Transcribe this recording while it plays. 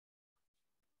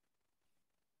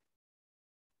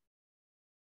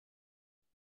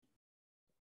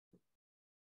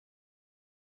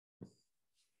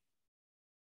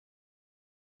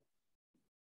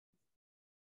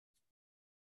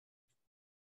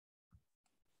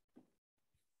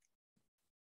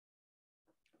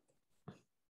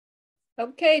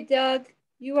Okay, Doug,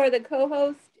 you are the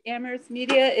co-host. Amherst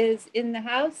Media is in the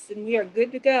house and we are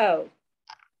good to go.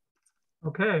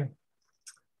 Okay.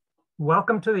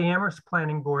 Welcome to the Amherst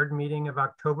Planning Board meeting of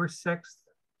October 6th,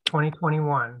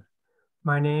 2021.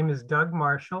 My name is Doug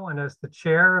Marshall, and as the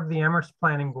chair of the Amherst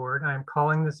Planning Board, I am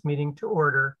calling this meeting to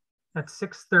order at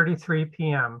 6:33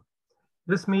 p.m.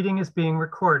 This meeting is being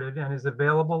recorded and is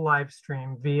available live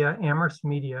stream via Amherst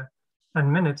Media,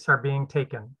 and minutes are being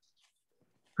taken.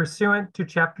 Pursuant to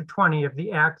Chapter 20 of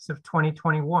the Acts of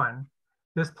 2021,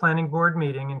 this planning board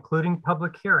meeting, including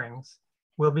public hearings,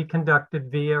 will be conducted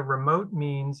via remote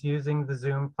means using the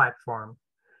Zoom platform.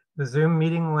 The Zoom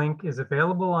meeting link is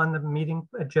available on the meeting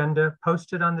agenda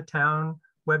posted on the town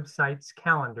website's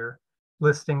calendar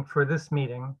listing for this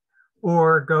meeting,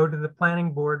 or go to the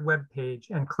planning board webpage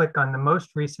and click on the most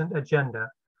recent agenda,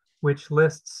 which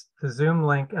lists the Zoom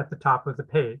link at the top of the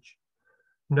page.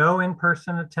 No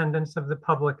in-person attendance of the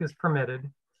public is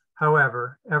permitted.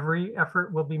 However, every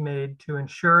effort will be made to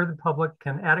ensure the public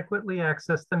can adequately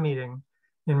access the meeting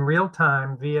in real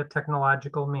time via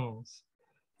technological means.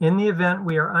 In the event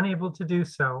we are unable to do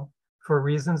so for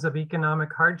reasons of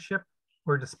economic hardship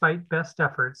or despite best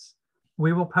efforts,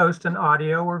 we will post an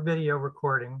audio or video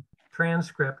recording,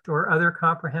 transcript, or other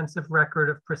comprehensive record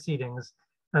of proceedings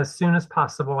as soon as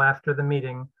possible after the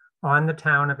meeting on the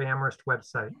Town of Amherst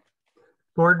website.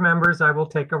 Board members, I will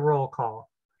take a roll call.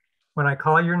 When I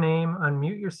call your name,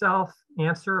 unmute yourself,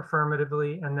 answer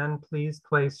affirmatively, and then please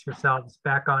place yourselves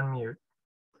back on mute.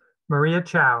 Maria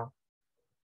Chow.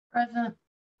 Present.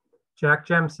 Jack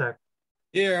Jemsek.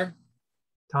 Here.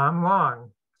 Tom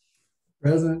Long.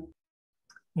 Present.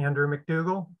 Andrew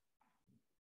McDougall.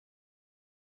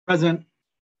 Present.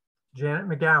 Janet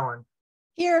McGowan.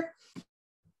 Here.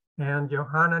 And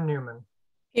Johanna Newman.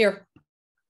 Here.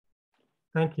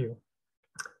 Thank you.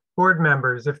 Board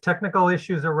members, if technical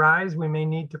issues arise, we may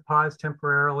need to pause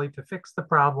temporarily to fix the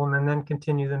problem and then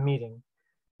continue the meeting.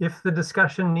 If the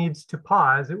discussion needs to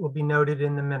pause, it will be noted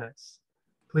in the minutes.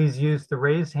 Please use the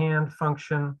raise hand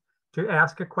function to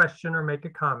ask a question or make a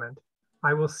comment.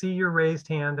 I will see your raised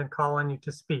hand and call on you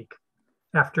to speak.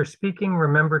 After speaking,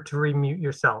 remember to remute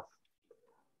yourself.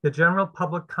 The general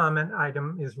public comment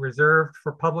item is reserved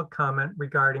for public comment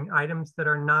regarding items that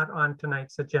are not on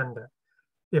tonight's agenda.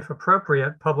 If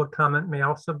appropriate, public comment may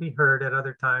also be heard at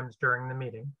other times during the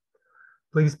meeting.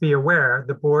 Please be aware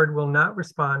the board will not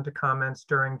respond to comments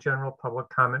during general public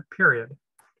comment period.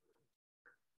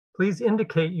 Please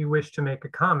indicate you wish to make a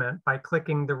comment by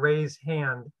clicking the raise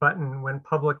hand button when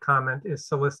public comment is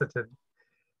solicited.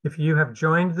 If you have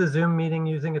joined the Zoom meeting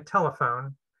using a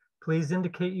telephone, please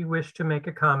indicate you wish to make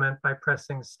a comment by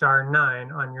pressing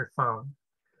 *9 on your phone.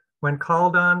 When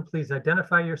called on, please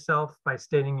identify yourself by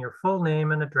stating your full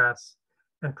name and address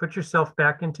and put yourself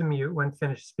back into mute when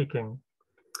finished speaking.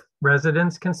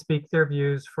 Residents can speak their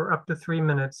views for up to 3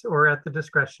 minutes or at the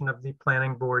discretion of the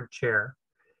planning board chair.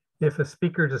 If a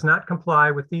speaker does not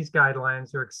comply with these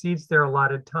guidelines or exceeds their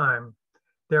allotted time,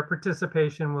 their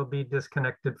participation will be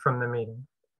disconnected from the meeting.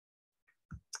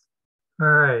 All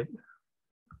right.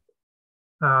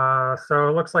 So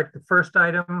it looks like the first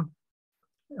item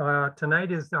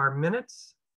tonight is our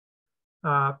minutes.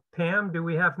 Pam, do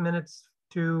we have minutes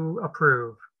to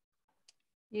approve?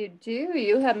 You do.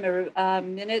 You have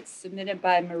minutes submitted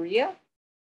by Maria.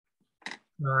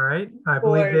 All right. I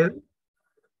believe it.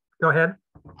 Go ahead.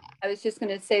 I was just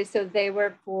going to say, so they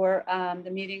were for the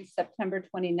meeting September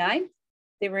 29th.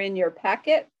 They were in your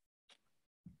packet.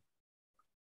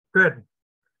 Good.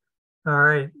 All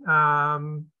right.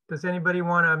 Does anybody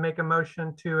want to make a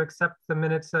motion to accept the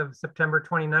minutes of September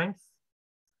 29th?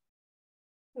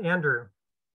 Andrew.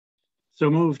 So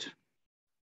moved.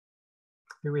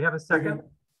 Do we have a second?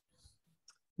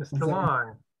 Mr.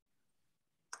 Long.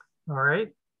 All right.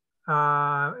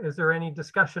 Is there any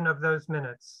discussion of those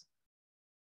minutes?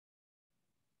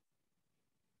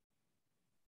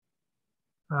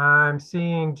 I'm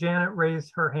seeing Janet raise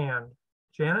her hand.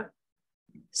 Janet?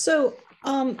 So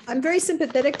I'm very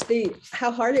sympathetic to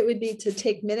how hard it would be to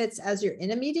take minutes as you're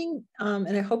in a meeting.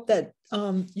 And I hope that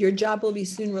your job will be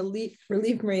soon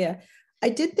relieved, Maria. I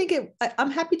did think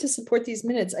I'm happy to support these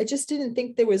minutes. I just didn't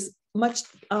think there was much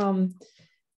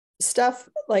stuff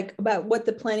like about what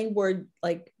the planning board,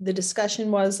 like the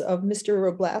discussion was of Mr.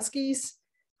 Roblaski's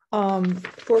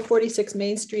 446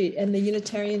 Main Street and the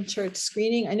Unitarian Church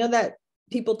screening. I know that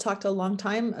people talked a long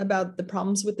time about the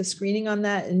problems with the screening on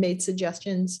that and made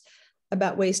suggestions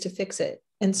about ways to fix it.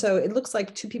 And so it looks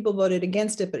like 2 people voted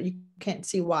against it, but you can't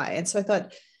see why. And so I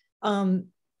thought, a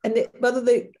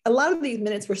lot of these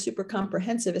minutes were super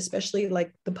comprehensive, especially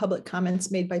like the public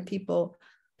comments made by people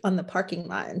on the parking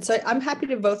lot. And so I'm happy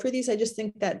to vote for these. I just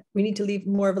think that we need to leave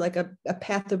more of like a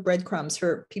path of breadcrumbs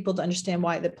for people to understand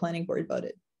why the planning board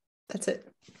voted. That's it.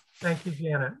 Thank you,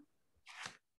 Janet.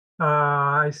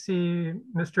 I see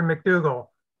Mr. McDougall.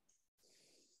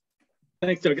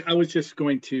 Thanks, Doug. I was just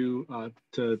going to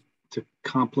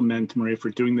compliment Maria for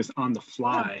doing this on the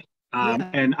fly.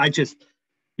 And I just,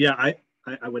 I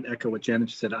would echo what Janet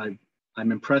just said. I'm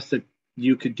impressed that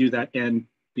you could do that and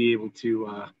be able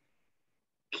to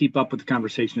keep up with the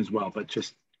conversation as well, but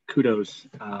just kudos.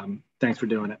 Thanks for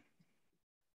doing it.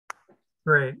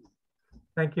 Great.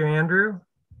 Thank you, Andrew.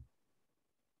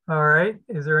 All right,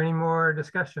 is there any more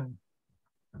discussion?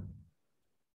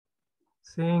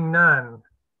 Seeing none.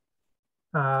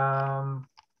 I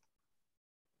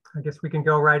guess we can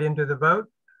go right into the vote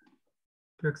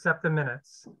to accept the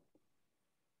minutes.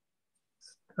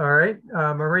 All right,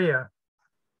 Maria.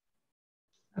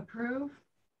 Approve.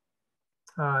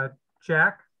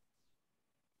 Jack.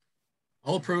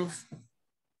 I'll approve.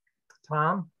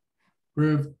 Tom.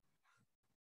 Approve.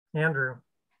 Andrew.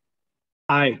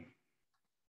 Aye.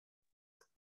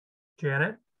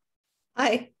 Janet.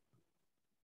 Aye.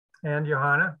 And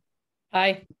Johanna.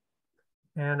 Aye.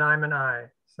 And I'm an aye,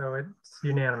 so it's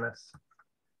unanimous.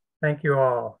 Thank you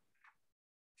all.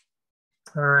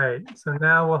 All right, so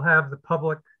now we'll have the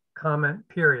public comment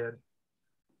period.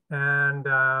 And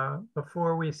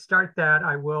before we start that,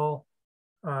 I will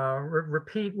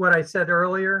repeat what I said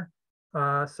earlier.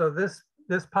 So this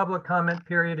public comment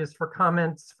period is for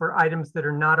comments for items that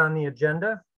are not on the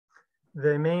agenda.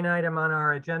 The main item on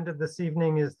our agenda this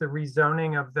evening is the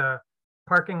rezoning of the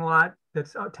parking lot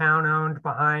that's town-owned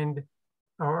behind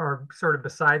or sort of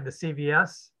beside the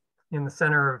CVS in the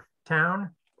center of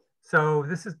town. So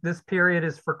this period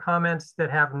is for comments that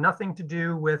have nothing to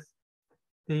do with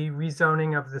the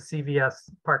rezoning of the CVS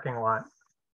parking lot.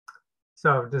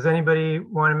 So does anybody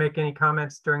want to make any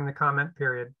comments during the comment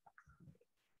period?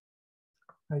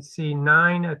 I see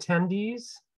 9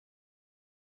 attendees.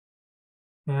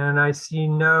 And I see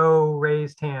no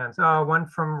raised hands. Oh, one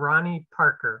from Ronnie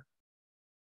Parker.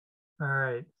 All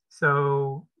right,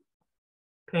 so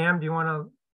Pam, do you want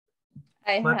to?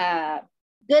 I have.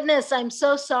 Goodness, I'm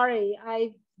so sorry.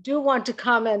 I do want to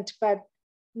comment, but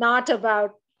not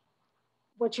about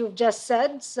what you've just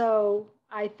said. So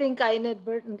I think I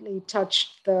inadvertently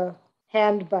touched the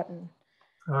hand button.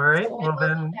 All right, So well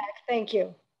then. Thank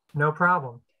you. No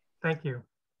problem. Thank you.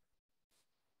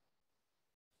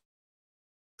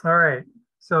 All right,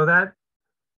 so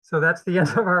that's the end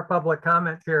of our public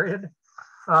comment period.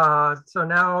 So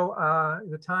now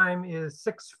the time is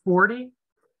 6:40,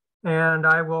 and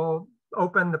I will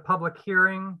open the public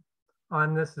hearing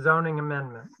on this zoning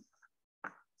amendment.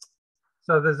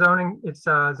 So the zoning, it's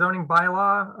a zoning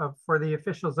bylaw for the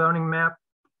official zoning map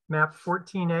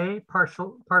 14A,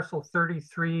 parcel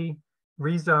 33,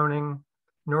 rezoning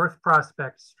North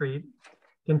Prospect Street,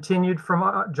 continued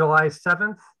from July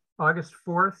 7th, August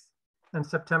 4th, and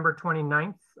September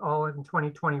 29th, all in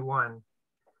 2021,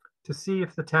 to see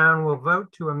if the town will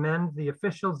vote to amend the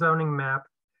official zoning map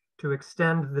to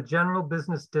extend the general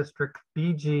business district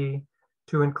BG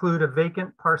to include a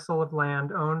vacant parcel of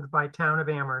land owned by Town of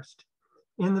Amherst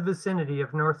in the vicinity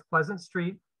of North Pleasant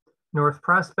Street, North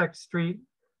Prospect Street,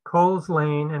 Coles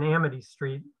Lane, and Amity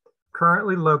Street,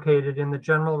 currently located in the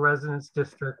general residence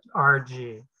district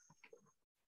RG.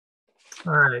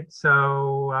 All right,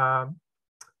 so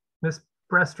Ms.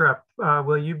 Brestrup,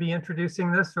 will you be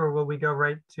introducing this, or will we go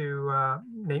right to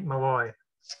Nate Malloy?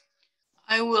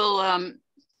 I will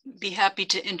be happy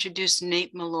to introduce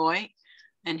Nate Malloy,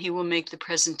 and he will make the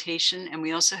presentation. And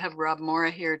we also have Rob Mora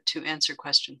here to answer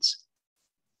questions.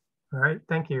 All right,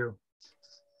 thank you.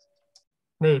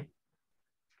 Nate.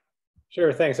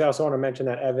 Sure, thanks. I also want to mention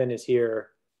that Evan is here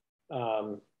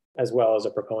as well as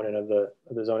a proponent of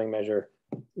the zoning measure.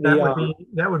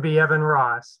 That would be Evan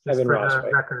Ross, just Evan for Ross, the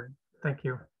right. record. Thank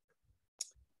you.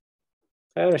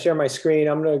 I'm going to share my screen.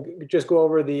 I'm going to just go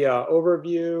over the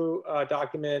overview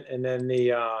document and then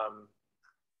the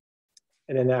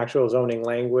actual zoning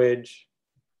language.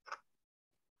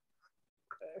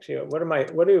 Actually,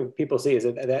 what do people see? Is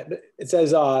it that it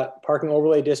says parking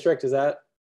overlay district? Is that?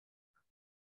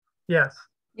 Yes.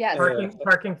 Yes.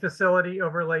 Parking facility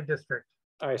overlay district.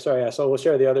 All right, sorry. Yeah, so we'll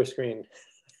share the other screen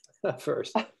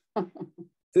first.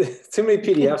 Too many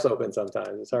PDFs open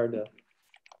sometimes. It's hard to.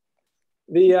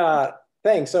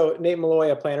 Thanks. So Nate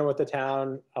Malloy, a planner with the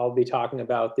town. I'll be talking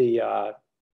about the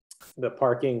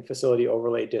parking facility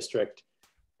overlay district,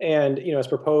 and it's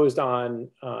proposed on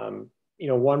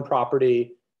one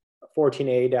property,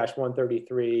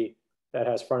 14A-133, that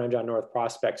has frontage on North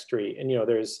Prospect Street, and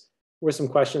there's were some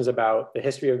questions about the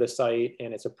history of the site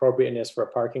and its appropriateness for a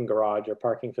parking garage or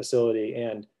parking facility.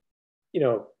 And,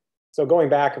 so going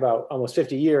back about almost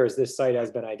 50 years, this site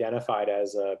has been identified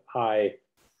as a high,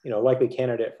 likely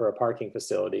candidate for a parking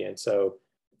facility. And so,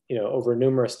 over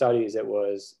numerous studies, it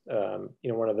was,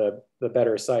 one of the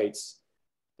better sites.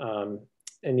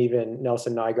 And even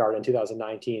Nelson Nygaard in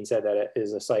 2019 said that it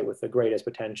is a site with the greatest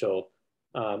potential,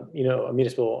 a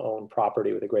municipal owned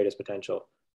property with the greatest potential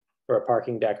for a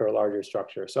parking deck or a larger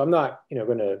structure. So I'm not,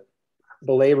 going to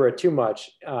belabor it too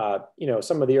much.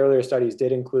 Some of the earlier studies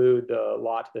did include the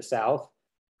lot to the south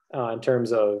in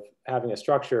terms of having a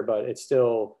structure, but it's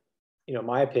still,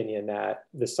 my opinion that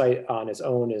the site on its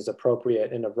own is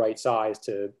appropriate and of right size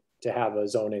to have a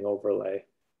zoning overlay.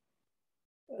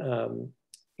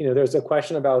 There's a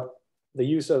question about the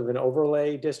use of an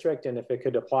overlay district and if it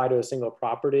could apply to a single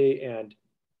property. And,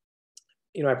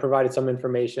 I provided some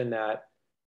information that,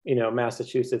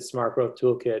 Massachusetts Smart Growth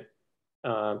Toolkit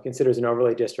considers an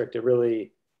overlay district a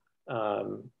really, a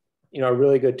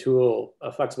really good tool,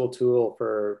 a flexible tool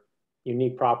for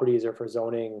unique properties or for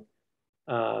zoning,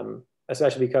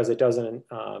 especially because it doesn't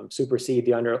supersede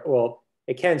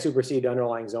it can supersede the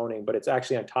underlying zoning, but it's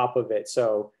actually on top of it.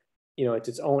 So, it's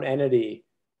its own entity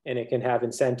and it can have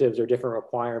incentives or different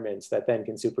requirements that then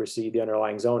can supersede the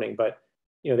underlying zoning. But,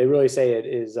 they really say it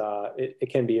is, it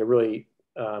can be a really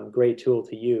great tool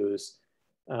to use.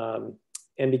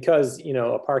 And because,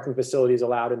 a parking facility is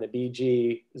allowed in the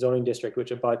BG zoning district,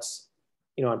 which abuts,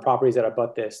 on properties that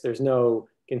abut this, there's no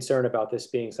concern about this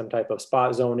being some type of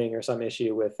spot zoning or some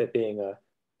issue with it being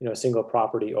a, single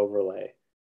property overlay.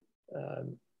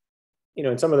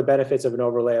 And some of the benefits of an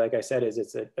overlay, like I said, is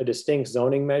it's a distinct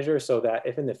zoning measure so that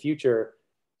if in the future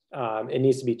it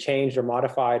needs to be changed or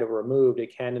modified or removed,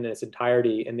 it can in its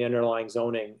entirety and the underlying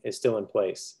zoning is still in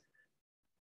place.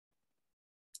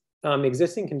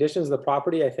 Existing conditions of the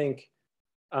property, I think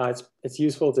it's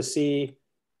useful to see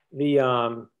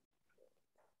the,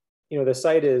 the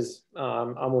site is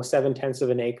almost 7/10 of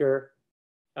an acre.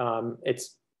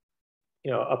 It's,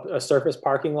 a surface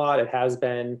parking lot. It has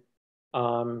been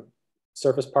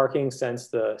surface parking since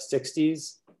the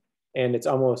 60s. And it's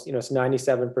almost, it's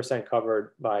 97%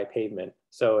 covered by pavement.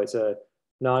 So it's a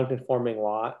non-conforming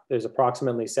lot. There's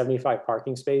approximately 75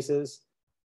 parking spaces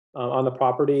on the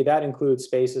property. That includes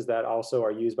spaces that also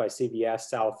are used by CVS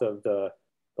south of the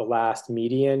last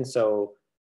median. So,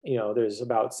 there's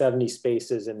about 70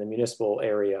 spaces in the municipal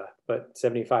area, but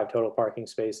 75 total parking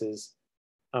spaces.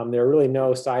 There are really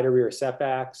no side or rear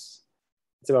setbacks.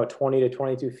 It's about 20 to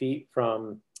 22 feet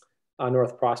from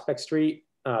North Prospect Street.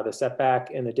 The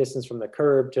setback and the distance from the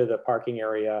curb to the parking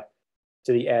area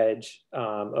to the edge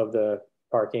of the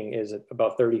parking is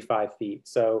about 35 feet.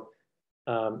 So,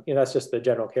 that's just the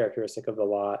general characteristic of the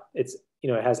lot. It's,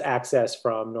 it has access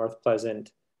from North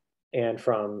Pleasant and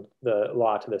from the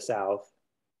lot to the south.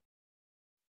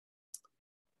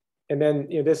 And then,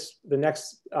 the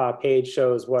next page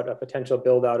shows what a potential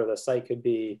build out of the site could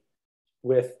be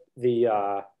with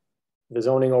the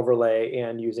zoning overlay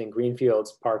and using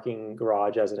Greenfield's parking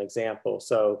garage as an example.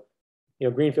 So,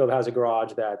 Greenfield has a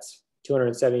garage that's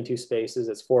 272 spaces.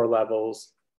 It's 4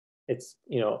 levels. It's,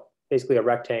 basically a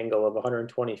rectangle of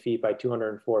 120 feet by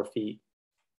 204 feet.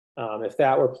 If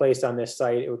that were placed on this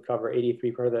site, it would cover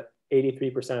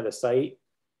 83% of the site.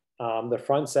 The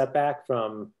front setback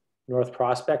from North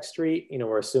Prospect Street,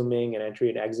 we're assuming an entry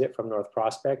and exit from North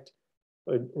Prospect,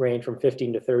 would range from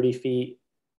 15 to 30 feet.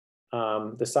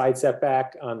 The side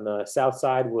setback on the south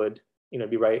side would,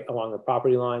 be right along the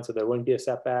property line, so there wouldn't be a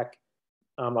setback.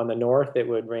 On the north, it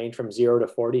would range from 0 to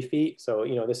 40 feet. So,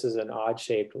 this is an odd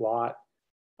shaped lot.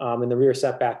 And the rear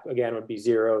setback, again, would be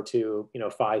 0 to,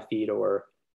 5 feet or,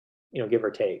 give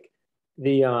or take.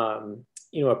 The,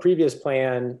 a previous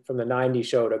plan from the 90s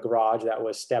showed a garage that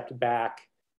was stepped back,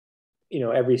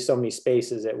 every so many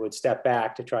spaces, it would step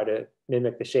back to try to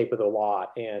mimic the shape of the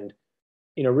lot. And,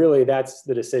 really that's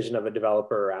the decision of a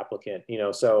developer or applicant,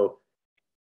 so,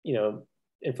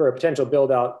 and for a potential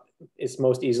build out, it's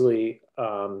most easily,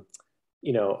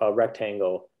 a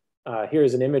rectangle.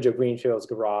 Here's an image of Greenfield's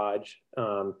garage.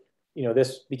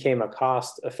 This became a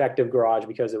cost-effective garage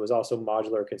because it was also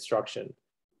modular construction.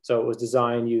 So it was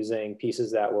designed using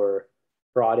pieces that were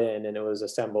brought in and it was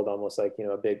assembled almost like,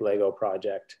 a big Lego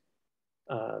project.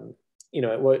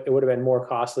 It would have been more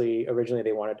costly. Originally,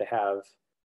 they wanted to have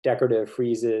decorative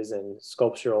friezes and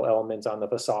sculptural elements on the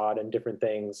facade and different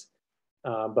things.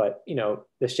 But,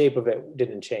 the shape of it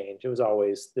didn't change. It was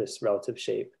always this relative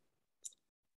shape.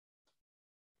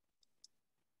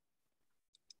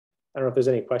 I don't know if there's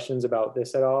any questions about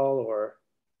this at all, or.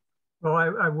 Well,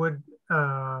 I would,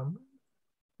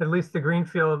 at least the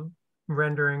Greenfield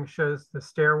rendering shows the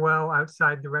stairwell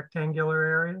outside the rectangular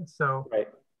area. So, Right.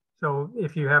 so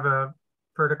if you have a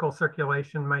vertical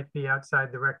circulation, might be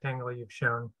outside the rectangle you've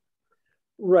shown.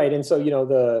 Right, and so, you know,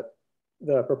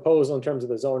 the proposal in terms of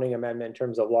the zoning amendment, in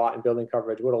terms of lot and building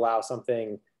coverage, would allow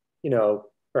something, you know,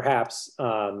 perhaps,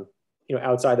 you know,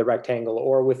 outside the rectangle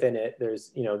or within it.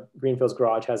 There's, you know, Greenfield's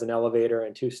garage has an elevator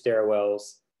and 2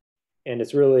 stairwells, and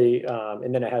it's really,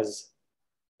 and then it has,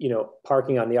 you know,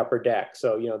 parking on the upper deck.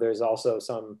 So, you know, there's also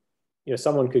some, you know,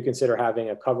 someone could consider having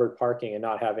a covered parking and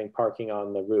not having parking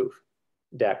on the roof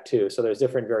deck too. So there's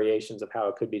different variations of how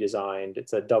it could be designed.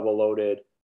 It's a double loaded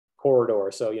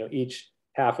corridor. So, you know, each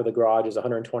half of the garage is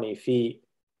 120 feet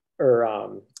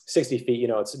or 60 feet, you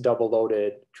know, it's a double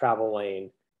loaded travel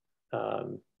lane.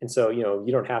 And so, you know,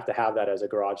 you don't have to have that as a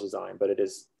garage design, but it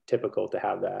is typical to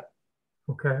have that.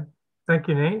 Okay, thank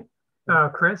you, Nate.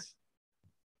 Chris?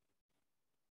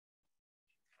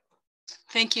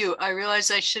 Thank you. I realize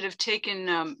I should have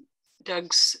taken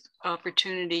Doug's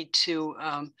opportunity to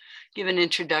give an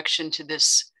introduction to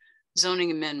this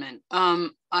zoning amendment.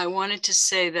 I wanted to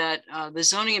say that the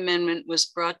zoning amendment was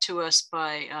brought to us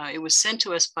by, it was sent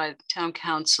to us by town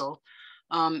council,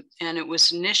 and it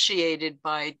was initiated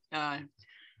by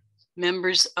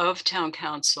members of town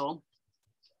council.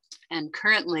 And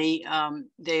currently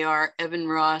they are Evan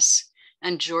Ross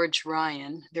and George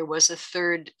Ryan. There was a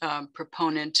third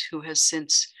proponent who has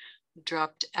since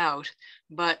dropped out.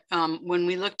 But when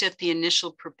we looked at the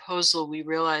initial proposal, we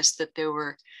realized that there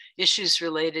were issues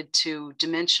related to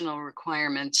dimensional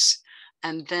requirements.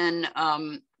 And then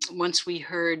once we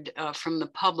heard from the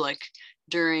public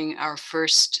during our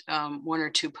first 1 or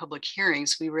 2 public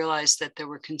hearings, we realized that there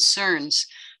were concerns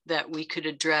that we could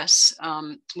address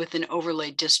with an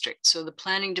overlay district. So the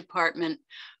planning department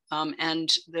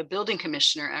and the building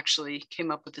commissioner actually came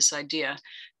up with this idea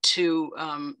to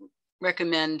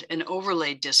recommend an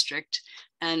overlay district.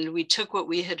 And we took what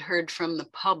we had heard from the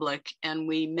public and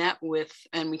we met with,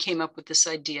 and we came up with this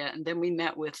idea. And then we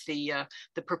met with the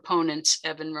proponents,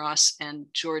 Evan Ross and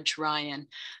George Ryan,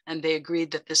 and they agreed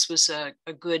that this was a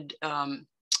good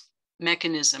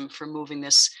mechanism for moving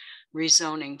this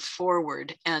rezoning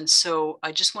forward. And so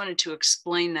I just wanted to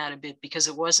explain that a bit because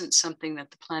it wasn't something that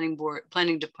the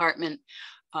planning department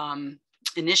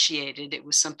initiated. It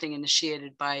was something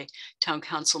initiated by town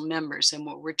council members. And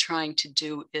what we're trying to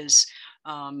do is,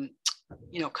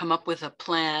 you know, come up with a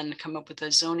plan, come up with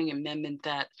a zoning amendment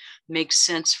that makes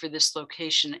sense for this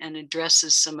location and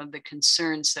addresses some of the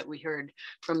concerns that we heard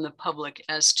from the public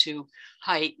as to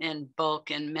height and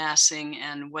bulk and massing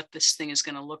and what this thing is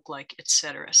going to look like, et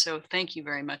cetera. So thank you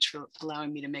very much for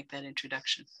allowing me to make that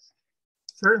introduction.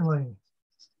 Certainly.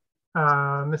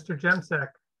 Mr. Jemsek.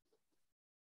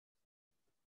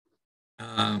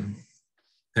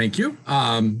 Thank you.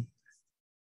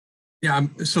 Yeah,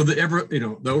 so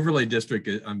the overlay district,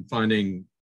 I'm finding,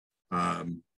 I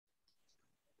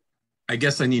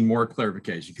guess I need more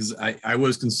clarification because I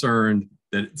was concerned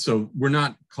that, so we're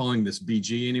not calling this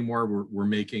BG anymore. We're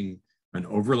making an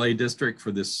overlay district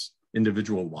for this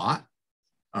individual lot.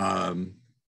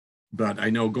 But I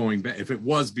know going back, if it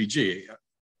was BG,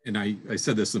 and I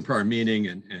said this in the prior meeting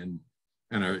and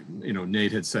you know,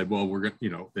 Nate had said, well, we're going to, you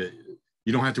know,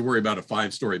 you don't have to worry about a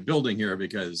 5-story building here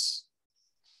because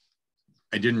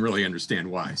I didn't really understand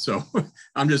why. So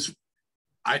I'm just,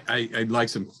 I'd like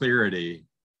some clarity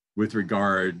with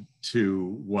regard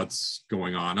to what's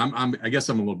going on. I guess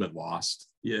I'm a little bit lost,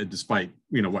 yeah, despite,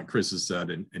 you know, what Chris has said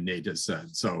and Nate has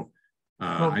said. So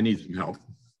well, I need some help.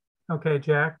 Okay,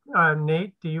 Jack.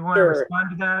 Nate, do you want to respond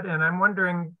to that? And I'm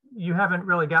wondering, you haven't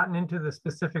really gotten into the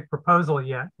specific proposal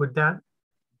yet. Would that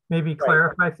maybe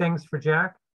clarify things for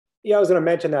Jack? Yeah, I was going to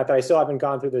mention that I still haven't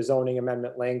gone through the zoning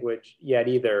amendment language yet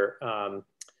either.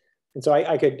 And so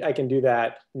I can do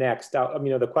that next. You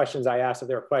know, the questions I asked, if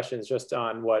there are questions just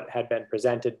on what had been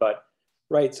presented, but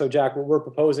right. So Jack, what we're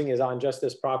proposing is on just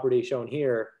this property shown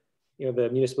here, you know,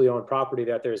 the municipally owned property,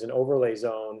 that there's an overlay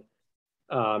zone.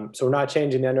 So we're not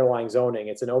changing the underlying zoning.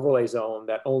 It's an overlay zone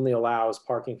that only allows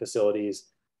parking facilities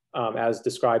as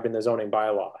described in the zoning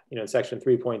bylaw, you know, in section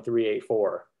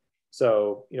 3.384.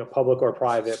 So, you know, public or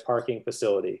private parking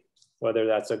facility, whether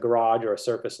that's a garage or a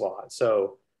surface lot.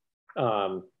 So,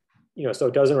 you know, so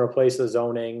it doesn't replace the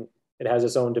zoning. It has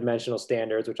its own dimensional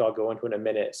standards, which I'll go into in a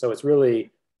minute. So it's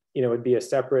really, you know, it'd be a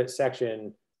separate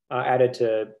section added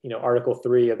to, you know, Article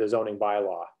 3 of the zoning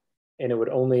bylaw. And it would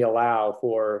only allow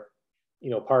for, you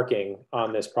know, parking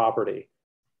on this property.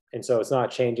 And so it's not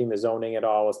changing the zoning at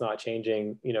all. It's not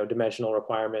changing, you know, dimensional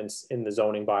requirements in the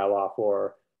zoning bylaw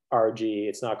for RG.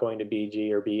 It's not going to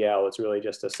BG or BL. It's really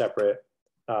just a separate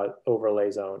overlay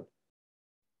zone.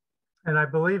 And I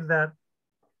believe that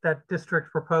that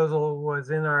district proposal was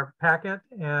in our packet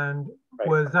and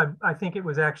was, I think it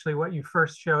was actually what you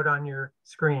first showed on your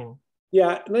screen.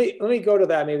 Yeah, let me go to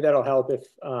that. Maybe that'll help if.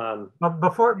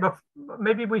 But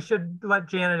maybe we should let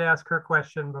Janet ask her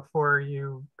question before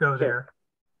you go there.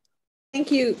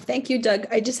 Thank you, Doug.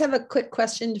 I just have a quick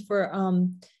question for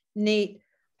Nate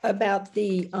about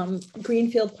the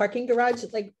greenfield parking garage.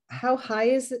 Like, how high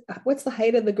is it? What's the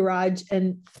height of the garage?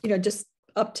 And just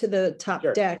up to the top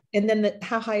deck, and then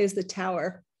how high is the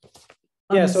tower?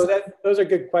 Yeah, so those are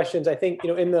good questions. I think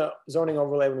in the zoning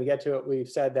overlay, when we get to it, we've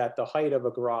said that the height of a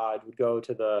garage would go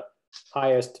to the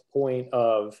highest point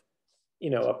of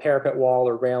a parapet wall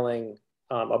or railing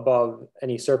above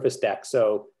any surface deck.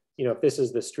 So if this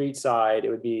is the street side, it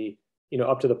would be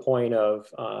up to the point of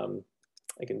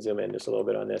I can zoom in just a little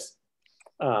bit on this.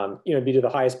 It'd be to the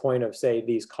highest point of, say,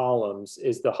 these columns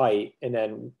is the height, and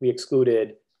then we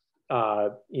excluded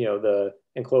the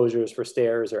enclosures for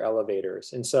stairs or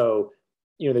elevators. And so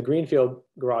the greenfield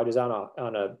garage is on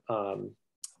a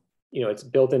it's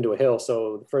built into a hill,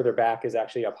 so further back is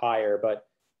actually up higher, but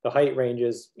the height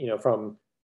ranges from,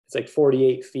 it's like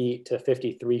 48 feet to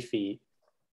 53 feet.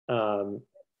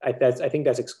 I think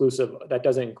that's exclusive. That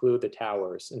doesn't include the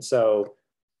towers. And so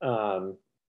the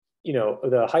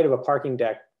height of a parking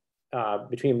deck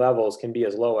between levels can be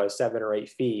as low as 7 or 8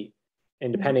 feet.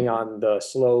 And depending on the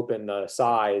slope and the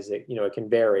size, it can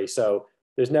vary. So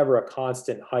there's never a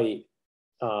constant height.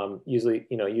 Usually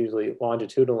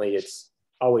longitudinally, it's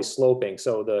always sloping.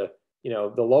 So the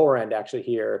lower end actually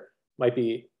here might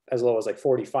be as low as like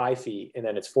 45 feet, and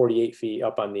then it's 48 feet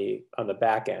up on the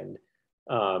back end,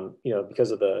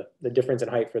 because of the difference in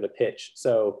height for the pitch.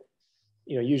 So,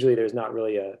 usually there's not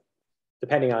really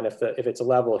depending on if it's a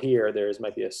level here,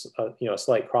 might be a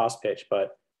slight cross pitch,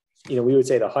 but we would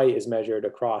say the height is measured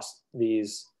across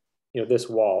these, this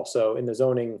wall. So in the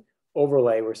zoning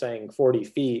overlay, we're saying 40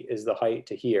 feet is the height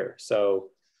to here. So,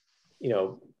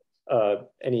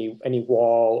 any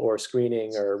wall or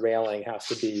screening or railing has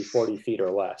to be 40 feet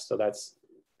or less. So that's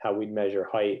how we'd measure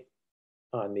height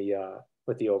on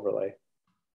with the overlay.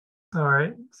 All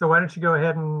right. So why don't you go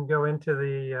ahead and go into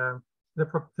the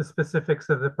specifics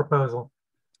of the proposal?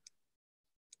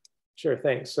 Sure,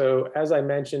 thanks. So as I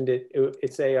mentioned,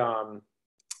 it's a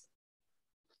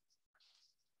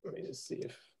let me just see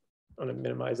if I want to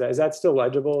minimize that. Is that still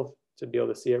legible to be able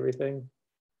to see everything?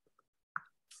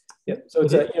 Yep. So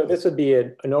it's this would be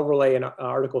an overlay in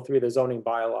Article 3 of the zoning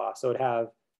bylaw. So it'd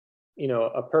have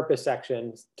a purpose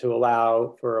section to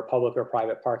allow for a public or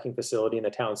private parking facility in the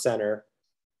town center.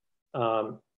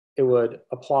 It would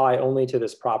apply only to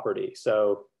this property.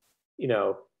 So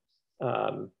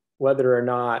whether or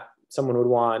not someone would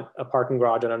want a parking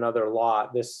garage on another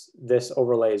lot, this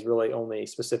overlay is really only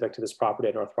specific to this property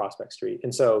at North Prospect Street.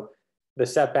 And so the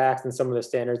setbacks and some of the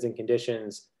standards and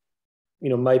conditions,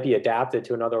 might be adapted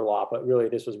to another lot, but really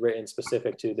this was written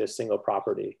specific to this single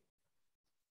property.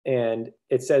 And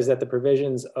it says that the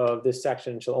provisions of this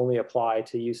section shall only apply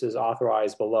to uses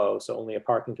authorized below, so only a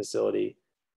parking facility.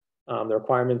 The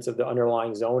requirements of the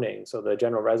underlying zoning, so the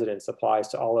general residence, applies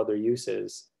to all other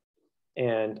uses.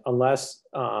 And unless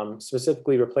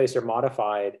specifically replaced or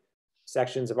modified,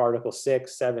 sections of Article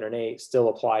 6, 7, and 8 still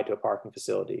apply to a parking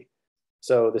facility.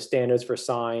 So the standards for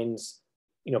signs,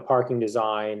 parking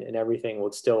design and everything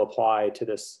would still apply to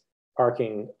this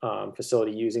parking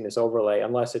facility using this overlay,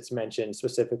 unless it's mentioned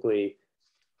specifically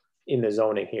in the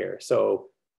zoning here. So,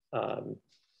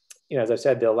 as I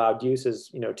said, the allowed uses,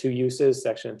 2 uses,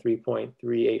 section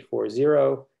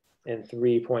 3.3840 and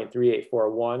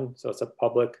 3.3841. So it's a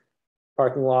public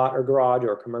parking lot or garage,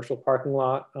 or a commercial parking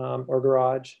lot or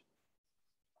garage.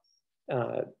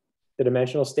 The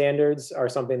dimensional standards are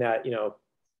something that,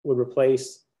 would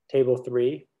replace table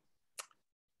 3.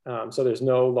 So there's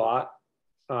no lot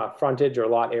frontage or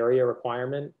lot area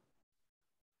requirement.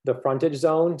 The frontage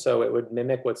zone, so it would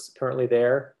mimic what's currently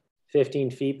there, 15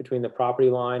 feet between the property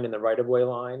line and the right-of-way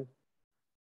line.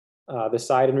 The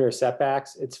side and rear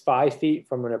setbacks, it's 5 feet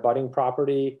from an abutting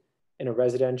property in a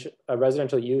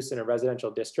residential use in a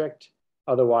residential district.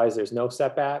 Otherwise, there's no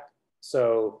setback.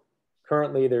 So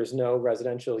currently, there's no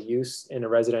residential use in a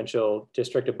residential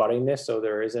district abutting this, so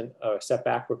there isn't a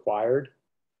setback required.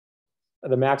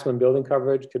 The maximum building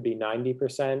coverage could be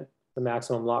 90%. The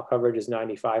maximum lot coverage is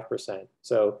 95%.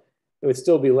 So it would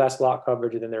still be less lot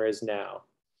coverage than there is now,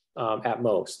 at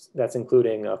most. That's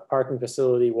including a parking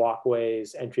facility,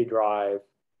 walkways, entry drive.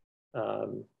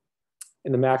 And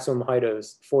the maximum height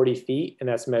is 40 feet, and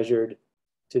that's measured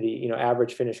to the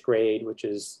average finished grade, which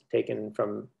is taken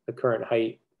from the current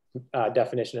height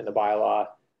definition in the bylaw,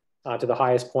 to the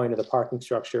highest point of the parking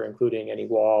structure, including any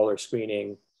wall or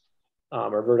screening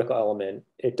or vertical element,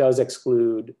 it does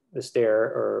exclude the stair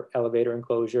or elevator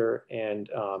enclosure and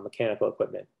mechanical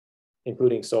equipment,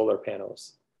 including solar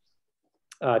panels.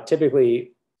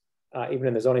 Typically, even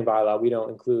in the zoning bylaw, we don't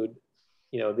include,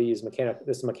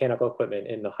 this mechanical equipment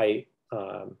in the height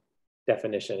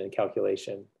definition and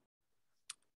calculation.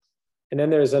 And then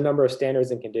there's a number of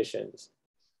standards and conditions.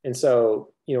 And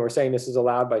so, we're saying this is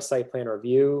allowed by site plan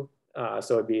review.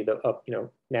 So it'd be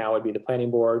now it'd be the planning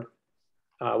board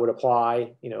would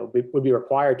apply, would be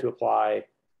required to apply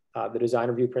the design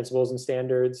review principles and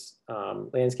standards,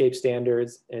 landscape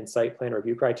standards, and site plan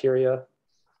review criteria.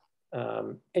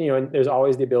 And there's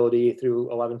always the ability through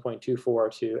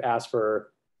 11.24 to ask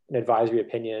for an advisory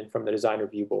opinion from the design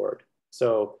review board.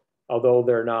 So although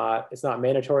it's not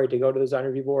mandatory to go to the design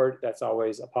review board, that's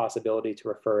always a possibility to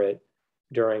refer it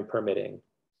during permitting.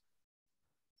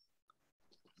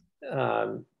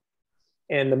 We're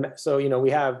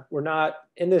not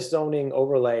in this zoning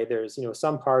overlay. There's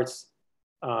some parts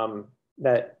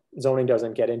that zoning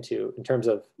doesn't get into in terms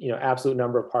of absolute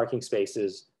number of parking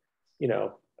spaces,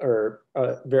 or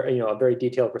a very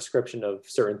detailed prescription of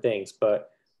certain things. But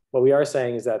what we are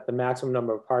saying is that the maximum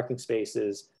number of parking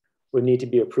spaces would need to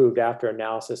be approved after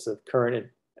analysis of current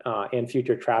and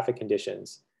future traffic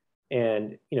conditions.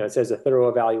 And it says a thorough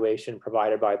evaluation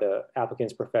provided by the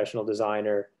applicant's professional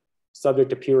designer, subject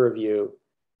to peer review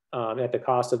at the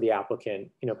cost of the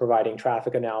applicant, providing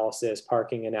traffic analysis,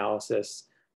 parking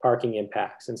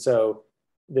impacts. And so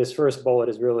this first bullet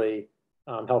is really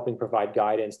helping provide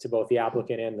guidance to both the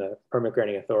applicant and the permit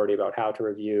granting authority about how to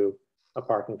review a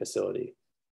parking facility.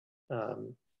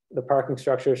 The parking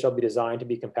structure shall be designed to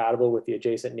be compatible with the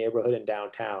adjacent neighborhood and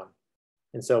downtown.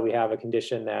 And so we have a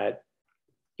condition that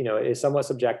it is somewhat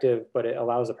subjective, but it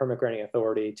allows the permit granting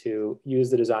authority to use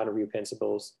the design review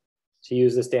principles, to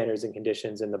use the standards and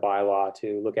conditions in the bylaw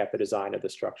to look at the design of the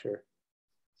structure.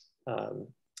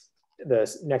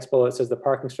 The next bullet says the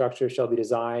parking structure shall be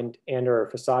designed and/or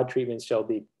facade treatments shall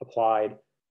be applied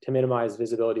to minimize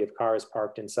visibility of cars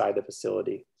parked inside the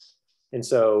facility. And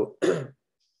so,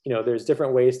 there's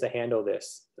different ways to handle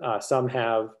this. Some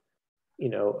have,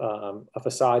 a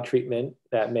facade treatment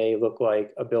that may look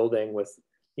like a building with,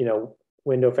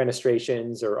 window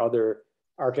fenestrations or other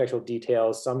architectural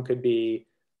details. Some could be,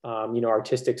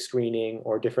 artistic screening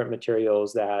or different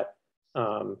materials that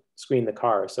screen the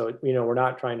car. So, we're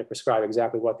not trying to prescribe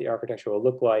exactly what the architecture will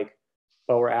look like,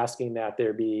 but we're asking that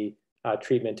there be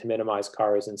treatment to minimize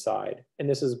cars inside. And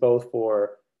this is both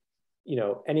for,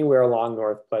 anywhere along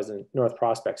North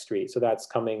Prospect Street. So that's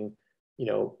coming,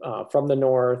 from the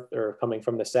north or coming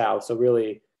from the south. So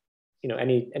really,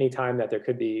 any time that there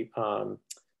could be,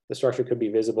 the structure could be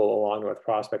visible along North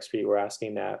Prospect Street, we're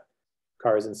asking that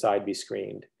cars inside be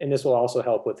screened. And this will also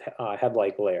help with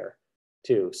headlight glare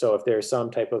too. So if there's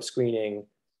some type of screening,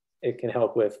 it can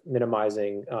help with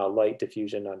minimizing light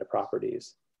diffusion onto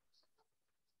properties.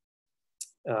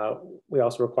 We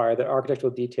also require that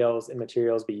architectural details and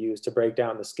materials be used to break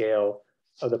down the scale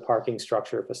of the parking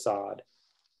structure facade.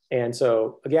 And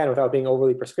so again, without being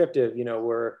overly prescriptive,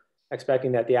 we're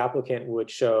expecting that the applicant would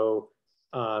show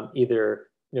either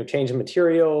change in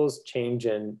materials, change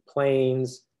in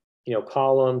planes,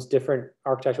 columns, different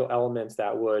architectural elements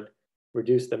that would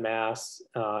reduce the mass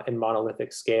and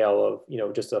monolithic scale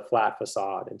of just a flat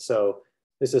facade. And so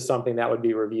this is something that would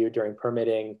be reviewed during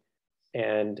permitting,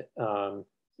 and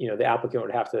the applicant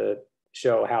would have to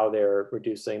show how they're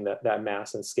reducing that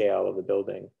mass and scale of the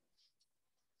building.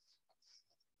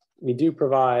 We do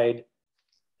provide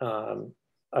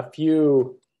a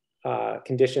few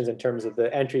conditions in terms of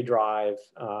the entry drive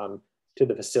to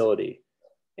the facility.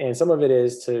 And some of it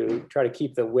is to try to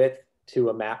keep the width to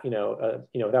a map,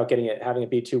 without having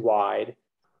it be too wide.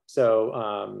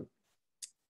 So,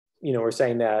 we're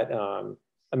saying that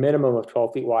a minimum of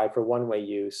 12 feet wide for one-way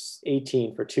use,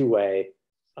 18 for two-way,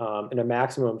 and a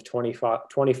maximum of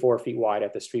 24 feet wide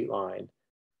at the street line.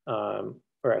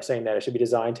 We're saying that it should be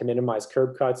designed to minimize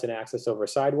curb cuts and access over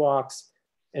sidewalks,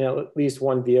 and at least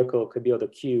one vehicle could be able to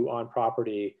queue on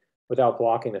property without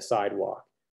blocking the sidewalk.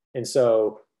 And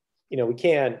so, we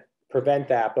can't prevent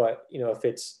that, but if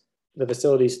it's the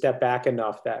facility step back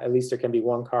enough that at least there can be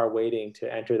one car waiting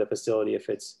to enter the facility if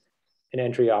it's an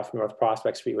entry off North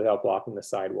Prospect Street without blocking the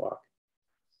sidewalk.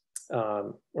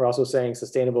 We're also saying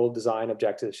sustainable design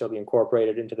objectives shall be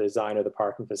incorporated into the design of the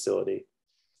parking facility.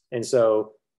 And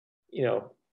so,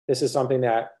 this is something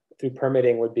that through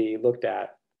permitting would be looked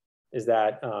at, is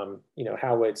that,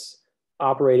 how it's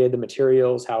operated, the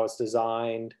materials, how it's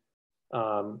designed,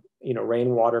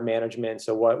 rainwater management.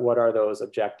 So what are those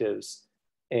objectives?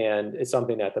 And it's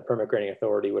something that the permit granting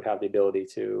authority would have the ability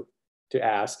to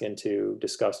ask and to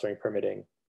discuss during permitting.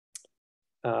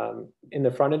 In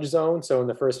the frontage zone, so in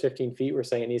the first 15 feet, we're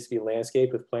saying it needs to be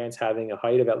landscaped with plants having a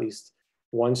height of at least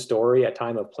 1 story at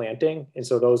time of planting. And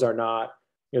so those are not,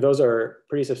 those are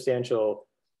pretty substantial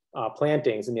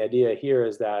plantings. And the idea here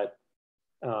is that,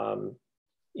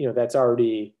 that's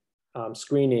already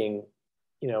screening,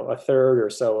 a third or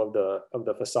so of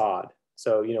the facade.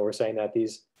 So, we're saying that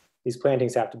these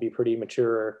plantings have to be pretty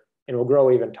mature and will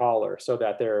grow even taller so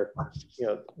that they're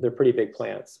pretty big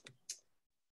plants.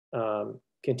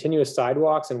 Continuous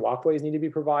sidewalks and walkways need to be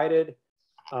provided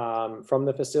from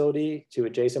the facility to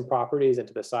adjacent properties and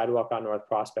to the sidewalk on North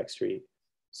Prospect Street.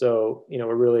 So,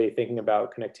 we're really thinking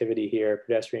about connectivity here,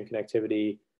 pedestrian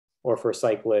connectivity, or for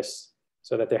cyclists,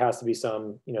 so that there has to be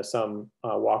some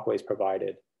walkways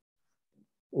provided.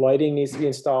 Lighting needs to be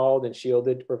installed and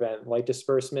shielded to prevent light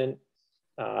disbursement.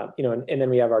 And then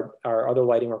we have our other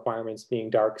lighting requirements being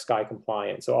dark sky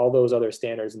compliant. So all those other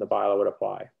standards in the bylaw would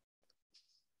apply.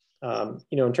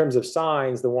 In terms of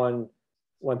signs, the one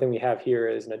thing we have here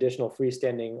is an additional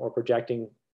freestanding or projecting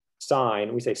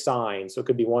sign. We say sign, so it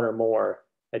could be one or more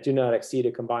that do not exceed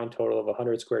a combined total of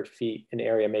 100 square feet in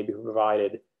area may be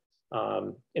provided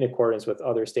in accordance with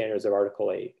other standards of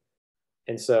Article 8.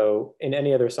 And so, and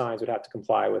any other signs would have to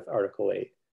comply with Article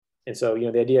 8. And so,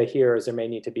 the idea here is there may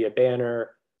need to be a banner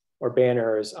or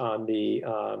banners on the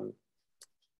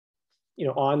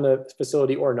on the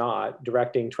facility or not,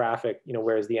 directing traffic,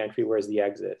 where's the entry, where's the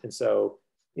exit. And so,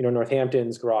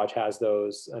 Northampton's garage has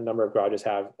those, a number of garages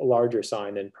have a larger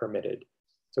sign than permitted.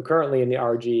 So currently in the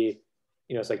RG,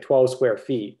 it's like 12 square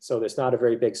feet. So there's not a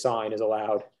very big sign is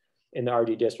allowed in the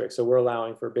RG district. So we're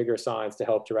allowing for bigger signs to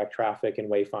help direct traffic and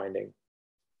wayfinding.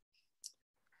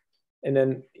 And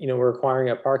then, we're requiring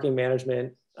a parking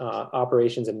management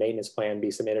operations and maintenance plan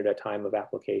be submitted at time of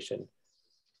application.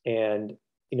 And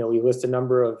we list a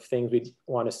number of things we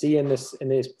want to see in this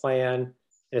plan.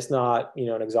 And it's not,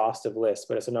 an exhaustive list,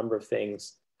 but it's a number of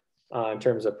things in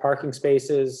terms of parking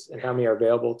spaces and how many are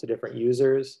available to different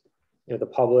users, the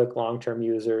public, long-term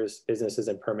users, businesses,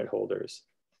 and permit holders.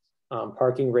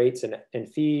 Parking rates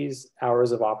and fees,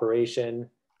 hours of operation,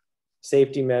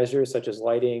 safety measures such as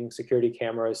lighting, security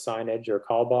cameras, signage, or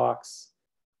call box,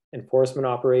 enforcement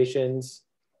operations,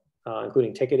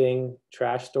 including ticketing,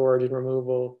 trash storage and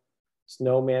removal,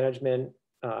 snow management,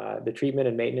 the treatment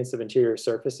and maintenance of interior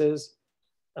surfaces,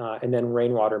 and then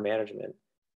rainwater management.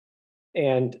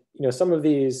 And some of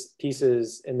these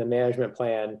pieces in the management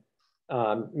plan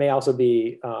may also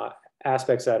be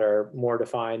aspects that are more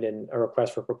defined in a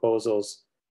request for proposals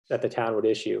that the town would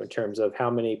issue in terms of how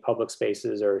many public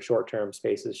spaces or short-term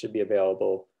spaces should be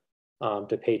available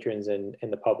to patrons and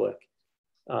the public.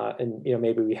 And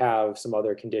maybe we have some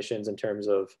other conditions in terms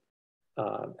of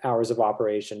hours of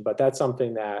operation, but that's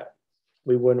something that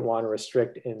we wouldn't want to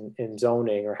restrict in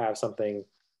zoning or have something.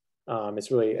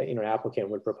 It's really an applicant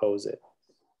would propose it,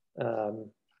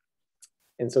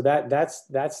 and so that's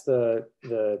the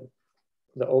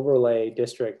overlay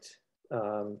district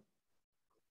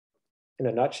in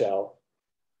a nutshell.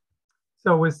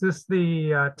 So is this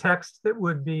the text that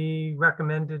would be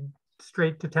recommended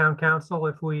straight to town council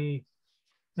if we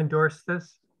endorse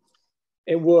this?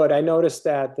 It would. I noticed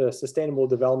that the sustainable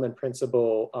development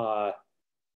principle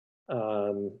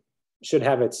should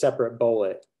have its separate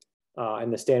bullet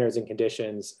and the standards and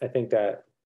conditions. I think that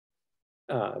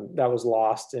that was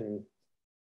lost in,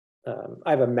 I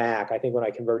have a Mac. I think when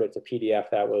I converted it to PDF,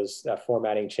 that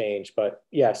formatting changed. But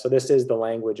yeah, so this is the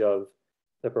language of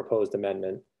the proposed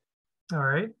amendment. All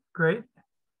right, great.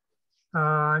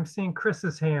 I'm seeing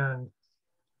Chris's hand.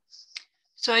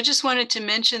 So I just wanted to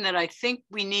mention that I think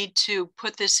we need to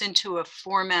put this into a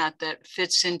format that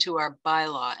fits into our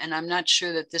bylaw. And I'm not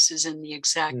sure that this is in the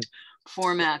exact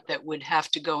format that would have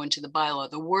to go into the bylaw.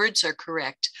 The words are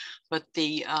correct, but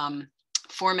the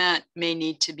format may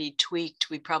need to be tweaked.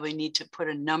 We probably need to put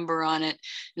a number on it.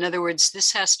 In other words,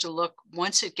 this has to look,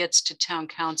 once it gets to town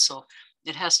council,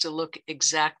 it has to look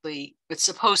exactly, it's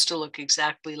supposed to look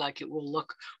exactly like it will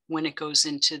look when it goes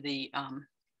into the bylaw.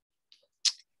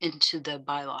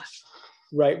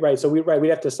 Right. So we'd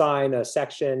have to assign a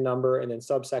section number and then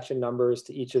subsection numbers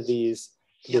to each of these,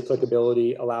 the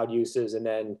applicability, allowed uses, and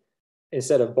then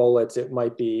instead of bullets, it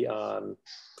might be,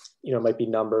 might be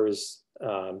numbers.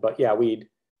 But yeah,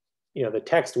 the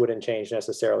text wouldn't change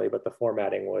necessarily, but the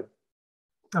formatting would.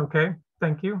 Okay,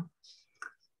 thank you.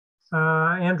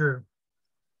 Andrew.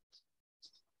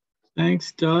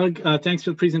 Thanks, Doug. Thanks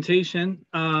for the presentation.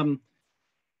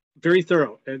 Very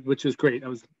thorough, which is great. That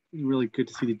was really good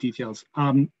to see the details.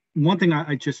 One thing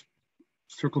I just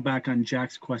circle back on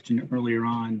Jack's question earlier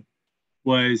on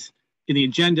was, in the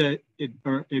agenda,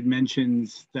 it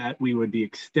mentions that we would be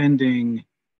extending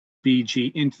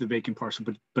BG into the vacant parcel,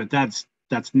 but that's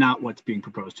not what's being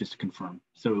proposed, just to confirm.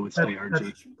 So it would stay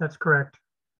RG. That's correct.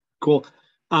 Cool.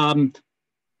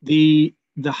 The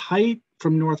height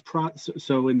from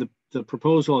so in the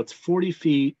proposal, it's 40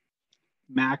 feet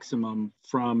maximum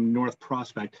from North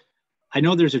Prospect. I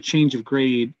know there's a change of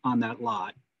grade on that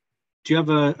lot. Do you have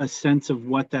a sense of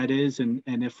what that is? And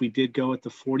if we did go at the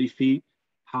 40 feet,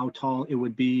 how tall it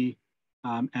would be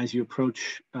as you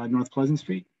approach North Pleasant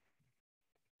Street?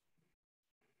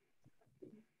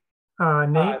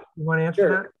 Nate, you want to answer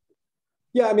sure. that?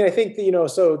 Yeah, I mean, I think,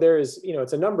 so there's,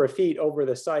 it's a number of feet over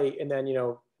the site, and then,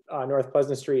 North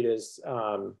Pleasant Street is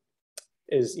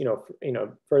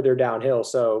further downhill.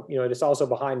 So, it's also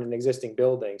behind an existing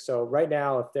building. So right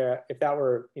now, if that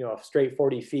were, a straight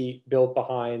 40 feet built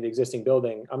behind the existing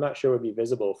building, I'm not sure it would be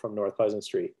visible from North Pleasant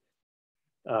Street.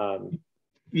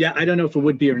 Yeah, I don't know if it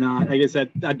would be or not. I guess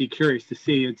I'd be curious to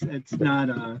see. It's not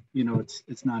a,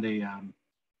 it's not a,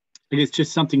 I guess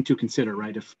just something to consider,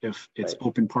 right? If it's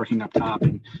open parking up top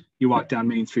and you walk down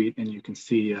Main Street and you can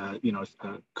see,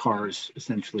 cars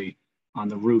essentially on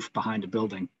the roof behind a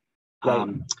building.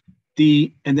 Right.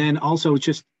 And then also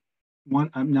just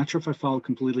one, I'm not sure if I followed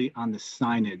completely on the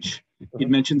signage. You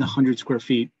mentioned the 100 square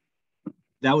feet.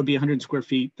 That would be 100 square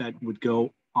feet that would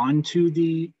go onto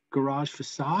the garage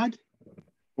facade,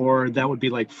 or that would be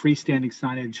like freestanding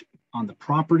signage on the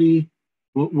property.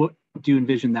 What do you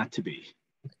envision that to be?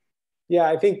 Yeah,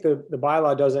 I think the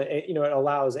bylaw doesn't, it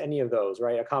allows any of those,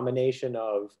 right? A combination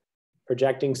of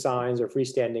projecting signs or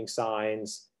freestanding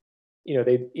signs.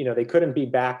 They couldn't be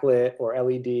backlit or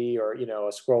LED or,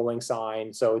 a scrolling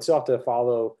sign. So it's still have to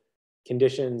follow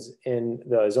conditions in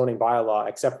the zoning bylaw,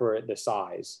 except for the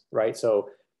size, right? So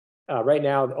right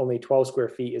now, only 12 square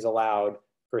feet is allowed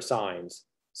for signs.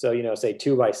 So, say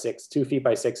 2 feet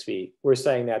by 6 feet. We're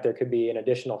saying that there could be an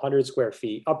additional 100 square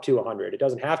feet, up to 100. It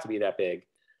doesn't have to be that big.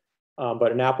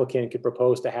 But an applicant could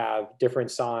propose to have different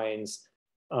signs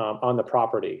on the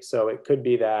property. So it could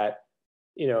be that,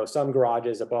 some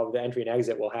garages above the entry and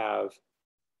exit will have,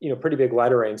 pretty big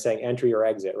lettering saying entry or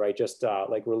exit, right? Just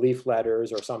like relief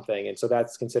letters or something. And so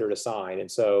that's considered a sign.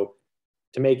 And so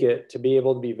to be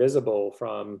able to be visible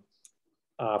from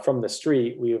the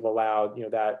street, we've allowed,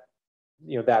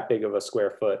 that big of a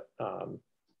square foot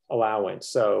allowance.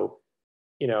 So,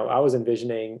 I was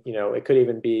envisioning, it could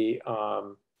even be,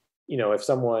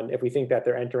 if we think that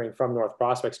they're entering from North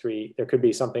Prospect Street, there could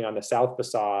be something on the south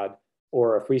facade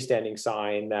or a freestanding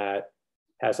sign that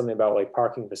has something about like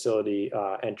parking facility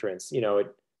entrance. I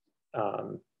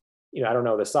don't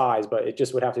know the size, but it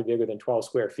just would have to be bigger than 12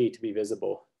 square feet to be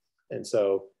visible. And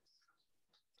so.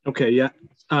 Okay, yeah,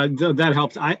 that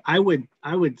helps. I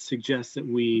would suggest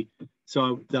that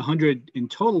so the 100 in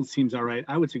total seems all right.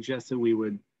 I would suggest that we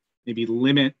would maybe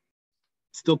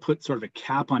still put sort of a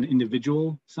cap on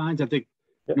individual signs. I think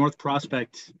North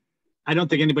Prospect, I don't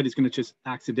think anybody's going to just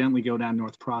accidentally go down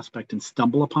North Prospect and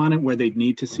stumble upon it where they'd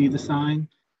need to see the sign.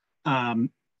 Yeah,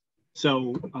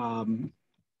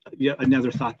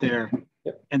 another thought there.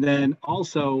 Yep. And then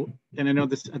also, and I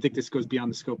think this goes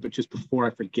beyond the scope, but just before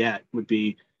I forget, would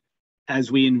be, as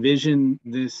we envision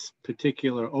this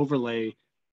particular overlay,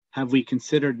 have we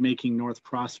considered making North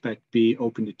Prospect be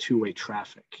open to two-way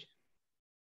traffic?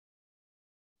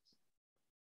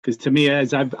 Because to me,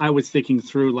 as I was thinking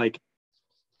through like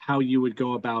how you would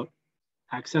go about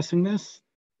accessing this,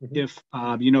 if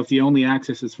if the only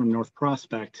access is from North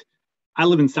Prospect, I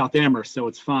live in South Amherst, so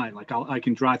it's fine. Like I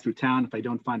can drive through town. If I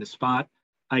don't find a spot,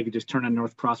 I could just turn on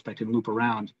North Prospect and loop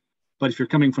around. But if you're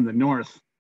coming from the north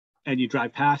and you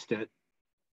drive past it,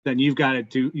 then you've got to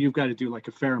do like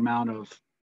a fair amount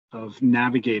of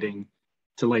navigating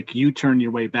to like U-turn your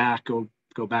way back,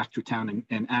 go back through town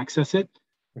and access it.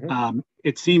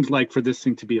 It seems like for this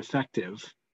thing to be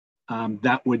effective,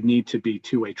 that would need to be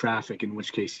two-way traffic, in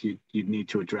which case you'd need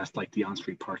to address like the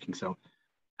on-street parking. So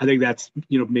I think that's,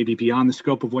 maybe beyond the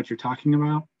scope of what you're talking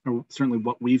about, or certainly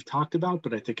what we've talked about,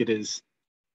 but I think it is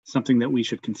something that we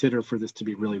should consider for this to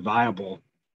be really viable,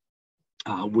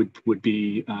 would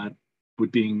be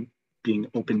being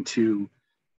open to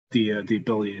the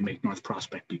ability to make North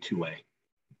Prospect be two-way.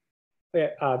 Yeah,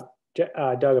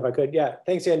 Doug, if I could, yeah,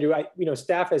 thanks, Andrew.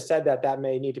 Staff has said that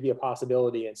may need to be a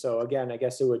possibility, and so again, I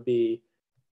guess it would be,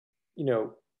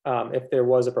 if there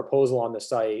was a proposal on the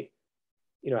site,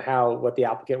 what the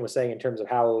applicant was saying in terms of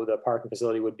how the parking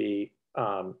facility would be,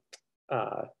 how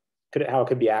it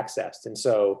could be accessed, and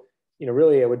so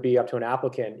really it would be up to an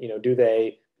applicant. Do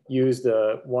they use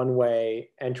the one-way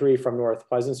entry from North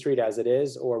Pleasant Street as it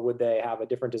is, or would they have a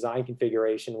different design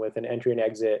configuration with an entry and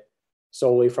exit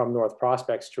solely from North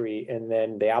Prospect Street, and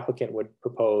then the applicant would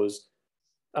propose,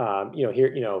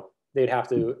 they'd have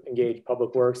to engage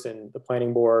Public Works and the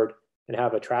Planning Board and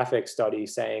have a traffic study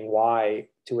saying why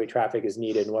two-way traffic is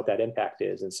needed and what that impact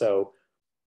is. And so,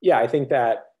 yeah, I think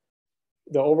that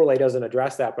the overlay doesn't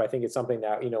address that, but I think it's something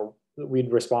that,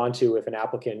 we'd respond to if an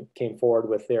applicant came forward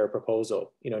with their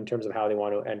proposal, in terms of how they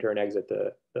want to enter and exit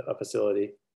a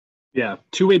facility. Yeah,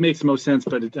 two-way makes the most sense,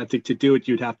 but I think to do it,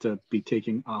 you'd have to be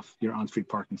taking off your on-street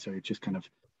parking. So you're just kind of,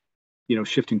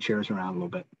 shifting chairs around a little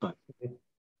bit. But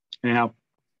anyhow,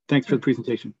 thanks for the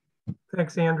presentation.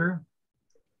 Thanks, Andrew.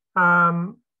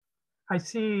 I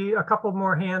see a couple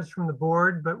more hands from the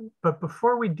board, but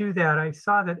before we do that, I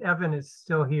saw that Evan is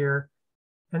still here.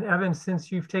 And Evan,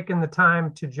 since you've taken the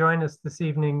time to join us this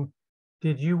evening,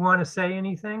 did you want to say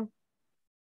anything?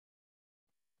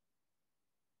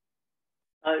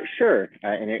 Sure.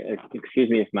 Excuse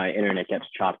me if my internet gets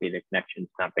choppy. The connection's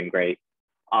not been great.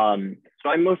 So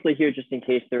I'm mostly here just in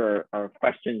case there are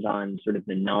questions on sort of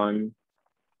the non-zoning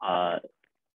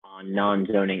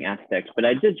aspects, but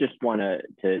I did just want to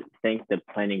thank the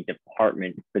planning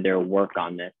department for their work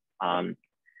on this.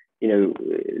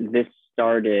 This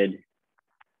started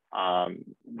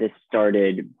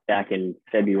back in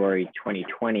February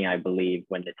 2020, I believe,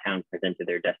 when the town presented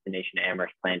their Destination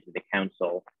Amherst plan to the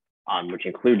council, which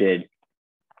included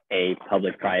a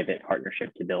public-private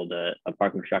partnership to build a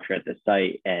parking structure at the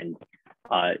site. And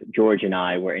George and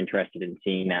I were interested in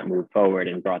seeing that move forward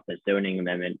and brought the zoning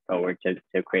amendment forward to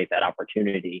create that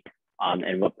opportunity.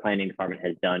 And what planning department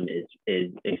has done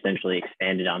is essentially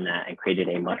expanded on that and created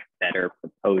a much better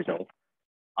proposal.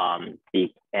 And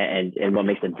what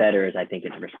makes it better is I think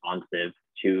it's responsive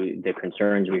to the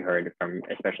concerns we heard from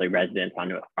especially residents on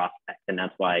North Prospect. And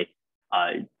that's why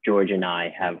George and I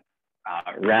have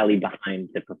rallied behind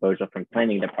the proposal from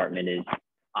planning department. Is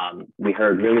we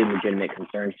heard really legitimate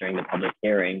concerns during the public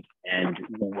hearing, and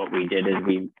what we did is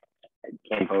we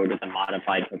came forward with a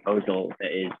modified proposal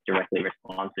that is directly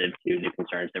responsive to the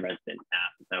concerns the residents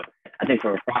have. So I think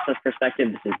from a process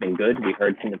perspective, this has been good. We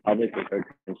heard from the public, we heard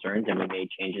concerns, and we made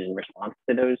changes in response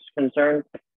to those concerns.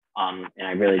 And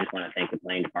I really just want to thank the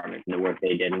planning department for the work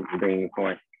they did in bringing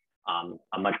forth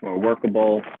a much more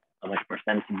workable, a much more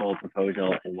sensible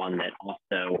proposal, and one that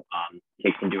also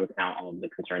takes into account all of the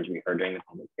concerns we heard during the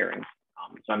public hearings.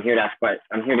 So I'm here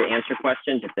to answer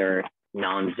questions if there are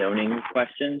non-zoning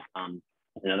questions. And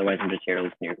otherwise, I'm just here to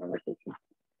listen to your conversation.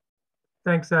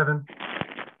 Thanks, Evan.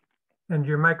 And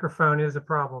your microphone is a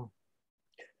problem.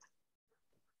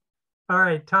 All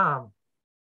right, Tom.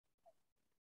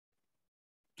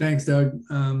 Thanks, Doug,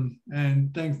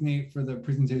 and thanks, Nate, for the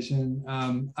presentation.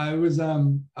 I was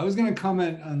going to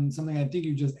comment on something I think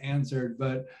you just answered,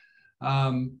 but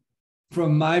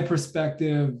from my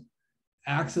perspective,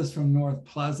 access from North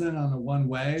Pleasant on a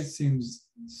one-way seems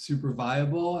super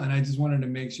viable, and I just wanted to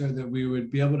make sure that we would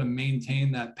be able to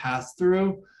maintain that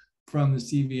pass-through from the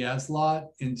CVS lot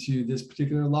into this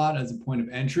particular lot as a point of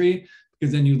entry,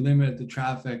 because then you limit the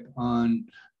traffic on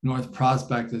North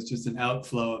Prospect as just an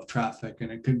outflow of traffic,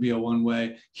 and it could be a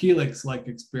one-way helix-like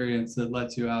experience that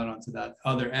lets you out onto that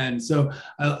other end. So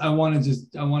I wanted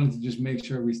to just make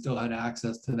sure we still had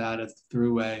access to that as the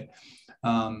throughway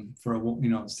for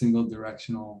a single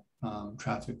directional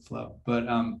traffic flow. But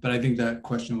I think that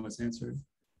question was answered.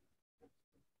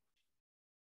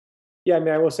 Yeah, I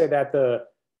mean, I will say that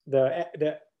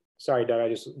sorry, Doug, I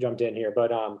just jumped in here,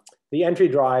 but the entry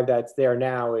drive that's there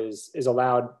now is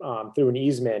allowed through an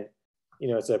easement.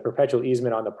 It's a perpetual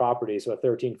easement on the property, so a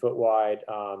 13-foot wide,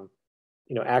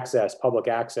 public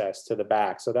access to the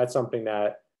back. So that's something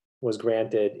that was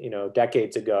granted,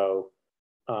 decades ago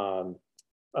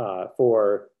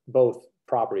for both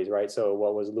properties, right? So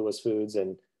what was Lewis Foods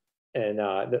and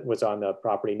what's on the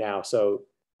property now. So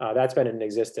that's been in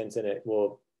existence, and it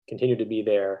will continue to be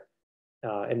there.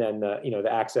 And then the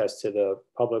access to the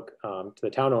public, to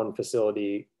the town-owned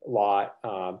facility lot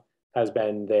has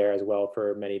been there as well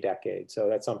for many decades. So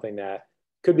that's something that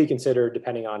could be considered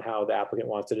depending on how the applicant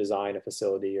wants to design a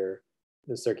facility or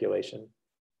the circulation.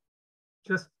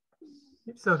 Just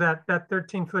so that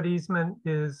 13-foot easement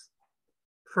is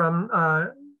from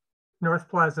North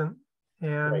Pleasant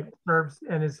and right. Serves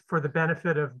and is for the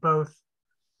benefit of both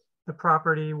the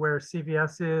property where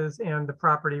CVS is and the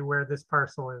property where this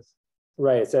parcel is.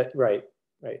 Right, right.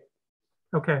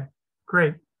 Okay,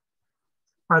 great.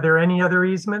 Are there any other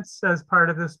easements as part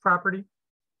of this property?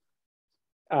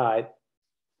 Not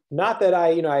that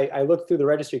I looked through the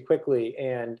registry quickly,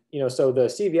 and so the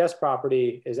CVS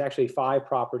property is actually 5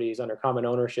 properties under common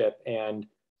ownership, and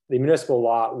the municipal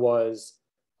lot was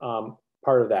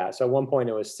part of that. So at one point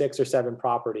it was 6 or 7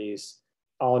 properties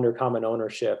all under common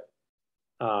ownership.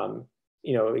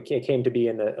 It came to be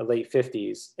in the late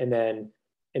 50s. And then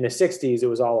in the 60s, it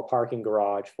was all a parking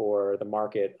garage for the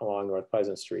market along North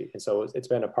Pleasant Street. And so it's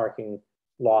been a parking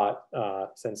lot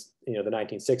since, the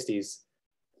 1960s.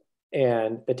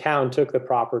 And the town took the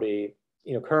property,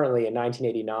 currently in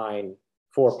 1989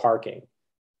 for parking.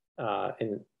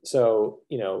 And so,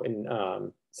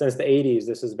 since the 80s,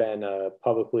 this has been a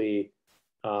publicly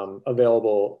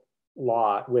available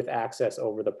lot with access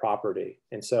over the property.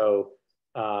 And so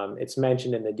it's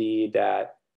mentioned in the deed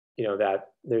that, that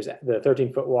there's the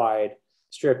 13-foot wide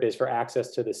strip is for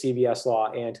access to the CVS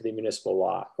lot and to the municipal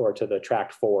lot, or to the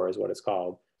tract 4 is what it's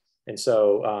called. And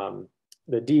so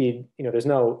the deed, there's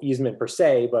no easement per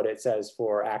se, but it says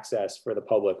for access for the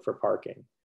public for parking.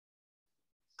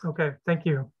 Okay, thank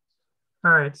you.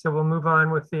 All right, so we'll move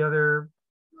on with the other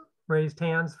raised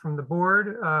hands from the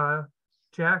board.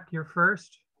 Jack, you're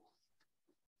first.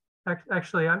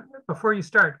 Actually, before you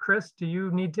start, Chris, do you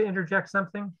need to interject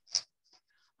something?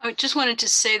 I just wanted to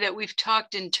say that we've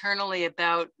talked internally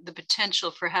about the potential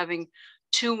for having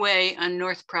two-way on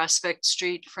North Prospect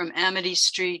Street from Amity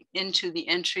Street into the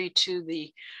entry to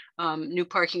the new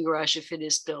parking garage if it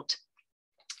is built.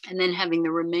 And then having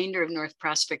the remainder of North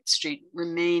Prospect Street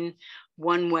remain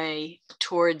one way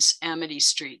towards Amity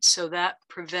Street. So that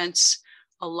prevents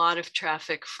a lot of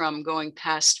traffic from going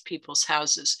past people's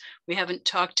houses. We haven't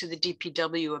talked to the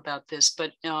DPW about this,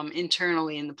 but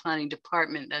internally in the planning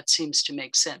department, that seems to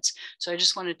make sense. So I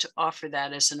just wanted to offer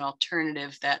that as an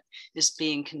alternative that is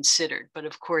being considered. But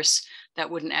of course, that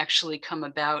wouldn't actually come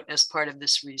about as part of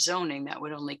this rezoning. That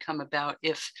would only come about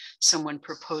if someone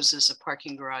proposes a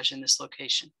parking garage in this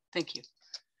location. Thank you.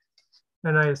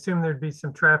 And I assume there'd be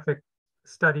some traffic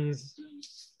studies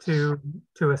to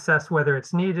assess whether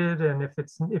it's needed, and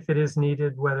if it is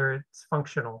needed, whether it's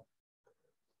functional.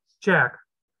 Jack.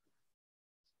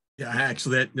 Yeah,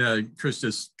 actually, that Chris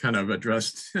just kind of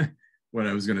addressed what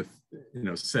I was going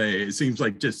to, say. It seems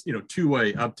like just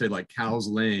two-way up to like Cowles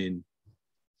Lane,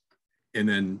 and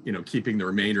then keeping the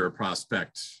remainder of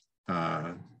Prospect,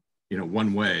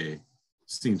 one way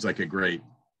seems like a great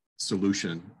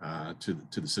solution to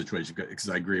the situation.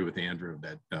 Because I agree with Andrew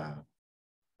that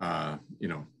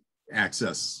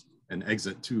access and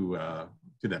exit to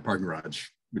that parking garage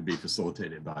would be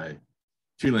facilitated by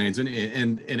 2 lanes.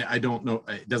 And I don't know,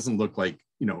 it doesn't look like,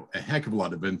 a heck of a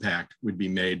lot of impact would be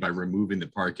made by removing the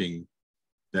parking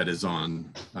that is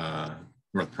on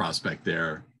North Prospect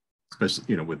there,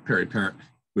 especially, with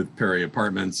Perry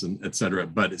Apartments and et cetera.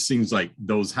 But it seems like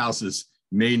those houses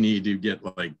may need to get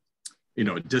like,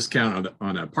 a discount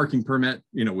on a parking permit,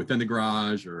 within the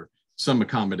garage, or some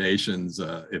accommodations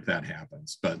if that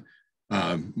happens. But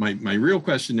my real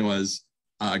question was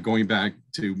going back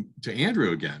to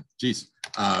Andrew again. Geez,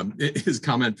 his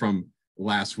comment from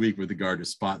last week with regard to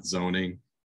spot zoning,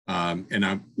 and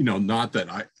I'm not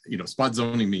that spot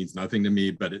zoning means nothing to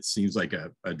me, but it seems like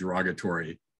a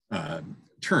derogatory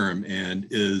term. And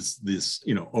is this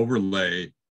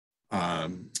overlay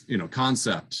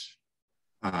concept,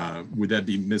 would that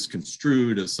be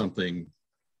misconstrued as something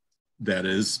that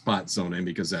is spot zoning,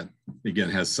 because that again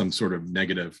has some sort of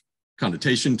negative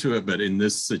connotation to it? But in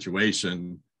this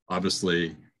situation,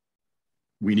 obviously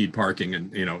we need parking,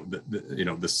 and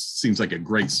this seems like a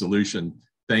great solution.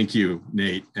 Thank you,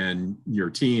 Nate, and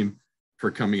your team for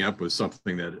coming up with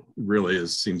something that really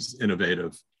seems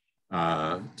innovative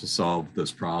to solve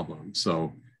this problem.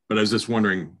 So, but I was just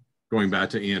wondering, going back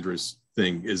to Andrew's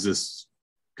thing,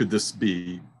 could this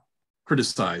be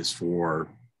criticized for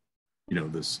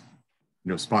this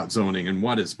spot zoning? And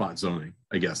what is spot zoning?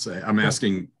 I guess I'm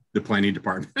asking the planning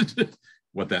department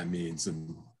what that means.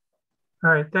 And all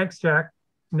right, thanks, Jack.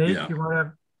 Nate, yeah. You want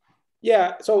to?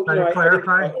 Yeah, so clarify? I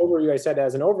think overview, I said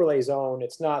as an overlay zone,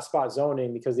 it's not spot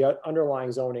zoning because the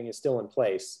underlying zoning is still in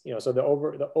place. So the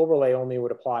overlay only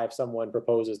would apply if someone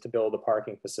proposes to build a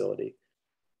parking facility.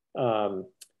 And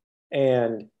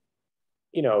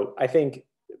I think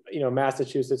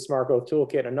Massachusetts Smart Growth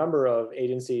Toolkit, a number of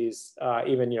agencies,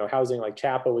 even housing like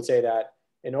CHAPA, would say that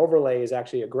an overlay is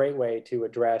actually a great way to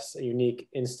address a unique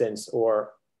instance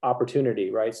or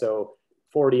opportunity, right? So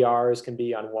 40Rs can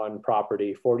be on one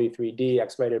property, 43D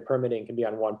expedited permitting can be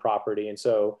on one property, and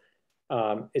so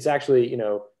it's actually,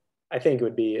 I think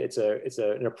it's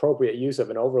an appropriate use of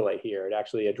an overlay here. It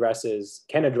actually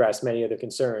can address many of the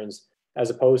concerns, as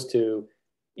opposed to,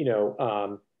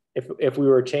 if we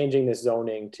were changing this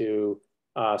zoning to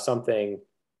something,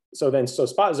 so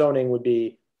spot zoning would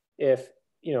be if,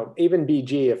 even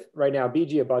BG, if right now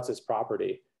BG abuts its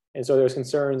property. And so there's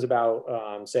concerns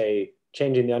about, say,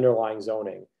 changing the underlying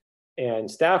zoning. And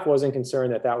staff wasn't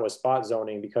concerned that that was spot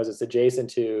zoning because it's adjacent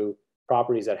to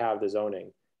properties that have the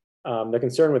zoning. The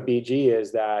concern with BG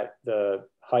is that the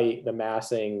height, the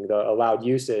massing, the allowed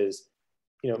uses,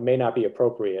 may not be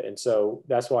appropriate. And so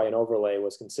that's why an overlay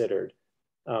was considered.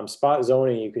 Spot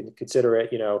zoning, you could consider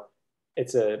it,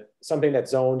 it's something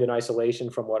that's zoned in isolation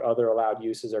from what other allowed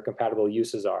uses or compatible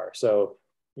uses are. So,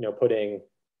 putting,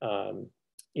 an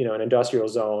industrial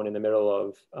zone in the middle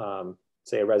of,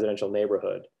 say, a residential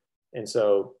neighborhood. And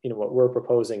so, what we're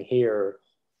proposing here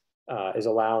is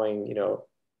allowing,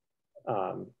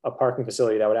 a parking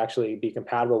facility that would actually be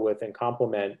compatible with and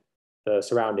complement the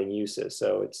surrounding uses.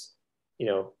 So it's,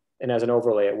 and as an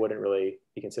overlay, it wouldn't really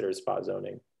be considered spot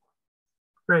zoning.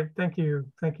 Great, thank you.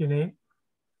 Thank you, Nate.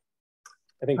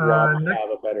 I think Rob might have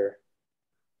a better.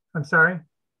 I'm sorry?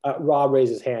 Rob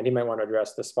raised his hand. He might want to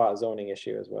address the spot zoning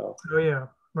issue as well. Oh yeah,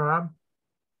 Rob?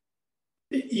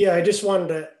 Yeah, I just wanted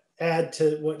to add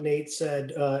to what Nate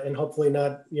said, and hopefully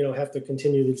not, have to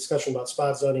continue the discussion about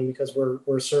spot zoning, because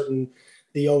we're certain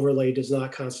the overlay does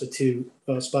not constitute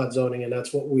spot zoning, and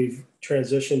that's what we've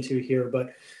transitioned to here.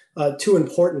 But two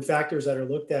important factors that are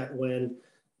looked at when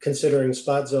considering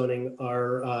spot zoning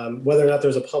are whether or not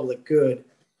there's a public good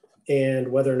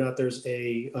and whether or not there's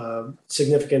a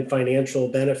significant financial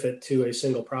benefit to a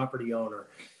single property owner.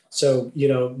 So,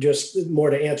 just more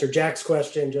to answer Jack's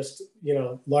question, just,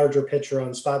 larger picture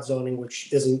on spot zoning,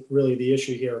 which isn't really the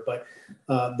issue here, but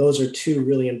those are two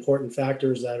really important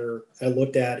factors that are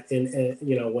looked at in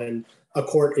when a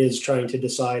court is trying to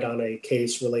decide on a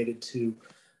case related to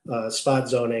spot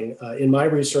zoning. In my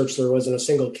research, there wasn't a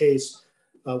single case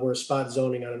where spot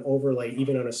zoning on an overlay,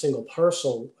 even on a single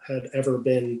parcel, had ever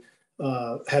been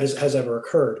has ever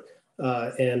occurred.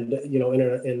 And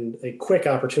in a quick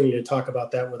opportunity to talk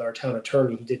about that with our town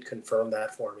attorney, he did confirm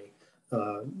that for me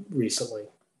recently.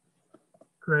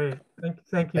 Great,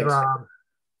 thank you, Thanks. Rob.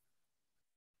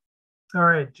 All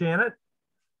right, Janet,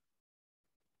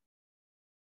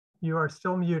 you are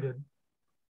still muted.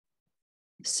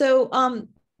 So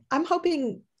I'm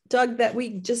hoping, Doug, that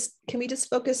can we just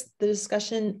focus the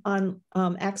discussion on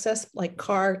access, like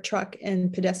car, truck,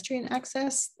 and pedestrian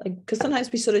access? Because sometimes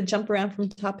we sort of jump around from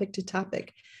topic to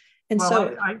topic. And well,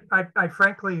 so I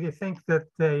frankly think that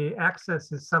the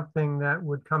access is something that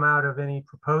would come out of any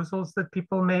proposals that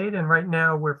people made. And right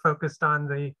now we're focused on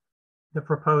the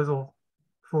proposal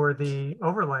for the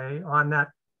overlay on that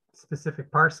specific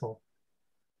parcel.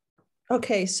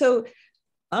 Okay, so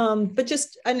but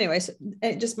just anyways,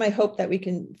 just my hope that we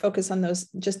can focus on those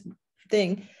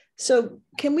thing. So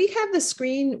can we have the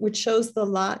screen which shows the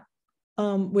lot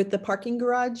with the parking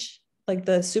garage, like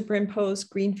the superimposed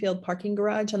greenfield parking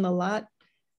garage on the lot?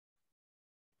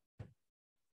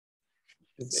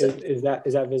 Is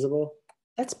that visible?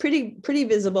 That's pretty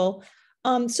visible.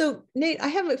 So Nate, I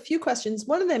have a few questions.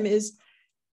 One of them is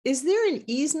there an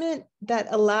easement that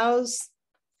allows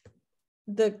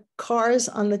the cars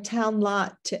on the town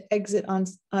lot to exit on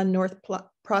North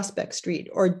Prospect Street,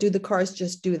 or do the cars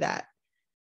just do that?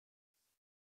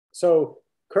 So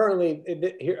currently,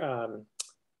 here, let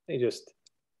me just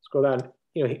scroll down.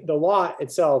 The lot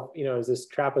itself, is this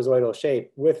trapezoidal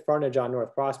shape with frontage on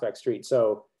North Prospect Street.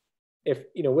 So if,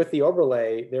 with the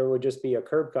overlay, there would just be a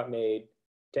curb cut made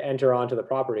to enter onto the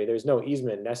property. There's no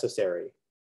easement necessary.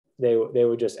 They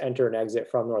would just enter and exit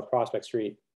from North Prospect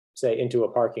Street, say, into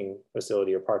a parking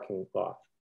facility or parking lot.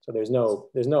 So there's no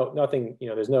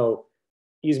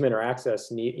easement or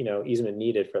access easement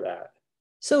needed for that.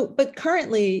 So, but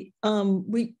currently,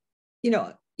 we,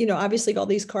 obviously all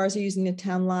these cars are using the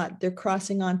town lot. They're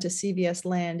crossing onto CVS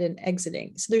land and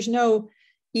exiting. So there's no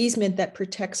easement that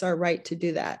protects our right to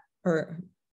do that, or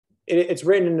it's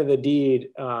written into the deed.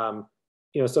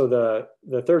 So the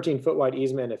 13-foot wide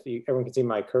easement, if everyone can see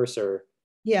my cursor,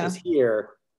 is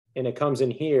here. And it comes in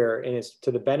here, and it's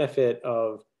to the benefit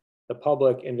of the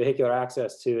public and vehicular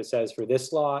access to, it says, for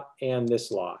this lot and this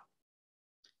lot.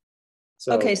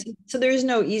 So, okay, so there is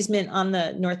no easement on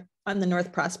the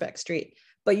North Prospect Street,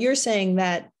 but you're saying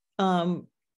that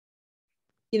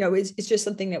it's just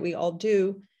something that we all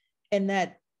do, and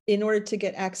that in order to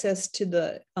get access to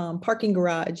the parking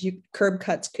garage, curb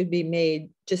cuts could be made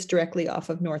just directly off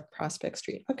of North Prospect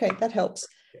Street. Okay, that helps.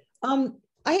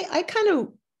 I kind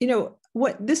of,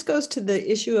 what this goes to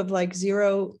the issue of like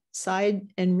zero side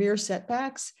and rear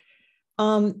setbacks.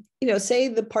 Say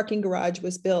the parking garage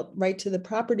was built right to the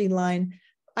property line.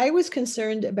 I was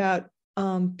concerned about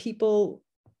people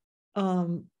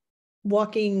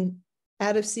walking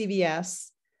out of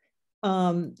CVS.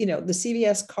 The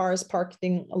CVS cars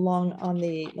parking along on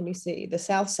the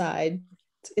south side,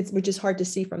 which is hard to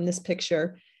see from this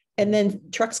picture. And then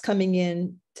trucks coming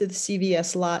in to the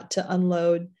CVS lot to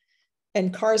unload,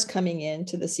 and cars coming in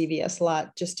to the CVS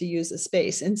lot just to use the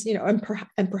space, and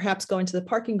and perhaps going to the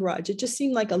parking garage. It just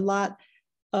seemed like a lot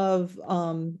of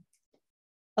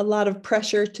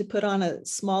pressure to put on a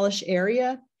smallish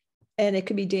area, and it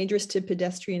could be dangerous to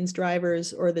pedestrians,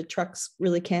 drivers, or the trucks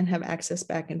really can't have access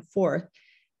back and forth.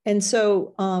 And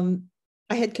so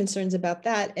I had concerns about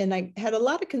that. And I had a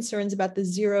lot of concerns about the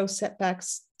 0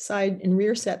 setbacks, side and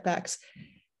rear setbacks,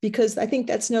 because I think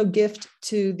that's no gift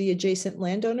to the adjacent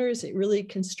landowners. It really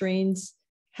constrains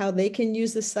how they can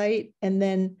use the site. And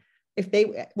then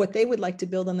what they would like to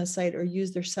build on the site or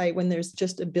use their site when there's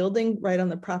just a building right on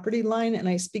the property line. And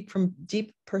I speak from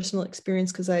deep personal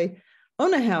experience because I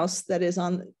own a house that is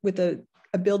with a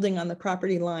building on the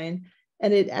property line,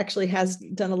 and it actually has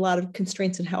done a lot of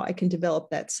constraints in how I can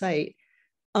develop that site.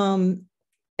 And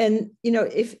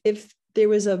if there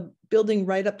was a building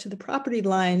right up to the property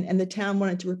line and the town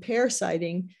wanted to repair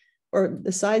siding or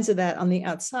the sides of that on the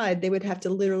outside, they would have to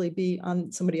literally be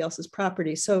on somebody else's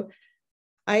property. So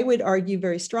I would argue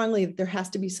very strongly that there has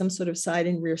to be some sort of side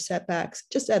and rear setbacks,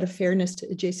 just out of fairness to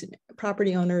adjacent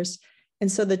property owners.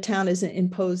 And so the town isn't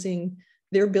imposing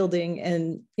their building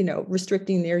and,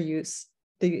 restricting their use,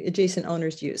 the adjacent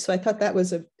owner's use. So I thought that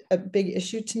was a big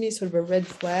issue to me, sort of a red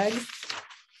flag.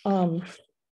 I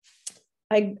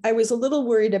was a little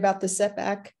worried about the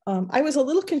setback. I was a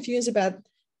little confused about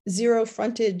 0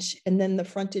 frontage and then the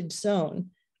frontage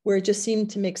zone, where it just seemed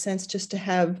to make sense just to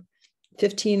have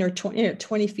 15 or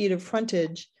 20 feet of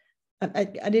frontage. I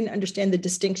didn't understand the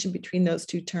distinction between those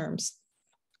two terms.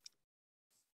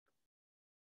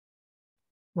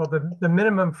 Well, the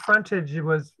minimum frontage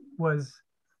was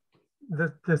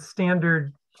the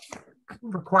standard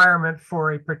requirement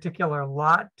for a particular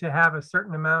lot to have a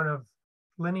certain amount of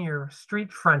linear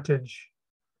street frontage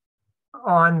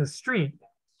on the street.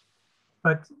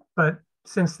 But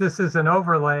since this is an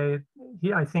overlay,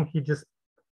 I think he just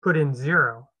put in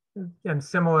 0. And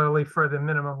similarly for the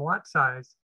minimum lot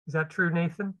size. Is that true,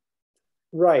 Nathan?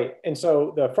 Right. And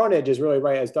so the frontage is really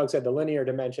right, as Doug said, the linear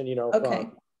dimension, Okay.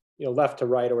 from left to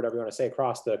right, or whatever you want to say,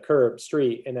 across the curb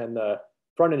street. And then the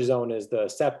frontage zone is the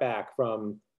setback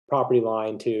from property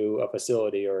line to a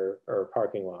facility or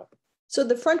parking lot. So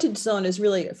the frontage zone is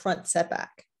really a front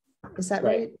setback. Is that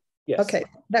right? Yes. Okay,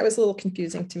 that was a little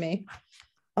confusing to me.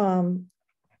 And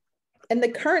the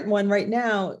current one right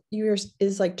now, yours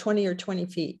is like 20 or 20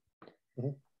 feet.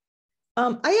 Mm-hmm.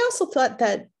 I also thought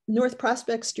that North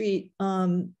Prospect Street,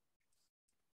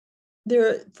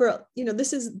 there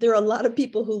are a lot of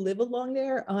people who live along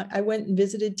there. I went and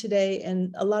visited today,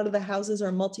 and a lot of the houses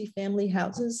are multifamily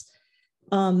houses.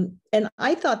 And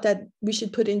I thought that we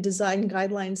should put in design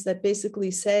guidelines that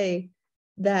basically say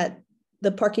that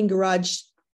the parking garage,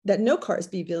 that no cars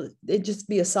it just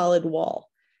be a solid wall.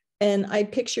 And I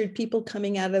pictured people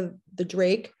coming out of the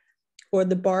Drake or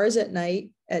the bars at night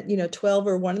at 12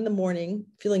 or 1 in the morning,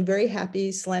 feeling very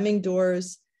happy, slamming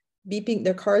doors, beeping,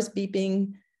 their cars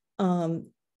beeping,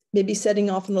 maybe setting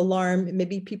off an alarm,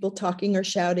 maybe people talking or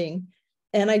shouting.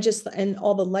 And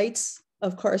all the lights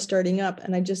of cars starting up.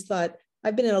 And I just thought,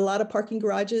 I've been in a lot of parking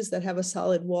garages that have a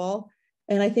solid wall.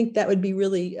 And I think that would be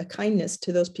really a kindness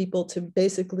to those people to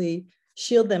basically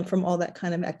shield them from all that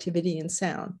kind of activity and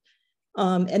sound.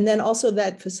 And then also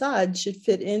that facade should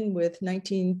fit in with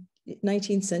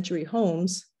 19th century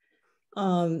homes,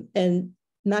 and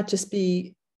not just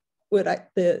be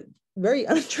the very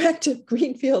unattractive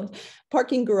greenfield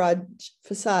parking garage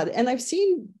facade. And I've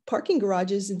seen parking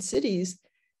garages in cities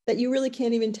that you really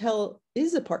can't even tell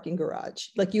is a parking garage.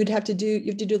 Like you have to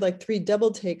do like 3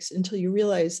 double takes until you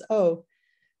realize, oh,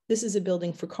 this is a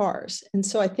building for cars. And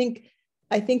so I think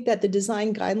that the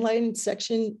design guideline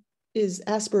section is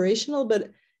aspirational, but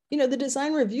the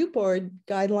design review board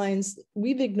guidelines,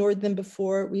 we've ignored them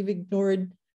before. We've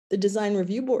ignored the design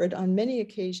review board on many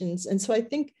occasions. And so I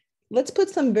think let's put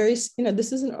some this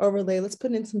is an overlay. Let's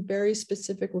put in some very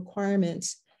specific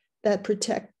requirements that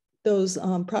protect those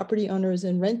property owners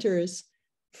and renters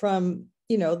from,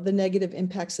 the negative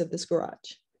impacts of this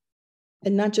garage,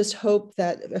 and not just hope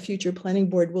that a future planning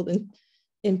board will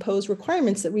impose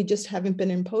requirements that we just haven't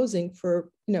been imposing for,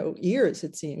 years,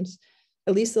 it seems,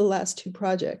 at least the last 2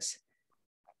 projects.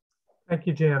 Thank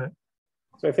you, Janet.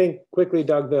 So I think quickly,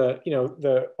 Doug,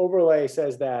 the overlay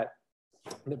says that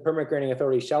the permit granting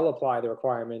authority shall apply the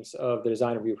requirements of the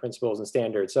design review principles and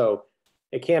standards. So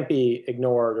it can't be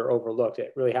ignored or overlooked.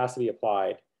 It really has to be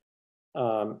applied.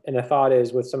 And the thought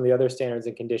is, with some of the other standards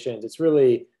and conditions, it's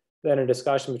really then a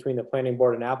discussion between the planning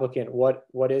board and applicant,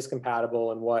 what is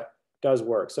compatible and what does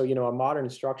work. So, a modern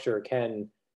structure can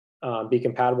be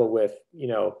compatible with,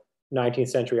 19th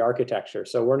century architecture.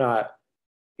 So we're not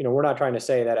we're not trying to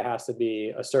say that it has to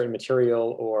be a certain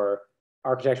material or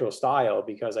architectural style,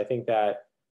 because I think that,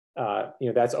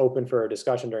 that's open for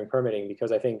discussion during permitting,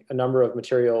 because I think a number of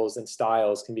materials and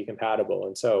styles can be compatible.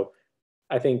 And so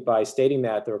I think by stating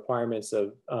that the requirements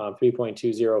of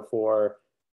 3.204,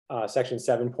 section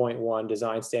 7.1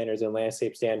 design standards and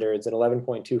landscape standards, and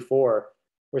 11.24,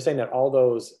 we're saying that all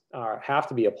those have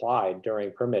to be applied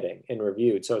during permitting and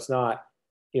reviewed. So it's not,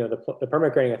 the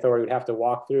permit granting authority would have to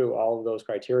walk through all of those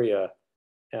criteria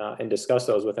and discuss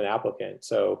those with an applicant.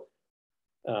 So,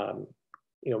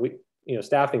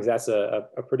 staff thinks that's a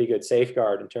pretty good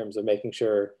safeguard in terms of making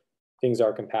sure things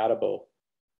are compatible.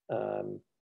 Now,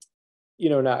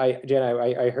 Jen,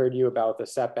 I heard you about the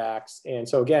setbacks, and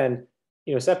so again,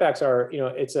 setbacks are,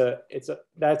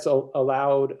 that's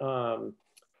allowed.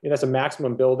 That's a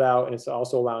maximum build out, and it's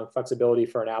also allowing flexibility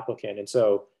for an applicant. And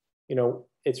so,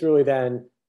 it's really then,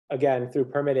 again, through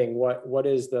permitting, what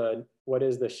is the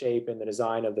shape and the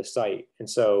design of the site. And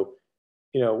so,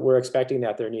 we're expecting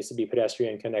that there needs to be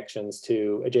pedestrian connections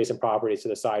to adjacent properties to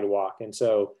the sidewalk. And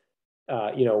so,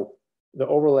 the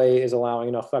overlay is allowing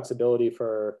enough flexibility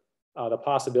for the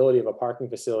possibility of a parking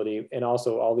facility and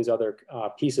also all these other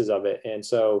pieces of it. And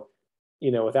so,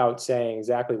 without saying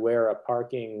exactly where a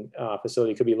parking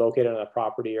facility could be located on a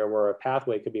property or where a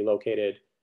pathway could be located,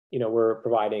 we're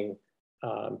providing,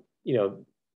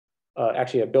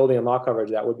 actually a building and lot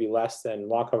coverage that would be less than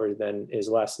lot coverage than is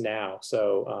less now.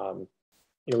 So,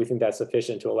 we think that's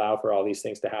sufficient to allow for all these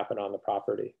things to happen on the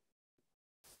property.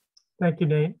 Thank you,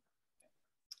 Nate.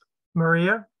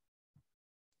 Maria?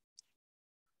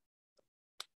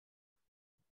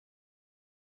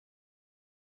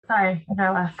 Sorry, I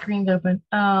got last screen open.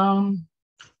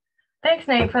 Thanks,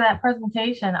 Nate, for that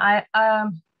presentation. I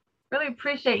really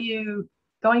appreciate you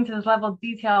going to this level of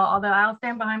detail, although I'll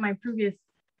stand behind my previous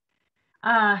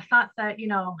thoughts that,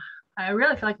 I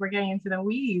really feel like we're getting into the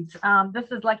weeds.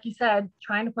 This is, like you said,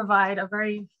 trying to provide a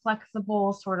very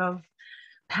flexible sort of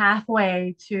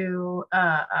pathway to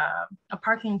a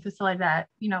parking facility that,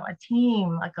 a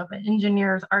team like of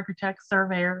engineers, architects,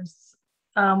 surveyors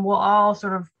will all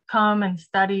sort of come and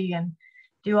study and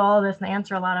do all of this and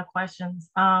answer a lot of questions.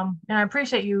 And I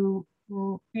appreciate you,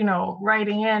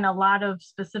 writing in a lot of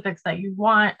specifics that you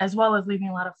want, as well as leaving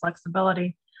a lot of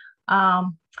flexibility.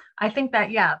 I think that,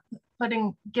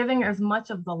 giving as much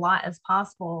of the lot as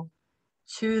possible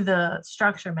to the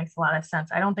structure makes a lot of sense.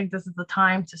 I don't think this is the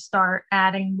time to start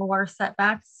adding more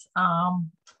setbacks.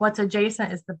 What's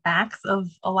adjacent is the backs of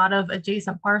a lot of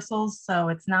adjacent parcels. So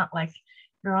it's not like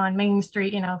you're on Main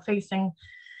Street, facing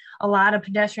a lot of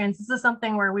pedestrians. This is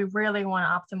something where we really want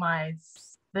to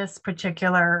optimize this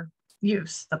particular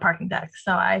use, the parking deck.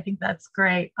 So I think that's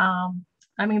great.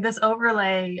 This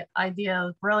overlay idea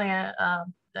is brilliant.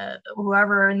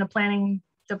 Whoever in the planning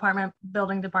department,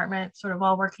 building department, sort of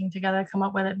all working together to come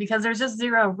up with it, because there's just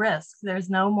zero risk. There's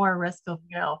no more risk of,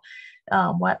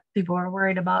 what people are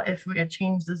worried about if we had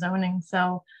changed the zoning.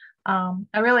 So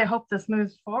I really hope this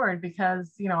moves forward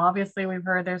because, obviously we've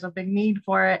heard there's a big need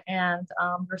for it, and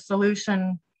the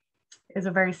solution is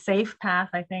a very safe path,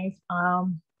 I think.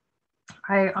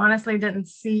 I honestly didn't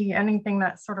see anything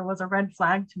that sort of was a red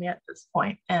flag to me at this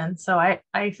point. And so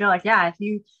I feel like, if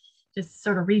you just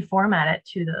sort of reformat it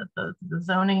to the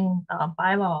zoning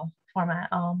bylaw format,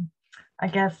 I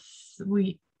guess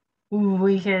we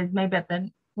could maybe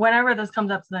whenever this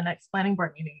comes up to the next planning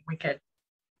board meeting, we could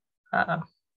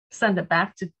send it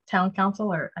back to town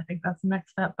council, or I think that's the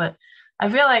next step. But I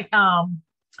feel like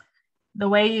the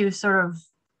way you sort of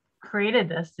created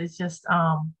this is just,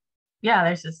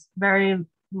 there's just very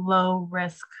low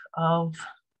risk of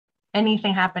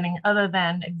anything happening other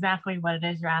than exactly what it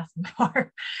is you're asking for.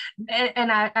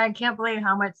 And I can't believe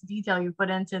how much detail you put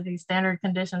into these standard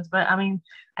conditions, but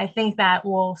I think that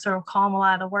will sort of calm a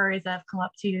lot of the worries that have come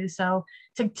up to you. So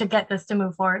to get this to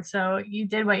move forward. So you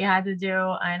did what you had to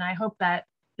do. And I hope that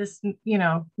this,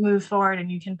 moves forward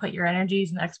and you can put your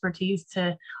energies and expertise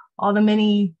to all the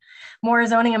many more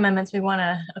zoning amendments we want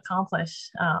to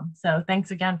accomplish. So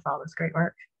thanks again for all this great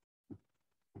work.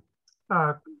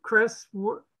 Chris,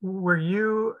 were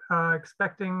you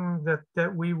expecting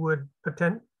that we would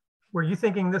were you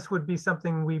thinking this would be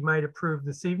something we might approve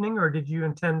this evening, or did you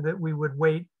intend that we would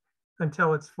wait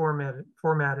until it's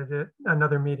formatted at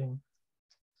another meeting?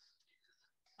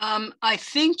 I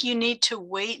think you need to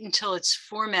wait until it's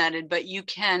formatted, but you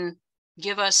can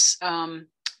give us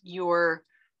your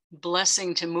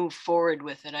blessing to move forward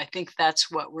with it. I think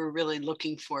that's what we're really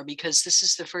looking for, because this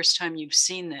is the first time you've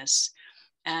seen this.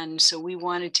 And so we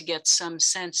wanted to get some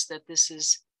sense that this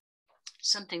is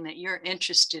something that you're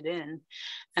interested in,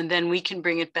 and then we can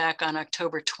bring it back on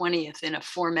October 20th in a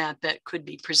format that could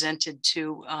be presented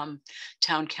to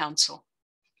town council.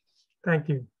 Thank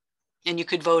you. And you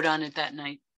could vote on it that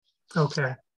night.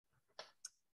 Okay.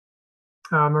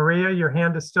 Maria, your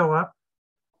hand is still up.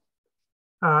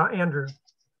 Andrew.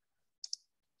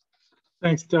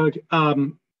 Thanks, Doug.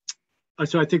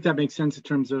 So I think that makes sense in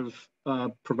terms of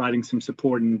providing some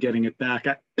support and getting it back.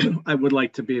 I would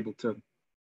like to be able to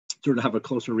sort of have a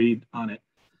closer read on it.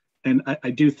 And I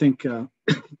do think,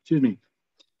 excuse me,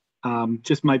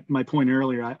 just my point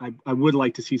earlier, I would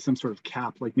like to see some sort of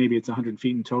cap, like maybe it's 100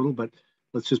 feet in total, but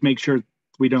let's just make sure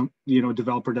we don't,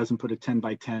 developer doesn't put a 10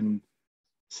 by 10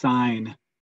 sign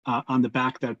on the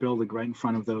back of that building right in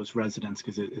front of those residents,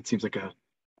 because it seems like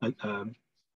an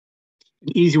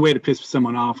easy way to piss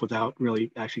someone off without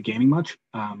really actually gaining much.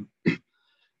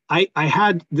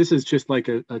 This is just like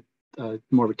a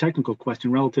more of a technical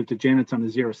question relative to Janet's on the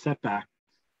zero setback.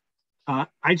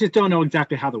 I just don't know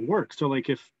exactly how that works. So like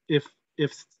if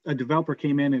a developer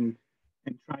came in and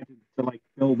tried to like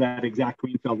build that exact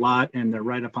greenfield lot and they're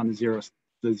right up on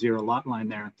the zero lot line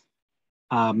there,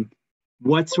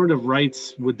 what sort of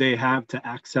rights would they have to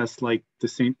access like the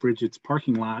St. Bridget's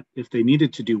parking lot if they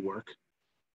needed to do work?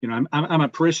 I'm a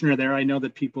parishioner there. I know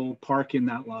that people park in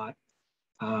that lot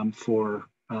for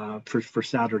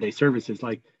Saturday services.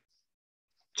 Like,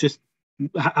 just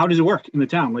how does it work in the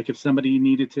town? Like, if somebody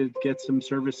needed to get some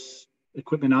service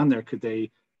equipment on there, could they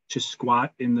just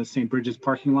squat in the St. Bridget's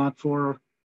parking lot for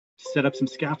set up some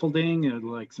scaffolding and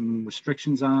like some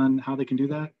restrictions on how they can do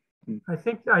that? I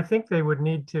think they would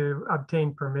need to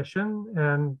obtain permission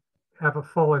and have a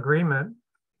full agreement,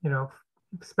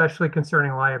 especially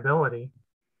concerning liability.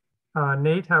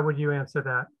 Nate, how would you answer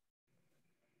that?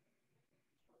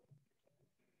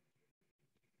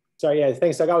 Sorry, yeah,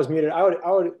 thanks, Doug. I was muted. I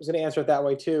was going to answer it that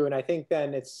way too. And I think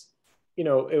then it's,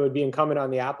 it would be incumbent on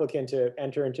the applicant to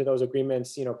enter into those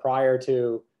agreements, prior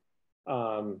to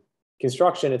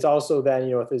construction. It's also then,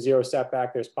 with the zero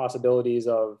setback, there's possibilities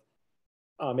of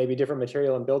maybe different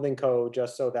material and building code,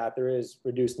 just so that there is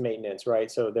reduced maintenance,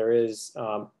 right? So there is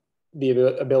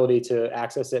the ability to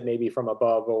access it maybe from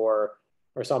above or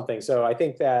something. So I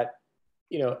think that,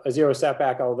 a zero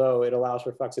setback, although it allows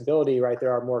for flexibility, right,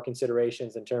 there are more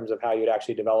considerations in terms of how you'd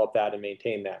actually develop that and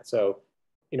maintain that. So,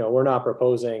 we're not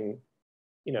proposing,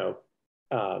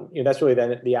 that's really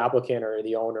then the applicant or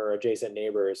the owner or adjacent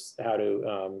neighbors how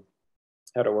to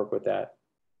work with that.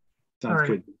 Sounds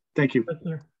good. Thank you. Thank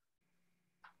you.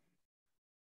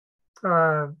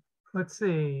 Let's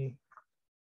see.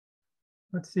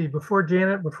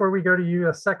 Before we go to you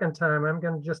a second time, I'm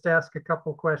going to just ask a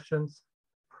couple questions.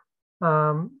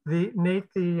 Nate,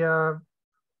 the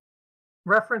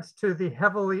reference to the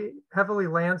heavily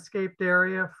landscaped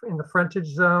area in the frontage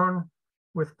zone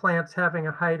with plants having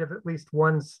a height of at least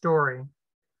 1 story.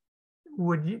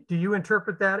 Do you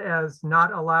interpret that as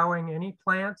not allowing any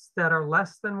plants that are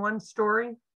less than 1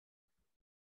 story?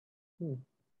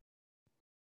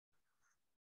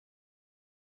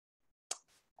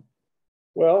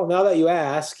 Well, now that you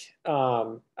ask,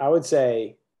 I would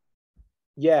say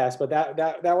yes, but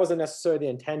that wasn't necessarily the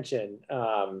intention.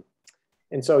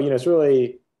 And so, it's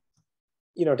really,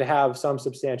 to have some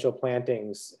substantial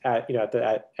plantings at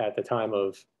the time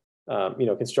of,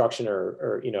 construction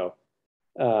or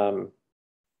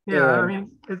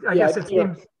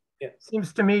it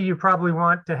seems to me you probably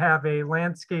want to have a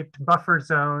landscaped buffer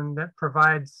zone that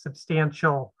provides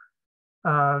substantial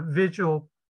visual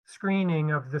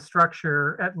screening of the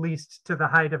structure, at least to the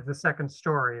height of the 2nd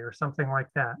story or something like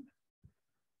that.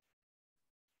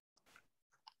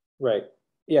 Right.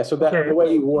 Yeah. So that the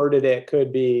way you worded it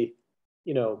could be,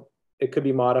 it could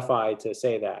be modified to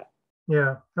say that.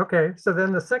 Yeah. Okay. So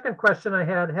then the second question I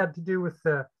had to do with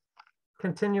the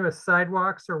continuous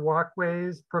sidewalks or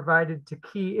walkways provided to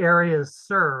key areas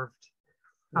served.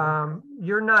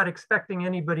 You're not expecting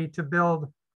anybody to build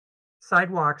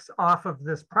sidewalks off of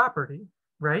this property,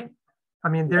 right? I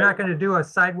mean, they're not going to do a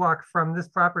sidewalk from this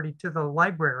property to the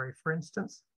library, for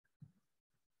instance.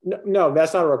 No,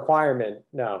 that's not a requirement.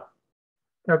 No.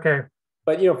 Okay.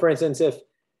 But, for instance,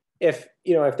 if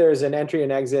there's an entry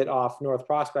and exit off North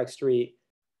Prospect Street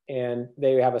and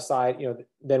they have a side,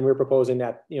 then we're proposing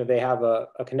that, they have a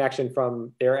connection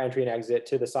from their entry and exit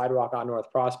to the sidewalk on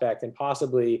North Prospect, and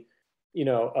possibly,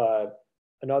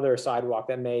 another sidewalk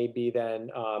that may be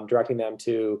then directing them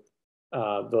to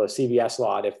the CVS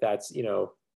lot, if that's,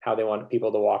 how they want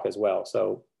people to walk as well.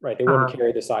 So, right, they wouldn't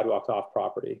carry the sidewalks off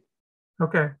property.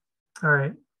 Okay. All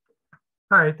right.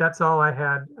 That's all I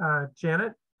had.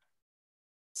 Janet?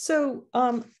 So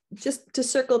just to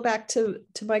circle back to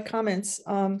my comments,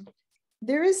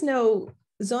 there is no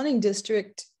zoning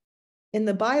district in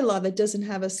the bylaw that doesn't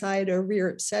have a side or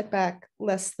rear setback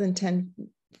less than 10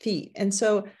 feet. And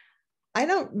so I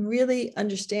don't really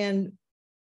understand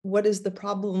what is the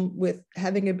problem with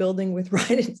having a building with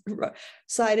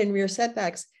side and rear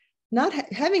setbacks. Not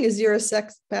having a zero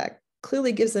setback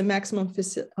clearly gives them maximum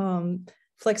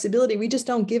flexibility. We just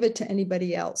don't give it to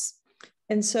anybody else.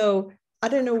 And so I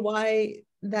don't know why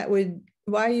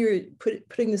why you're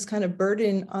putting this kind of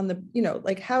burden on the,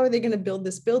 like, how are they going to build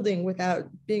this building without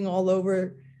being all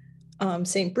over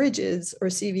St. Bridges or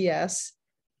CVS?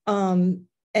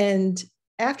 And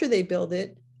after they build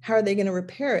it, how are they going to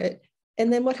repair it?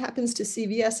 And then what happens to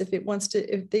CVS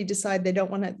if they decide they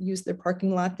don't want to use their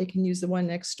parking lot, they can use the one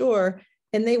next door,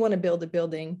 and they want to build a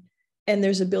building, and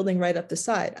there's a building right up the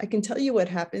side. I can tell you what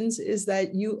happens is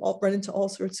that you run into all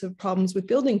sorts of problems with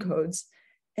building codes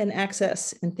and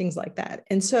access and things like that.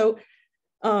 And so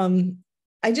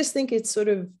I just think it's sort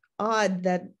of odd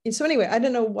that, so anyway, I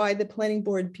don't know why the planning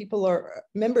board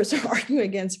members are arguing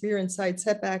against rear and side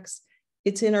setbacks.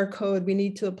 It's in our code. We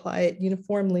need to apply it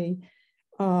uniformly.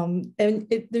 And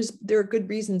there are good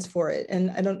reasons for it. And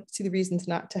I don't see the reasons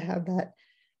not to have that.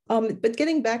 But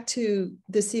getting back to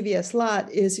the CVS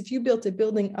lot is, if you built a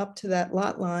building up to that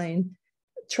lot line,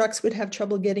 trucks would have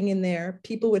trouble getting in there.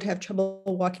 People would have trouble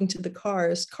walking to the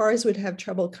cars. Cars would have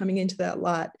trouble coming into that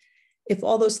lot. If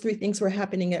all those three things were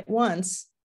happening at once,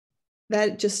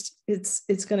 that just,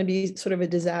 it's going to be sort of a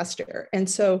disaster. And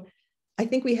so I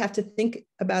think we have to think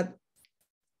about,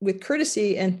 with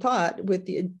courtesy and thought, with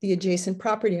the adjacent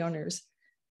property owners,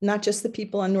 not just the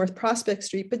people on North Prospect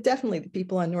Street, but definitely the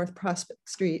people on North Prospect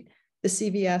Street, the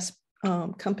CVS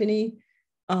company,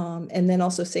 and then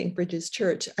also St. Bridges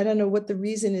Church. I don't know what the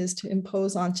reason is to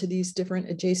impose onto these different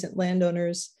adjacent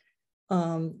landowners,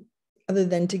 other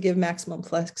than to give maximum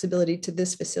flexibility to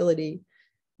this facility.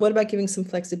 What about giving some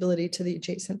flexibility to the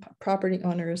adjacent property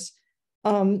owners?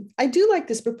 I do like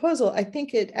this proposal. I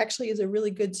think it actually is a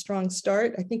really good, strong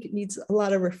start. I think it needs a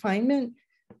lot of refinement,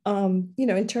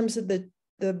 in terms of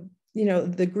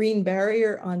the green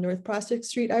barrier on North Prospect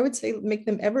Street. I would say make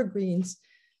them evergreens,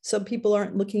 so people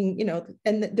aren't looking,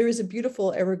 and there is a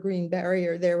beautiful evergreen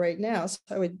barrier there right now. So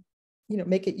I would,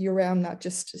 make it year round, not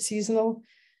just seasonal.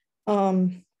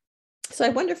 So I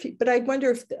wonder if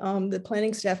the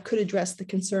planning staff could address the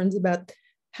concerns about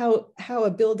how a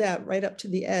build out right up to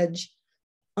the edge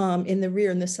in the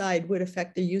rear and the side would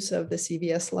affect the use of the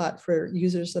CVS lot for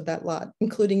users of that lot,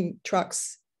 including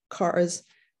trucks, cars,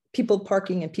 people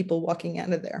parking, and people walking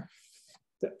out of there.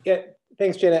 Yeah,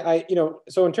 thanks, Janet.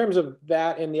 So in terms of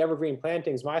that and the evergreen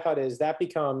plantings, my thought is that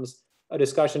becomes a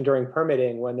discussion during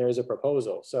permitting when there's a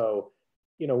proposal. So,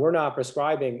 we're not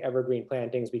prescribing evergreen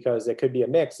plantings because it could be a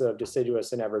mix of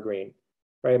deciduous and evergreen,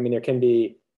 right? I mean, there can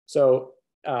be, so,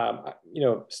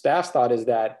 staff's thought is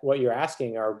that what you're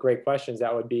asking are great questions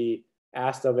that would be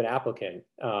asked of an applicant.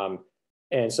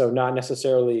 And so not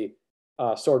necessarily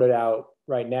sorted out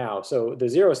right now. So the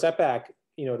zero setback,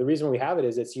 the reason we have it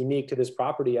is it's unique to this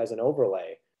property as an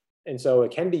overlay. And so it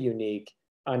can be unique,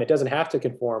 and it doesn't have to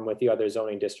conform with the other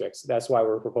zoning districts. That's why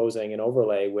we're proposing an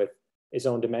overlay with its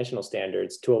own dimensional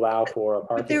standards to allow for a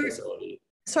parking facility.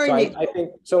 Sorry, so Nate.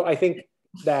 I think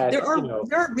that there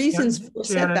are reasons for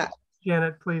setback.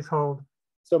 Janet, please hold.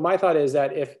 So my thought is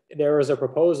that if there is a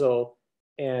proposal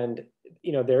and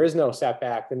there is no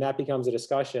setback, then that becomes a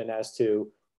discussion as to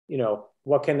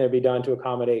what can there be done to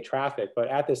accommodate traffic. But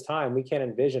at this time, we can't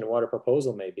envision what a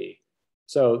proposal may be.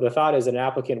 So the thought is an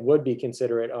applicant would be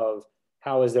considerate of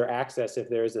how is their access if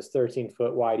there is this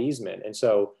 13-foot wide easement. And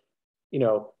so,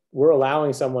 we're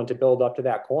allowing someone to build up to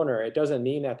that corner. It doesn't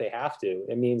mean that they have to.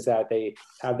 It means that they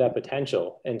have that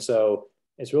potential. And so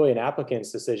it's really an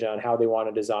applicant's decision on how they want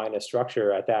to design a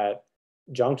structure at that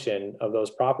junction of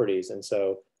those properties. And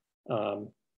so, I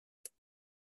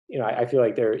feel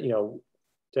like they're,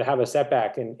 to have a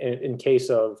setback in case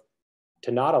of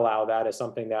to not allow that is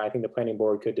something that I think the planning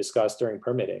board could discuss during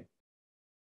permitting.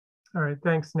 All right,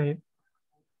 thanks, Nate.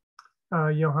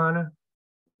 Johanna.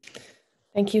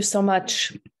 Thank you so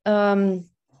much. I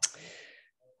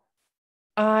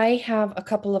have a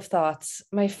couple of thoughts.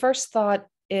 My first thought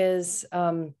is,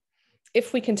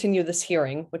 if we continue this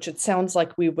hearing, which it sounds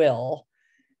like we will,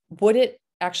 would it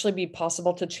actually be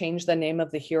possible to change the name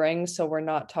of the hearing so we're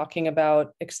not talking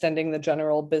about extending the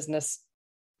general business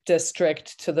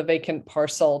district to the vacant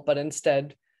parcel, but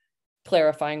instead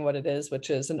clarifying what it is, which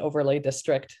is an overlay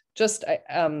district, just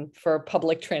for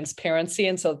public transparency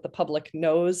and so that the public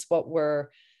knows what we're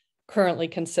currently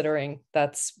considering?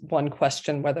 That's one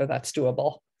question, whether that's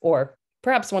doable, or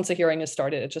perhaps once a hearing is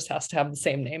started, it just has to have the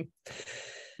same name.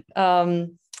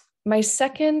 My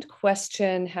second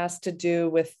question has to do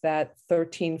with that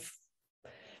 13.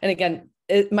 And again,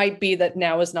 it might be that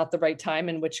now is not the right time,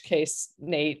 in which case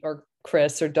Nate or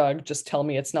Chris or Doug just tell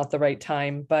me it's not the right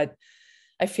time. But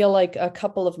I feel like a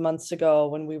couple of months ago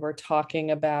when we were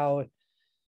talking about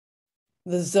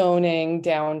the zoning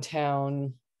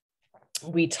downtown,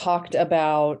 we talked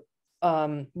about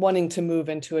wanting to move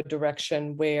into a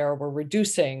direction where we're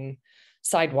reducing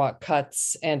sidewalk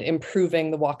cuts and improving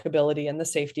the walkability and the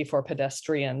safety for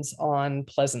pedestrians on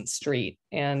Pleasant Street.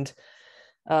 And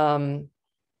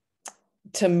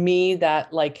to me,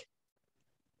 that like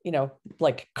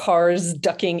cars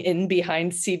ducking in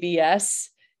behind CVS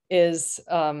is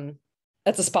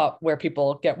that's a spot where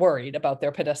people get worried about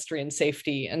their pedestrian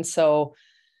safety. And so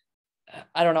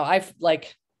I don't know,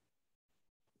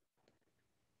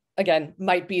 again,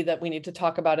 might be that we need to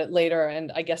talk about it later.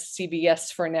 And I guess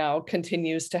CVS for now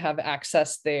continues to have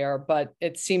access there, but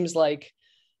it seems like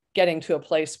getting to a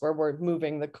place where we're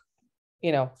moving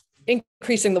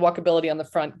increasing the walkability on the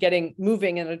front,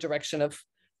 moving in a direction of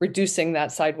reducing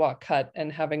that sidewalk cut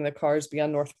and having the cars be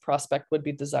on North Prospect would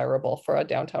be desirable for a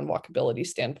downtown walkability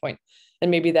standpoint.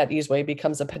 And maybe that easeway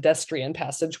becomes a pedestrian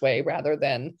passageway rather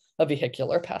than a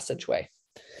vehicular passageway.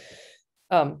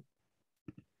 And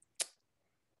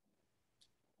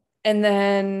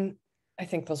then I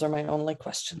think those are my only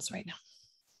questions right now.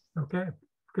 Okay,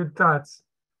 good thoughts.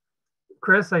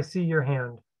 Chris, I see your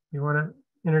hand. You want to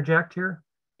interject here?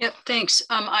 Yep, thanks.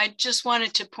 I just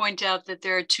wanted to point out that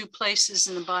there are two places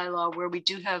in the bylaw where we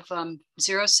do have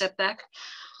zero setback.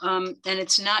 And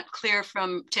it's not clear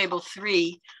from table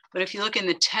 3, but if you look in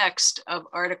the text of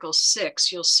Article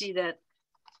 6, you'll see that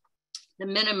the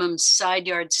minimum side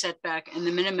yard setback and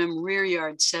the minimum rear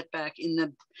yard setback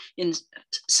in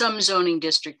some zoning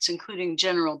districts, including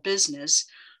general business,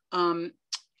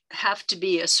 have to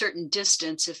be a certain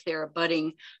distance if they're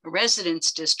abutting a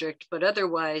residence district, but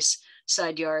otherwise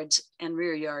side yards and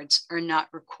rear yards are not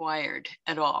required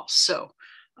at all. So,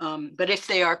 but if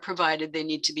they are provided, they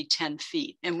need to be 10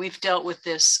 feet. And we've dealt with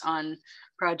this on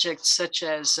projects such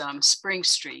as Spring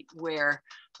Street, where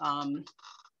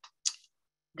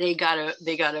they got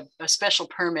a special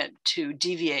permit to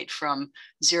deviate from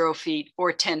 0 feet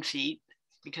or 10 feet,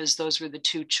 because those were the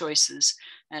two choices.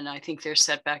 And I think their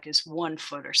setback is 1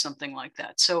 foot or something like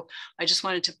that. So I just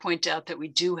wanted to point out that we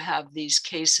do have these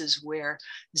cases where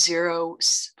 0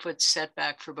 foot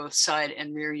setback for both side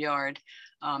and rear yard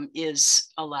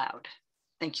is allowed.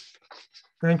 Thank you.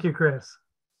 Thank you, Chris.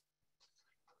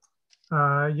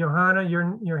 Johanna,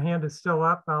 your hand is still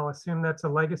up. I'll assume that's a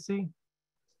legacy.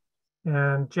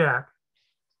 And Jack.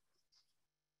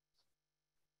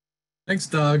 Thanks,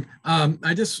 Doug.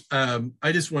 I just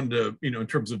wanted to, in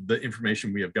terms of the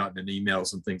information we have gotten in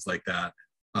emails and things like that,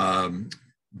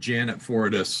 Janet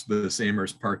forwarded us the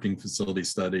Amherst parking facility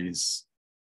studies,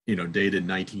 dated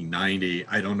 1990.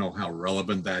 I don't know how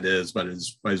relevant that is, but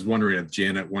I was wondering if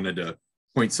Janet wanted to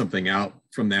point something out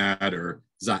from that, or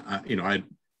I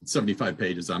 75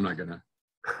 pages. I'm not going to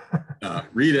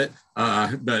read it,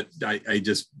 but I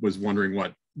just was wondering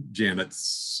what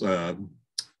Janet's,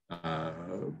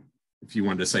 if you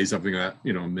wanted to say something that,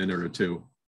 a minute or two.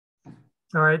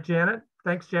 All right, Janet.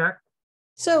 Thanks, Jack.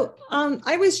 So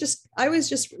I was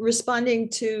just responding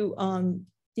to,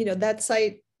 that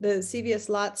site, the CVS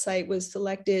lot site was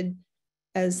selected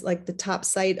as like the top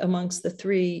site amongst the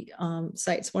 3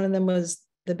 sites. One of them was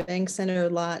the Bank Center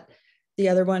lot. The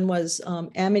other one was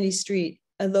Amity Street,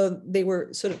 although they were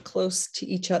sort of close to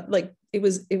each other. Like it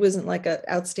wasn't like an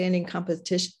outstanding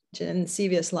competition in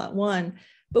CVS lot 1.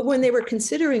 But when they were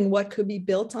considering what could be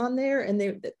built on there,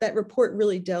 and that report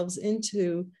really delves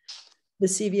into the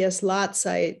CVS lot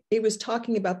site, it was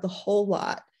talking about the whole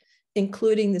lot,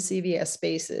 including the CVS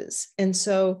spaces. And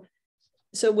so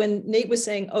when Nate was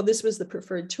saying, oh, this was the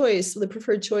preferred choice, the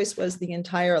preferred choice was the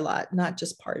entire lot, not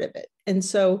just part of it. And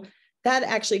so that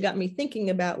actually got me thinking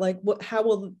about how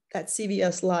will that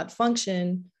CVS lot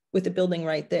function with the building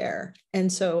right there? And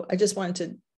so I just wanted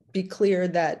to be clear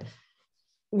that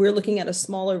we're looking at a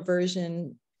smaller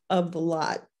version of the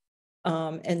lot.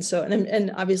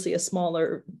 And obviously a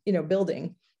smaller,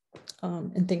 building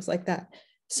and things like that.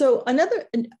 So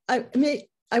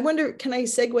I wonder, can I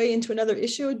segue into another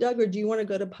issue, Doug, or do you want to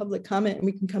go to public comment and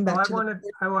we can come back to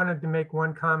I wanted to make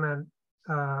one comment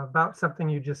about something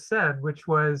you just said, which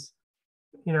was,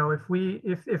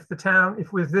 if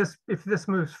this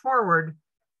moves forward,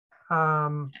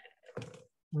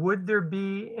 would there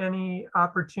be any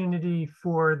opportunity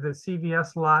for the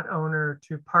CVS lot owner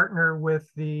to partner with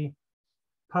the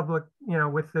public,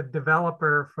 with the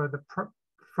developer for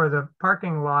the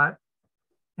parking lot,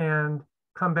 and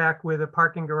come back with a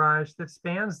parking garage that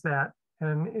spans that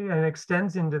and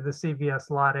extends into the CVS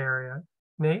lot area.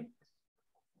 Nate?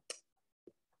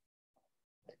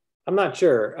 I'm not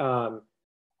sure.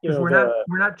 Because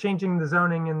we're not changing the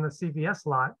zoning in the CVS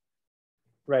lot.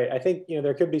 Right. I think,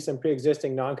 there could be some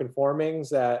pre-existing non-conformings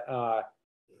that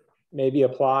may be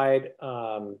applied.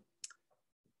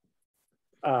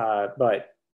 But,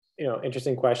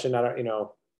 interesting question. I don't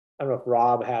know if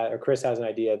Rob or Chris has an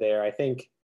idea there. I think,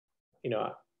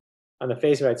 on the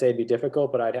face of it, I'd say it'd be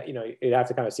difficult, but you'd have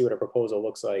to kind of see what a proposal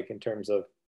looks like in terms of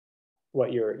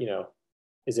what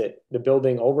is it the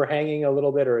building overhanging a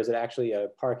little bit, or is it actually a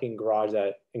parking garage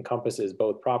that encompasses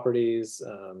both properties?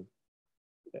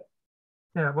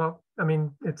 Yeah, well, I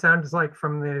mean, it sounds like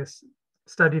from this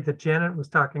study that Janet was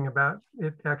talking about,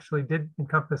 it actually did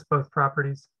encompass both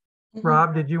properties. Mm-hmm.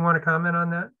 Rob, did you want to comment on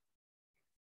that?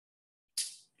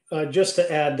 Just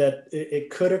to add that it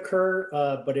could occur,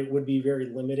 but it would be very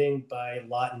limiting by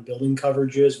lot and building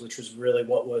coverages, which was really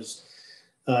what was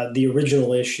the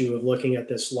original issue of looking at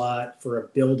this lot for a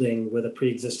building with a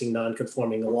pre-existing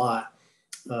non-conforming lot.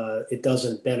 It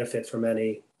doesn't benefit from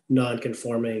any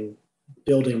non-conforming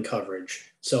building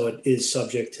coverage. So it is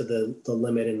subject to the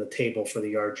limit in the table for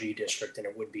the RG district, and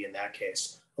it would be in that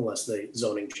case, unless the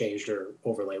zoning changed or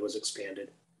overlay was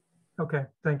expanded. Okay,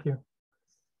 thank you.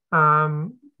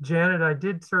 Janet, I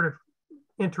did sort of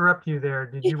interrupt you there.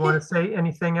 Did you want to say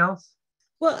anything else?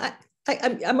 Well,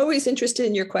 I'm always interested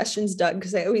in your questions, Doug,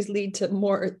 because they always lead to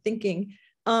more thinking.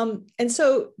 And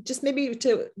so just maybe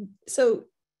so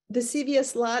the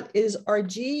CVS lot is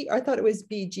RG. I thought it was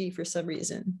BG for some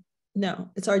reason. No,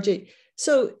 it's RG.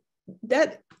 So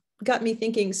that got me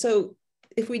thinking. So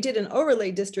if we did an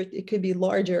overlay district, it could be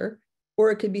larger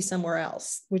or it could be somewhere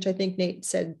else, which I think Nate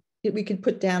said we could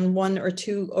put down 1 or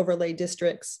 2 overlay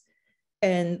districts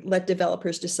and let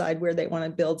developers decide where they want to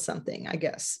build something, I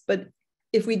guess. But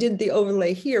if we did the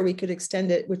overlay here, we could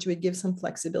extend it, which would give some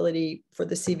flexibility for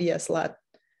the CVS lot,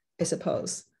 I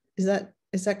suppose. Is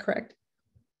that correct?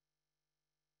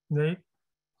 Nate?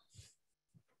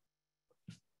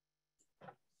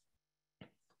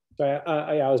 Sorry,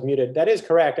 I was muted. That is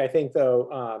correct. I think though,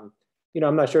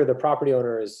 I'm not sure the property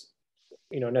owners,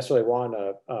 necessarily want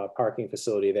a parking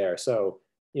facility there. So,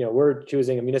 we're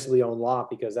choosing a municipally owned lot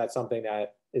because that's something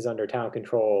that is under town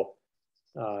control.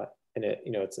 And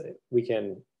we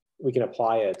can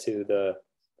apply it to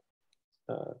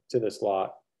this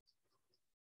lot.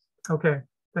 Okay,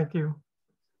 thank you.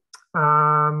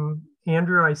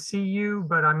 Andrew, I see you,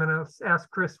 but I'm going to ask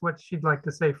Chris what she'd like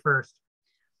to say first.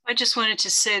 I just wanted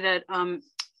to say that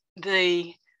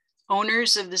the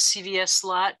owners of the CVS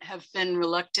lot have been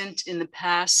reluctant in the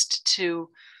past to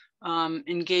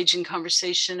engage in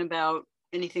conversation about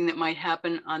anything that might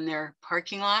happen on their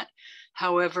parking lot.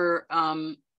 However,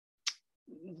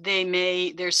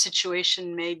 their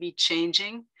situation may be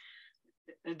changing.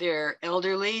 They're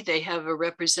elderly, they have a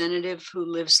representative who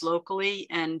lives locally,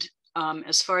 and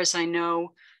as far as I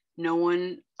know, no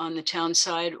one on the town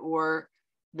side or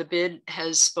the bid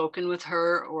has spoken with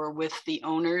her or with the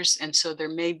owners. And so there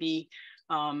may be,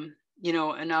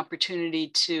 an opportunity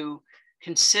to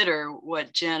consider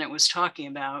what Janet was talking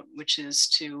about, which is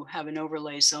to have an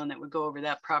overlay zone that would go over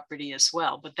that property as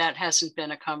well. But that hasn't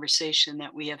been a conversation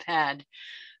that we have had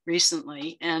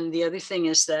recently. And the other thing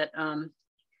is that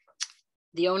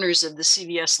the owners of the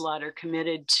CVS lot are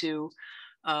committed to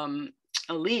a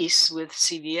lease with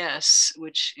CVS,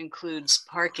 which includes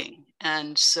parking.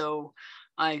 And so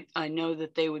I know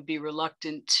that they would be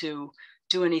reluctant to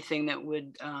do anything that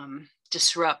would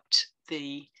disrupt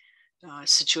the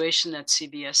situation that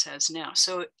CVS has now.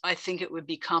 So I think it would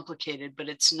be complicated, but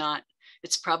it's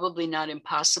probably not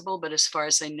impossible. But as far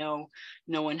as I know,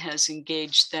 no one has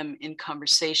engaged them in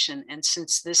conversation. And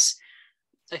since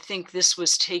I think this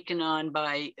was taken on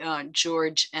by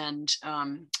George and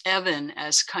Evan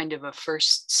as kind of a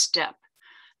first step.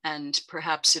 And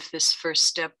perhaps if this first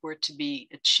step were to be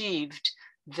achieved,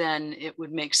 then it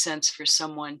would make sense for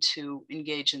someone to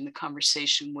engage in the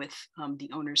conversation with the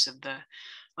owners of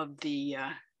the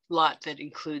lot that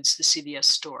includes the CVS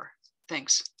store.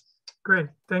 Thanks. Great,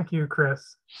 thank you,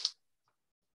 Chris.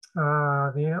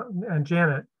 And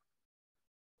Janet.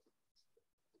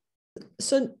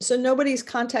 So nobody's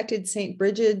contacted St.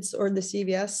 Bridget's or the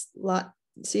CVS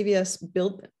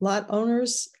build lot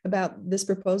owners about this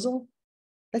proposal?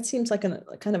 That seems like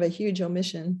kind of a huge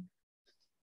omission.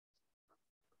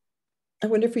 I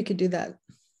wonder if we could do that.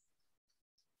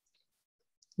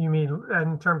 You mean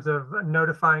in terms of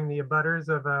notifying the abutters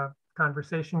of a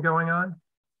conversation going on?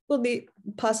 Well,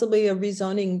 possibly a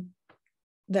rezoning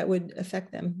that would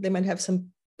affect them. They might have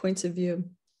some points of view.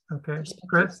 Okay,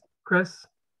 Chris?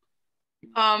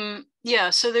 Yeah,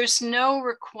 so there's no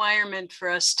requirement for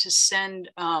us to send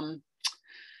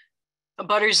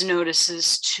abutters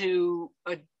notices to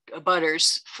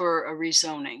abutters for a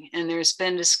rezoning. And there's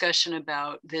been discussion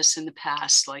about this in the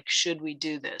past, like, should we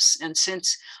do this? And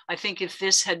since I think if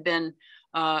this had been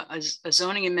a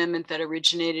zoning amendment that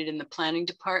originated in the planning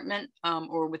department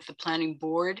or with the planning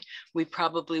board, we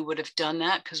probably would have done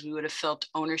that because we would have felt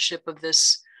ownership of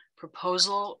this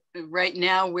proposal. Right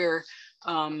now, we're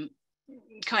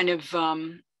kind of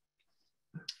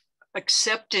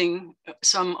accepting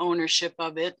some ownership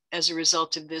of it as a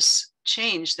result of this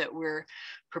change that we're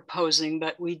proposing,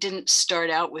 but we didn't start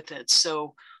out with it.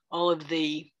 So all of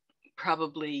the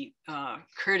probably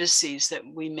courtesies that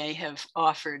we may have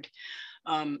offered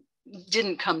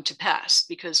didn't come to pass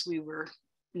because we were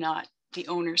not the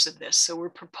owners of this. So we're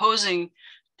proposing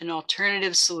an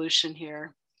alternative solution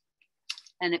here.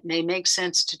 And it may make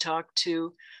sense to talk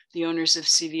to the owners of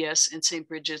CVS and St.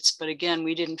 Bridget's, but again,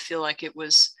 we didn't feel like it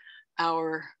was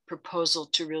our proposal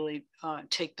to really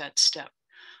take that step.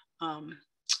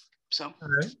 So. All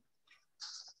right.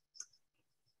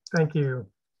 Thank you.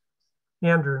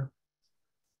 Andrew.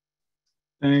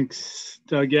 Thanks,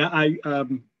 Doug. Yeah, I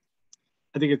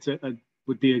think it's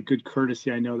would be a good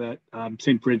courtesy. I know that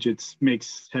St. Bridget's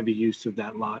makes heavy use of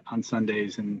that lot on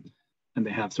Sundays, and they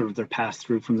have sort of their pass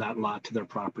through from that lot to their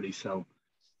property. So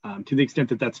to the extent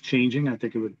that that's changing, I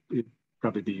think it'd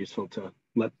probably be useful to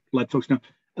let folks know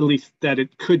at least that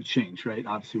it could change, right?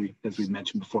 Obviously, as we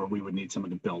mentioned before, we would need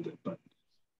someone to build it, but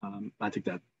I think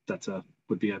that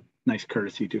would be a nice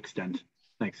courtesy to extend.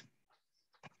 Thanks.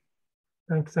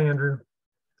 Thanks, Andrew.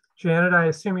 Janet, I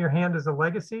assume your hand is a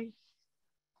legacy?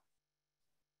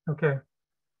 Okay.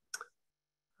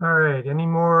 All right, any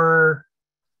more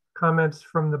comments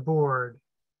from the board?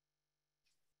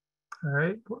 All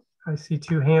right, I see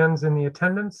 2 hands in the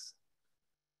attendance.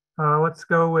 Let's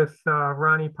go with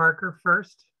Ronnie Parker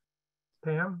first.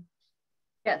 Pam?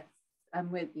 Yes,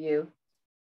 I'm with you.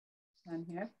 I'm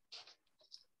here.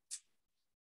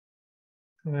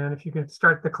 And if you could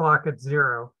start the clock at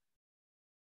 0.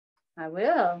 I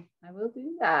will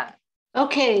do that.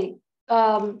 Okay,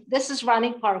 this is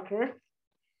Ronnie Parker.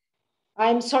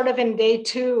 I'm sort of in day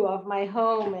 2 of my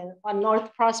home on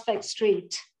North Prospect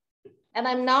Street. And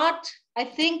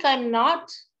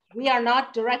we are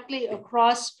not directly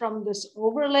across from this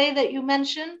overlay that you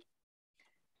mentioned.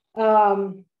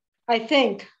 I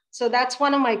think, so that's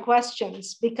one of my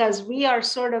questions, because we are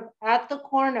sort of at the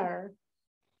corner,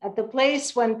 at the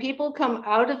place when people come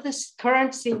out of this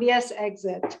current CVS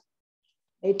exit,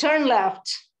 they turn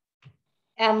left,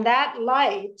 and that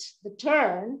light, the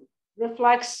turn,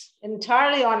 reflects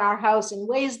entirely on our house in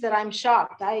ways that I'm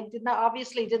shocked. I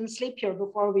obviously didn't sleep here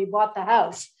before we bought the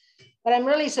house, but I'm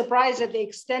really surprised at the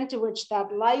extent to which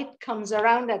that light comes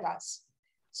around at us.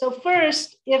 So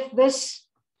first, if this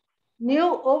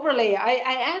new overlay,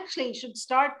 I actually should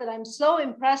start that I'm so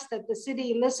impressed that the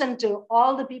city listened to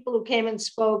all the people who came and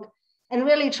spoke and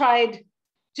really tried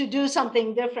to do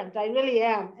something different. I really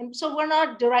am. And so we're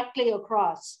not directly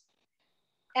across.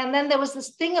 And then there was this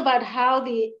thing about how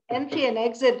the entry and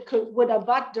exit would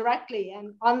abut directly.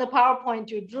 And on the PowerPoint,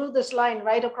 you drew this line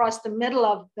right across the middle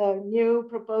of the new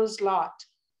proposed lot.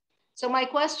 So my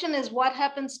question is, what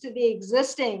happens to the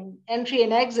existing entry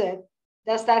and exit?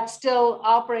 Does that still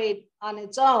operate on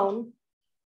its own?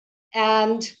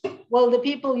 And will the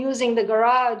people using the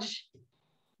garage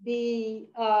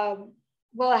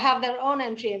will have their own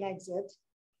entry and exit?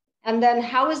 And then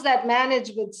how is that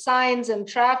managed with signs and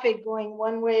traffic going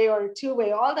one way or two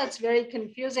way? All that's very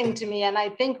confusing to me. And I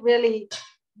think really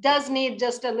does need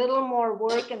just a little more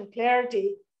work and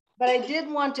clarity. But I did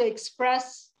want to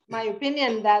express my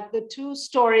opinion that the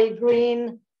 2-story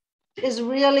green is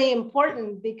really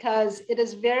important because it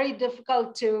is very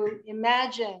difficult to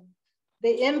imagine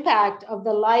the impact of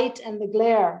the light and the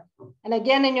glare. And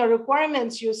again, in your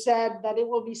requirements, you said that it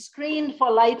will be screened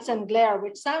for lights and glare,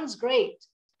 which sounds great.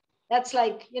 That's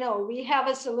like, we have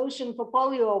a solution for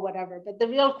polio or whatever, but the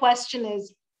real question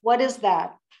is, what is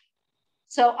that?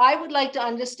 So I would like to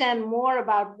understand more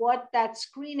about what that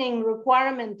screening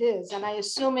requirement is. And I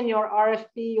assume in your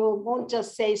RFP, you won't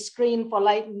just say screen for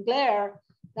light and glare,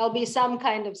 there'll be some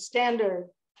kind of standard.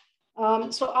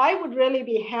 So I would really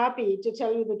be happy, to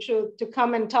tell you the truth, to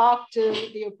come and talk to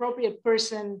the appropriate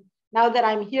person now that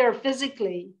I'm here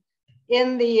physically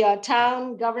in the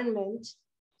town government.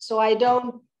 So I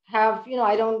don't have,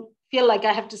 I don't feel like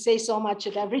I have to say so much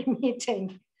at every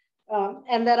meeting,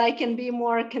 and that I can be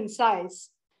more concise.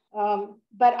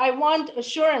 But I want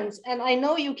assurance. And I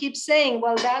know you keep saying,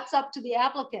 well, that's up to the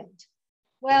applicant.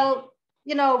 Well,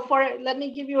 you know, let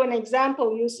me give you an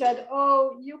example. You said,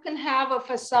 oh, you can have a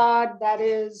facade that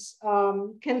is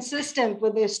consistent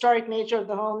with the historic nature of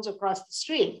the homes across the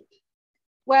street.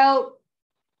 Well,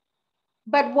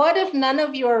 but what if none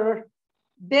of your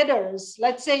bidders,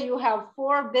 let's say you have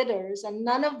 4 bidders and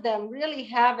none of them really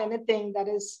have anything that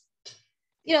is,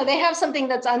 you know, they have something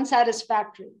that's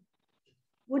unsatisfactory.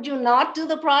 Would you not do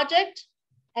the project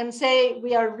and say,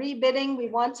 we are rebidding, we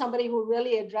want somebody who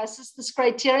really addresses this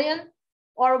criterion?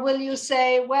 Or will you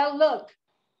say, well, look,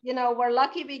 you know, we're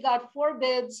lucky we got 4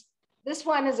 bids. This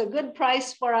one is a good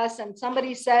price for us. And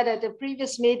somebody said at a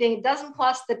previous meeting, it doesn't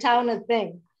cost the town a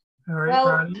thing. All right, well,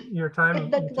 Ronnie, your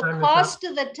time. The cost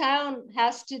to the town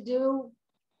has to do,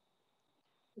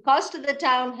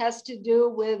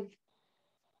 with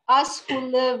us who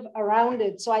live around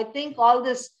it. So I think all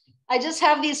this, I just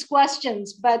have these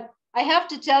questions, but I have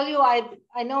to tell you,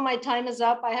 I know my time is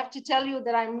up. I have to tell you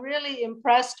that I'm really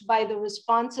impressed by the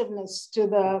responsiveness to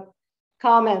the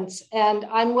comments, and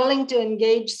I'm willing to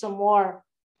engage some more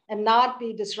and not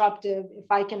be disruptive if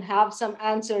I can have some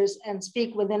answers and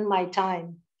speak within my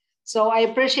time. So I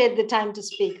appreciate the time to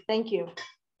speak. Thank you.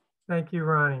 Thank you,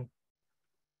 Ronnie.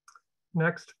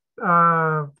 Next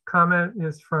comment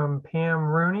is from Pam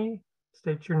Rooney.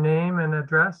 State your name and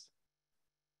address.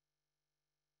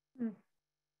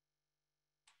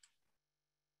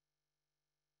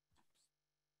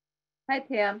 Hi,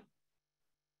 Pam.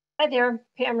 Hi there,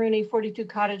 Pam Rooney, 42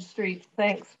 Cottage Street.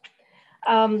 Thanks.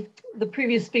 The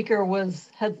previous speaker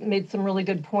had made some really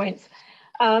good points.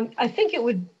 I think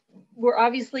we're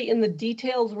obviously in the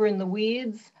details, we're in the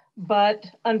weeds, but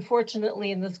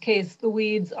unfortunately in this case, the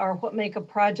weeds are what make a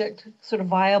project sort of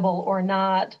viable or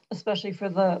not, especially for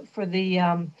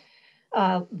the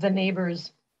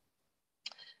neighbors.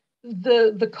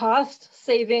 The cost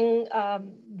saving,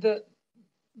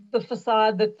 the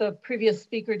facade that the previous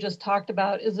speaker just talked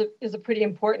about is a pretty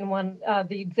important one.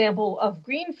 The example of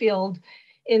Greenfield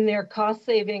in their cost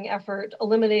saving effort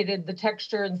eliminated the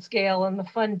texture and scale and the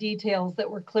fun details that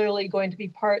were clearly going to be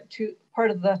part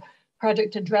of the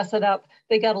project to dress it up.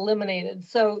 They got eliminated.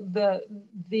 So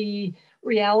the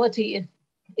reality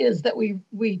is that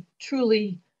we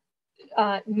truly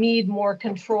need more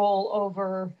control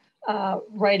over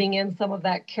writing in some of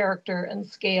that character and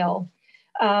scale.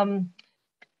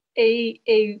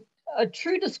 A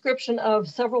true description of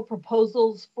several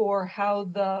proposals for how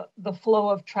the flow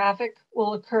of traffic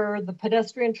will occur, the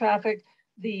pedestrian traffic,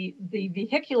 the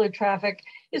vehicular traffic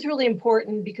is really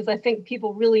important, because I think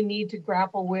people really need to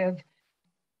grapple with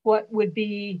what would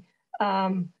be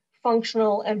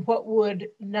functional and what would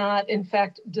not, in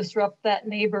fact, disrupt that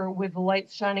neighbor with the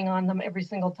lights shining on them every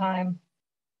single time.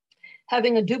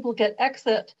 Having a duplicate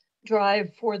exit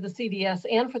drive for the CDS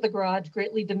and for the garage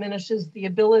greatly diminishes the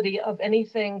ability of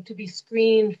anything to be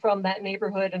screened from that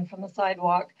neighborhood and from the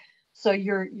sidewalk. So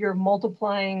you're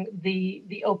multiplying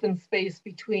the open space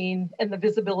between and the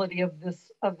visibility of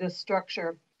this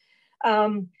structure.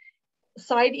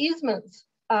 Side easements.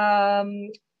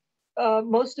 Most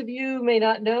of you may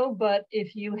not know, but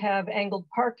if you have angled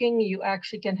parking, you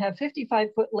actually can have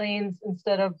 55-foot lanes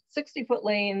instead of 60-foot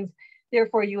lanes.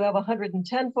 Therefore, you have a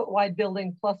 110-foot wide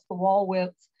building plus the wall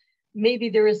widths. Maybe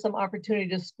there is some opportunity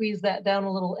to squeeze that down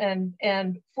a little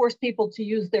and force people to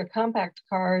use their compact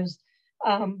cars,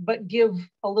 but give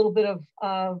a little bit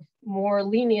of more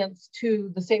lenience to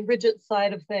the St. Bridget's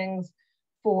side of things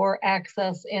for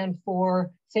access and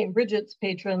for St. Bridget's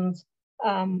patrons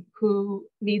who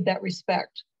need that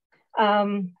respect.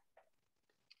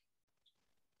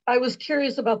 I was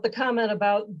curious about the comment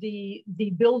about the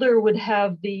builder would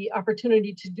have the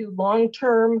opportunity to do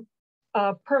long-term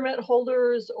permit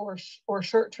holders or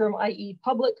short-term, i.e.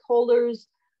 public holders.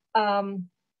 I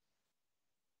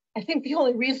think the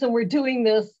only reason we're doing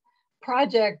this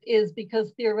project is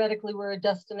because theoretically we're a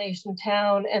destination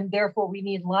town and therefore we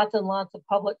need lots and lots of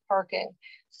public parking.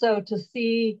 So to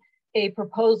see a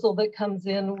proposal that comes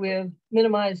in with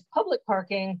minimized public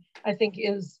parking, I think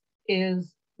is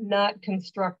not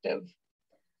constructive.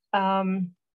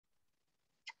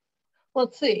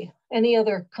 Let's see, any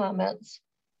other comments?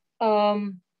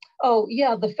 Oh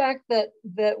yeah, the fact that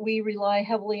we rely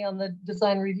heavily on the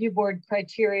design review board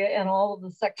criteria and all of the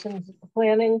sections of the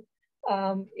planning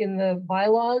in the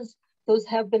bylaws, those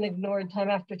have been ignored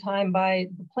time after time by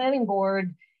the planning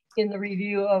board in the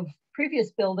review of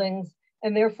previous buildings,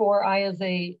 and therefore I, as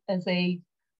a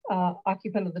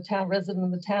occupant of the town, resident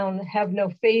of the town, have no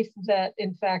faith that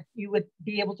in fact you would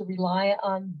be able to rely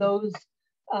on those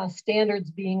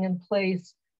standards being in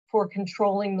place for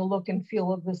controlling the look and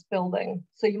feel of this building.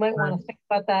 So you might want to think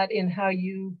about that in how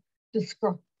you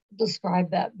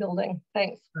describe that building.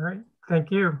 Thanks. All right,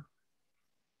 thank you.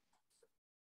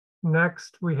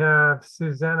 Next, we have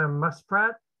Susanna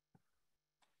Musprat.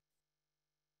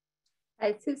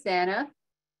 Hi, Susanna.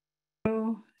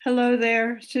 Hello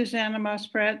there, Susanna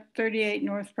Musprat, 38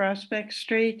 North Prospect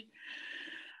Street.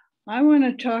 I want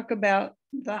to talk about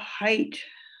the height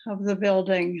of the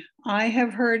building. I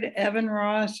have heard Evan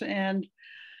Ross and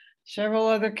several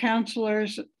other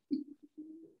counselors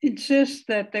insist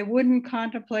that they wouldn't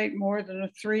contemplate more than a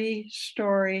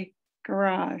 3-story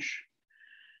garage.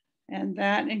 And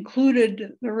that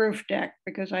included the roof deck,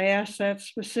 because I asked that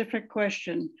specific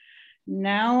question.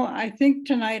 Now, I think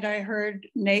tonight I heard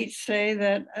Nate say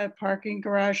that a parking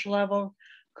garage level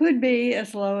could be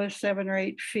as low as 7 or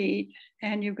 8 feet,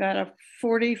 and you've got a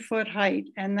 40-foot height,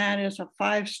 and that is a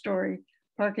 5-story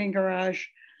parking garage,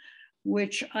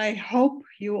 which I hope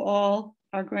you all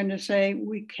are going to say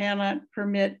we cannot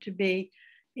permit to be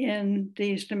in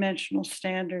these dimensional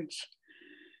standards.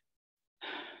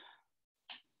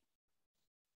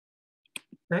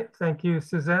 Thank you,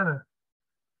 Susanna.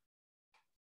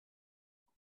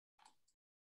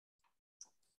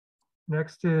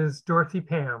 Next is Dorothy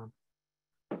Pam.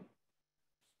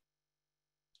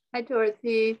 Hi,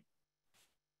 Dorothy.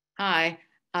 Hi.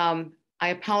 I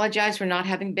apologize for not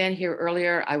having been here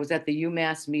earlier. I was at the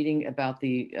UMass meeting about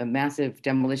the massive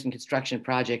demolition construction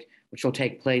project, which will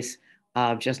take place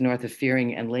just north of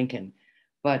Fearing and Lincoln.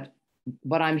 But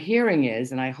what I'm hearing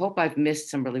is, and I hope I've missed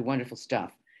some really wonderful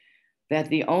stuff, that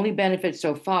the only benefit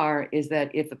so far is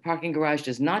that if the parking garage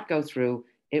does not go through,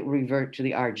 it will revert to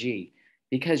the RG,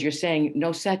 because you're saying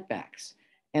no setbacks.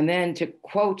 And then to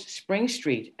quote Spring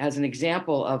Street as an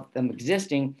example of them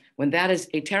existing, when that is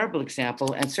a terrible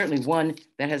example, and certainly one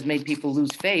that has made people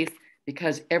lose faith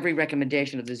because every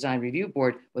recommendation of the Design Review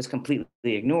Board was completely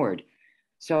ignored.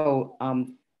 So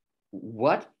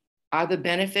what are the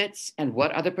benefits and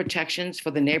what are the protections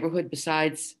for the neighborhood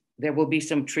besides there will be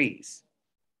some trees?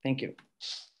 Thank you.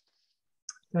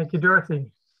 Thank you,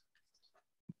 Dorothy.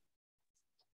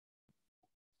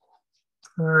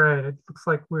 All right, it looks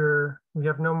like we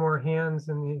have no more hands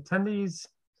in the attendees.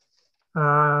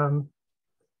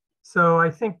 So I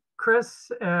think,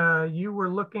 Chris, you were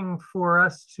looking for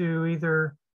us to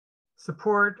either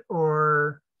support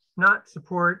or not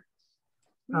support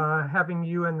having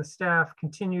you and the staff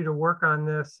continue to work on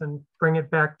this and bring it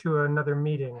back to another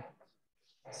meeting.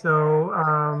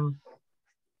 So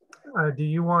do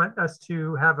you want us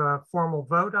to have a formal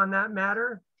vote on that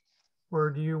matter? Or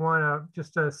do you want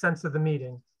just a sense of the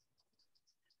meeting?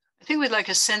 I think we'd like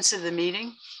a sense of the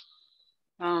meeting.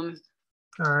 All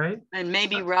right. And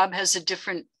maybe Rob has a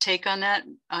different take on that.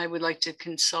 I would like to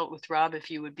consult with Rob if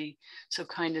you would be so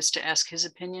kind as to ask his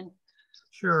opinion.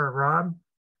 Sure, Rob.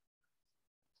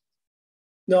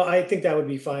 No, I think that would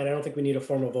be fine. I don't think we need a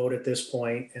formal vote at this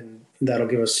point, and that'll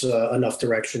give us enough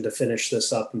direction to finish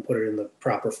this up and put it in the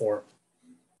proper form.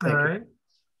 Thank you.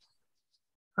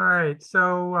 All right,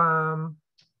 so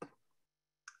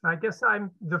I guess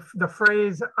the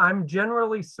phrase "I'm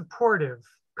generally supportive"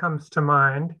 comes to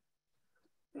mind,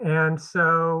 and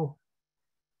so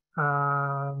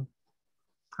I'm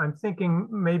thinking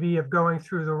maybe of going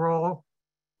through the roll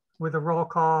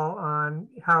call on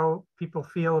how people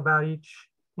feel about each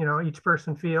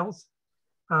person feels.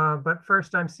 But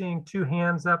first, I'm seeing 2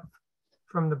 hands up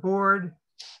from the board.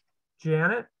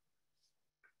 Janet.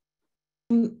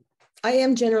 I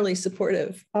am generally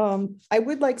supportive. I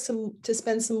would like to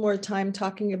spend some more time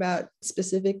talking about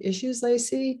specific issues I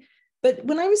see. But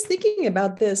when I was thinking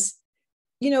about this,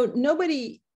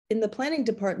 nobody in the planning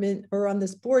department or on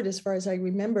this board, as far as I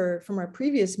remember from our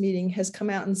previous meeting, has come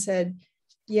out and said,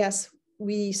 yes,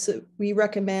 we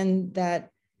recommend that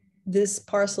this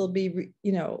parcel be,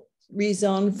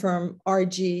 rezoned from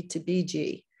RG to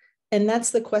BG. And that's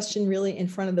the question really in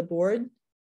front of the board.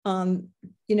 And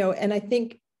I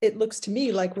think it looks to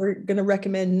me like we're going to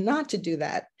recommend not to do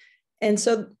that. And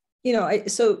so,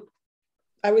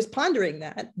 I was pondering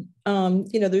that,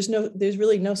 there's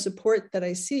really no support that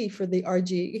I see for the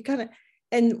RG.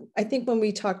 And I think when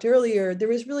we talked earlier, there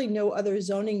was really no other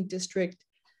zoning district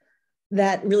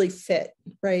that really fit,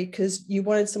 right? Because you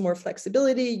wanted some more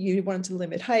flexibility, you wanted to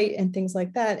limit height and things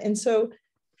like that. And so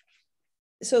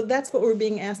that's what we're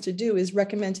being asked to do, is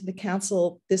recommend to the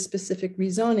council this specific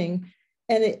rezoning.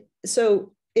 And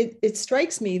it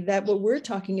strikes me that what we're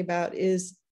talking about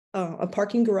is a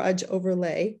parking garage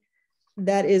overlay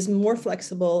that is more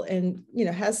flexible and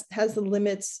has the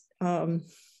limits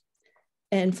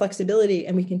and flexibility,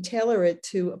 and we can tailor it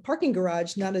to a parking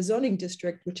garage, not a zoning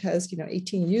district, which has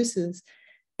 18 uses.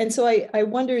 And so I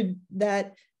wondered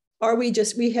that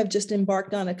we have just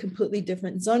embarked on a completely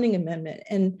different zoning amendment,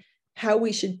 and how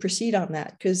we should proceed on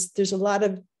that, because there's a lot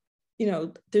of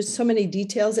there's so many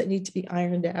details that need to be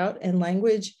ironed out and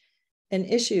language and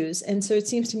issues. And so it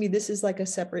seems to me this is like a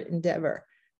separate endeavor,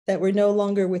 that we're no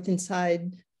longer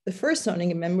inside the first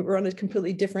zoning amendment. We're on a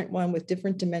completely different one with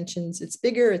different dimensions. It's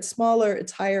bigger, it's smaller,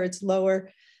 it's higher, it's lower,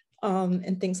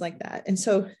 and things like that. And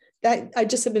so that I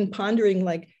just have been pondering,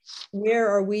 like, where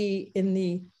are we in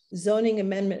the zoning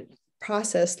amendment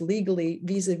process legally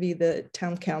vis-a-vis the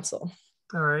town council?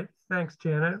 All right, thanks,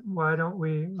 Janet. Why don't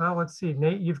we, well, let's see,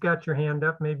 Nate, you've got your hand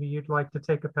up. Maybe you'd like to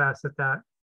take a pass at that.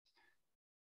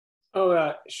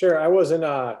 Oh, sure. I wasn't,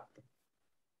 I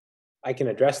can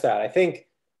address that. I think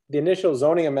the initial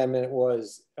zoning amendment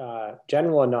was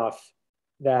general enough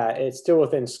that it's still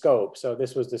within scope. So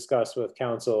this was discussed with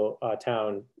council, the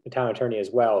town attorney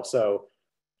as well. So,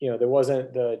 there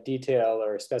wasn't the detail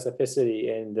or specificity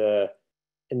in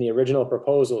the original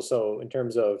proposal. So in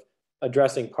terms of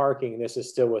addressing parking, this is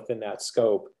still within that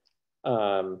scope.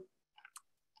 I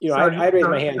raised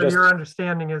my hand. Your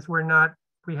understanding is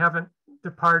we haven't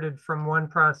departed from one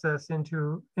process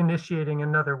into initiating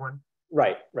another one.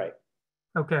 Right.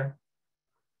 Okay.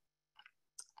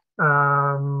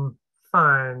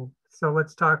 Fine. So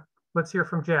let's hear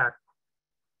from Jack.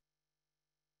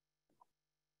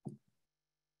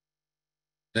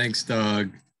 Thanks,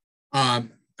 Doug. I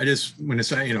just want to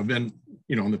say, I've been,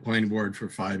 on the planning board for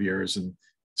 5 years and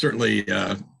certainly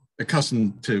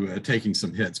accustomed to taking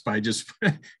some hits, but I just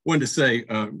wanted to say,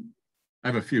 I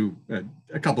have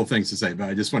a couple of things to say, but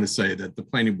I just want to say that the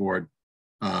planning board,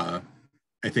 I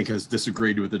think, has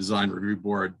disagreed with the design review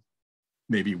board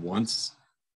maybe once.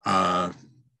 So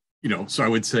I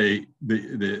would say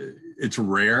it's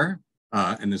rare,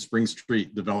 and the Spring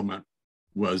Street development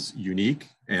was unique,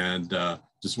 and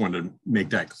just wanted to make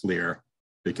that clear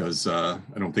because I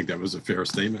don't think that was a fair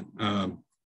statement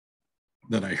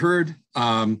that I heard.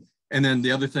 And then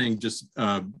the other thing, just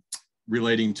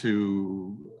relating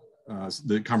to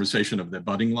the conversation of the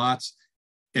abutting lots,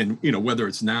 and whether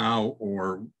it's now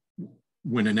or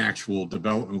when an actual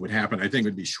development would happen, I think it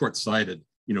would be short-sighted,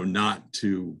 not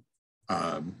to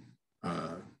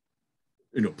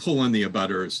pull in the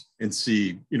abutters and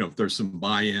see, if there's some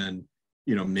buy-in,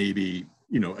 maybe,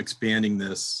 expanding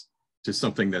this to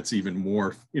something that's even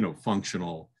more,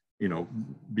 functional,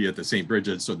 be it the St.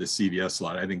 Bridget's or the CVS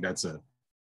lot. I think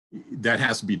that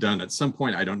has to be done at some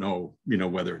point. I don't know,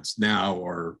 whether it's now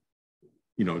or,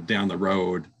 down the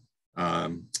road.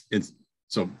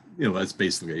 So, that's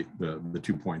basically the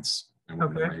 2 points I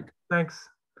wanted to make. Thanks.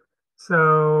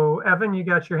 So Evan, you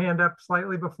got your hand up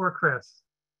slightly before Chris.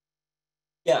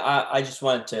 Yeah, I just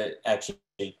wanted to actually,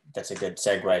 that's a good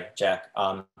segue, Jack,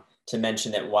 to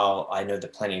mention that while I know the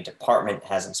planning department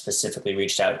hasn't specifically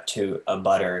reached out to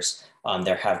abutters,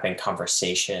 there have been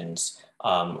conversations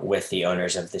with the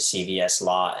owners of the CVS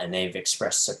lot, and they've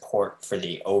expressed support for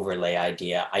the overlay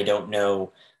idea. I don't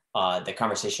know, the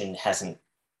conversation hasn't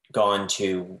gone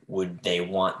to would they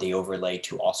want the overlay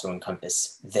to also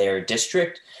encompass their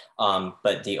district,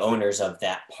 but the owners of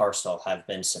that parcel have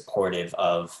been supportive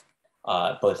of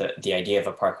both the idea of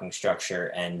a parking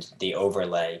structure and the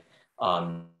overlay.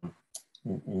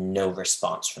 No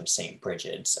response from St.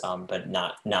 Bridget's, but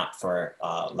not for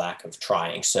lack of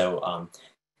trying. So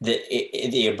the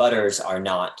abutters are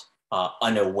not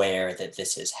unaware that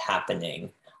this is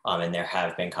happening, and there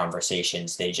have been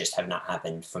conversations. They just have not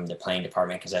happened from the planning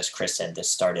department because, as Chris said, this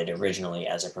started originally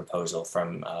as a proposal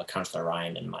from Councilor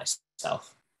Ryan and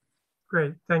myself.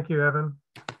 Great, thank you, Evan.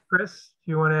 Chris,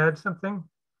 do you want to add something?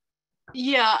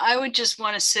 Yeah, I would just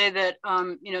want to say that,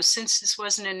 since this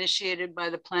wasn't initiated by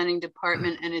the planning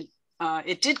department and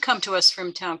it did come to us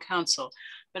from town council,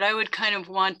 but I would kind of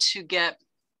want to get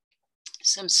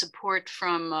some support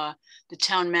from the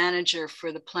town manager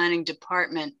for the planning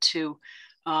department to,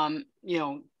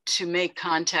 to make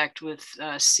contact with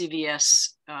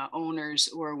CVS owners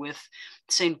or with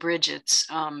St. Bridget's,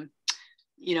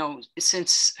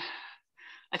 since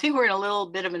I think we're in a little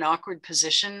bit of an awkward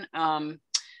position.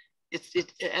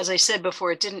 As I said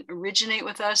before, it didn't originate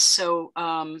with us. So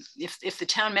if the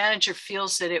town manager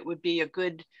feels that it would be a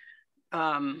good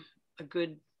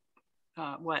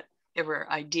whatever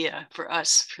idea for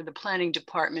us, for the planning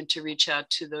department to reach out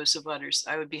to those abutters,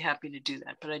 I would be happy to do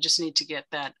that. But I just need to get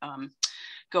that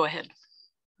go ahead.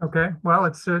 Okay, well,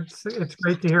 it's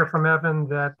great to hear from Evan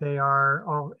that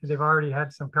they've already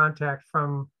had some contact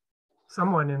from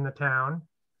someone in the town.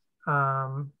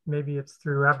 Maybe it's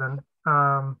through Evan.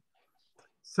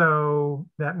 So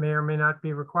that may or may not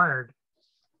be required.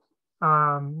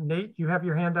 Nate, you have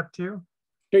your hand up too?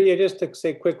 Sure, yeah, just to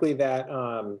say quickly that,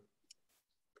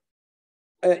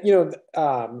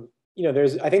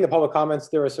 I think the public comments,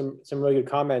 there were some really good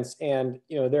comments, and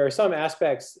there are some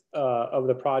aspects of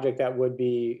the project that would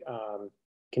be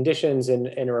conditions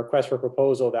in a request for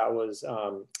proposal that was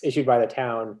issued by the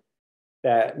town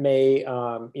that may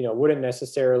wouldn't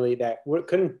necessarily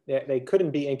they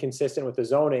couldn't be inconsistent with the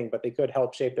zoning, but they could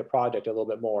help shape the project a little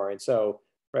bit more. And so,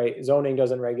 right, zoning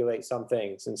doesn't regulate some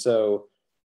things, and so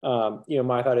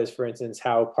my thought is, for instance,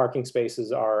 how parking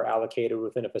spaces are allocated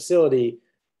within a facility.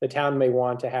 The town may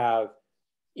want to have,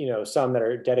 some that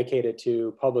are dedicated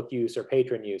to public use or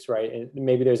patron use, right? And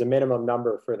maybe there's a minimum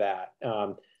number for that.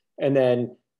 And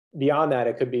then beyond that,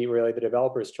 it could be really the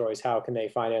developer's choice. How can they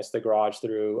finance the garage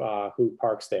through who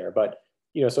parks there? But,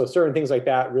 so certain things like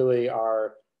that really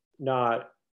are not,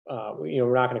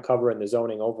 we're not going to cover in the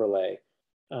zoning overlay.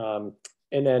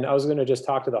 And then I was going to just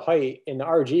talk to the height. In the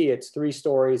RG, it's 3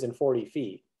 stories and 40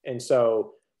 feet. And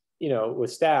so,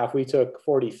 with staff, we took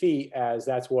 40 feet as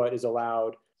that's what is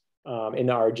allowed in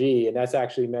the RG. And that's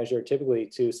actually measured typically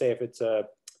to say if it's a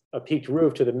peaked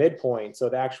roof to the midpoint. So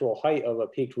the actual height of a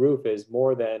peaked roof is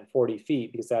more than 40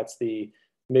 feet because that's the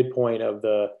midpoint of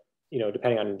the,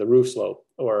 depending on the roof slope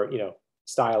or,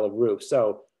 style of roof.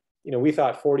 So, we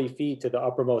thought 40 feet to the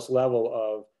uppermost level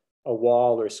of a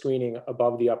wall or screening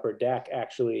above the upper deck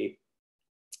actually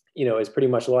is pretty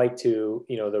much like to,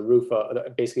 the roof,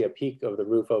 basically a peak of the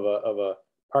roof of a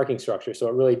parking structure. So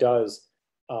it really does,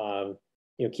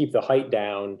 keep the height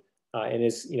down and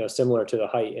is, similar to the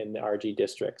height in the RG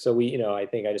district. So I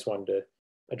think I just wanted to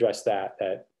address that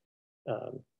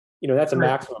that's a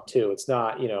maximum too. It's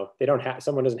not,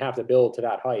 someone doesn't have to build to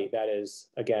that height. That is,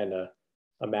 again,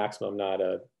 a maximum,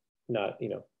 not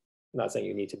saying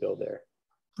you need to build there.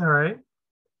 All right.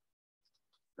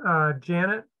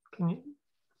 Janet, can you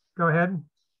go ahead?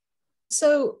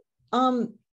 So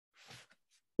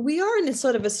we are in a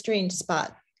sort of a strange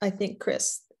spot, I think,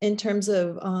 Chris, in terms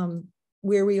of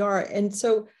where we are. And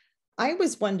so I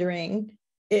was wondering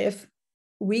if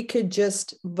we could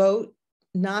just vote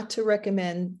not to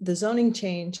recommend the zoning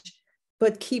change,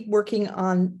 but keep working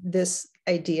on this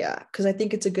idea, because I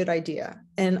think it's a good idea.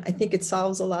 And I think it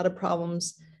solves a lot of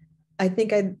problems. I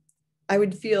think I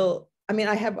would feel,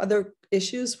 I have other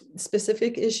issues,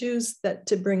 specific issues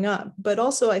to bring up, but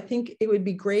also I think it would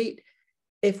be great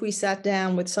if we sat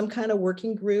down with some kind of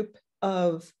working group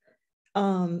of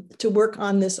to work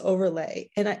on this overlay.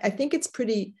 And I think it's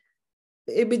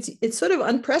sort of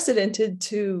unprecedented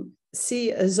to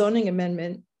see a zoning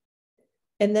amendment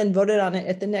and then voted on it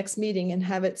at the next meeting and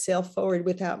have it sail forward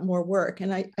without more work.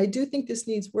 And I do think this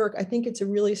needs work. I think it's a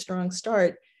really strong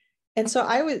start. And so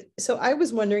I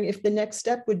was wondering if the next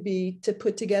step would be to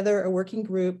put together a working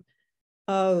group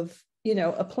of,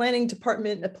 a planning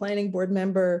department, a planning board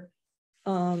member,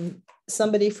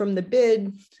 somebody from the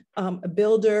bid, a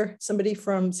builder, somebody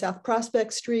from South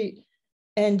Prospect Street,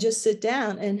 and just sit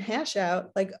down and hash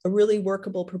out like a really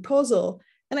workable proposal.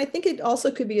 And I think it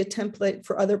also could be a template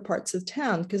for other parts of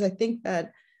town, because I think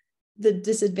that the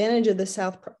disadvantage of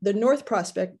the North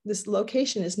Prospect, this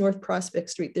location is North Prospect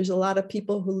Street. There's a lot of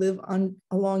people who live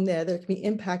along there that can be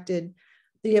impacted.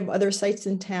 You have other sites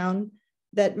in town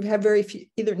that have very few,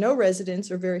 either no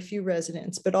residents or very few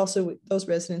residents, but also those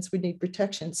residents would need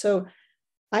protection. So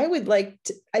I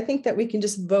think that we can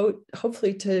just vote,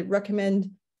 hopefully, to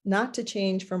recommend not to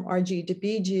change from RG to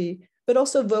BG, but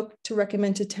also vote to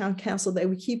recommend to town council that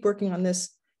we keep working on this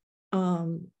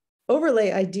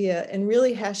overlay idea and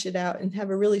really hash it out and have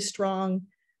a really strong,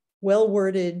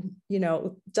 well-worded,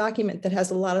 document that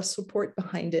has a lot of support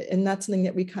behind it. And that's something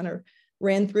that we kind of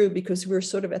ran through because we're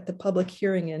sort of at the public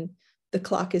hearing and the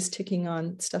clock is ticking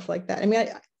on stuff like that.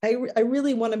 I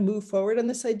really want to move forward on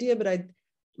this idea, but I'd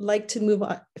like to move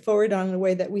forward on a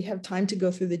way that we have time to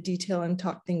go through the detail and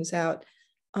talk things out.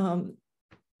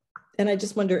 And I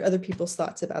just wonder other people's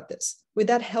thoughts about this. Would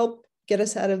that help get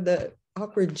us out of the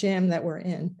awkward jam that we're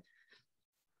in?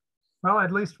 Well,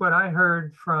 at least what I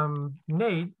heard from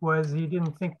Nate was he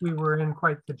didn't think we were in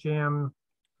quite the jam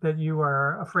that you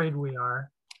are afraid we are,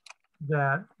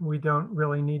 that we don't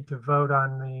really need to vote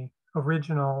on the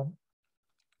original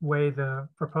way the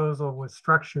proposal was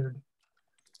structured.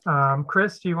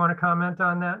 Chris, do you want to comment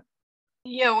on that?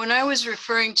 Yeah, when I was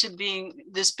referring to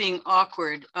this being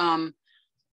awkward,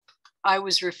 I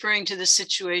was referring to the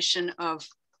situation of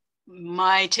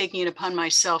my taking it upon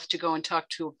myself to go and talk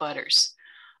to abutters.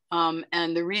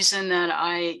 And the reason that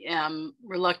I am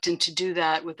reluctant to do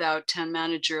that without town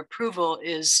manager approval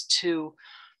is to,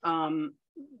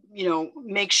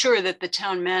 make sure that the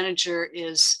town manager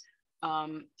is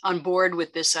on board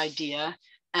with this idea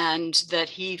and that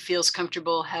he feels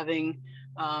comfortable having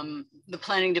the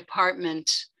planning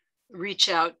department reach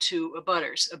out to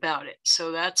abutters about it.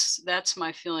 So that's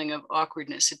my feeling of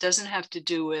awkwardness. It doesn't have to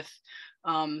do with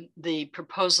the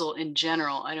proposal in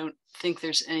general. I don't think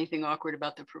there's anything awkward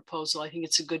about the proposal. I think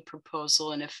it's a good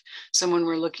proposal. And if someone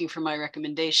were looking for my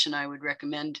recommendation, I would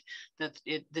recommend that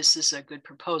this is a good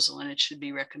proposal and it should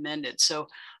be recommended. So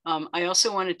I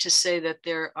also wanted to say that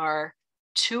there are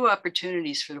 2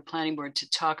 opportunities for the planning board to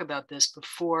talk about this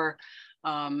before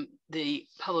the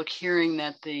public hearing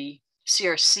that the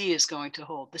CRC is going to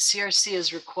hold. The CRC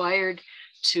is required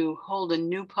to hold a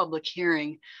new public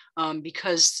hearing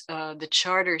because the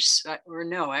charters, or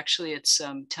no, actually it's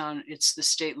it's the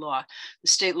state law.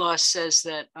 The state law says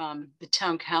that the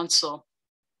town council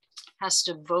has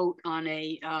to vote on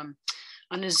a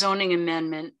zoning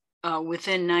amendment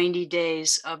within 90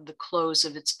 days of the close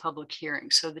of its public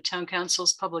hearing. So the town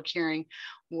council's public hearing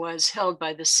was held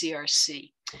by the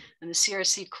CRC, and the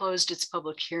CRC closed its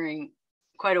public hearing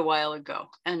quite a while ago,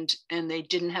 and they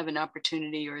didn't have an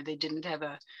opportunity, or they didn't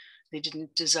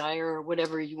desire, or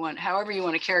whatever you want, however you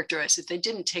want to characterize it. They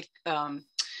didn't take, and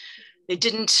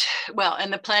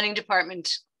the planning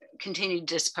department continued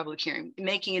this public hearing,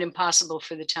 making it impossible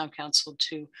for the town council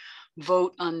to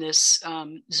vote on this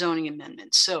zoning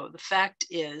amendment. So the fact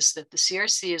is that the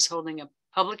CRC is holding a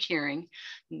public hearing.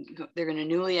 They're going to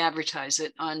newly advertise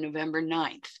it on November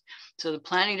 9th. So the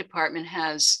planning department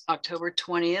has October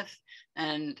 20th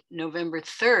and November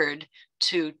 3rd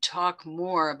to talk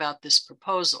more about this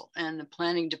proposal. And the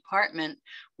planning department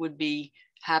would be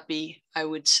happy, I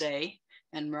would say,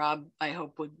 and Rob, I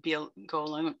hope, would go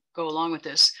along with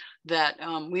this, that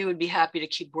we would be happy to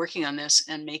keep working on this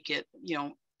and make it,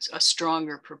 a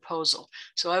stronger proposal.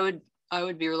 So I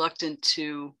would be reluctant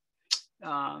to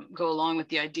go along with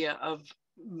the idea of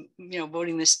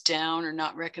voting this down or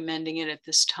not recommending it at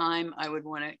this time. I would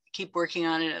want to keep working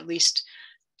on it, at least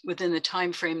within the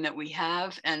time frame that we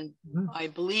have. And I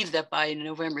believe that by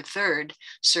November 3rd,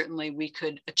 certainly we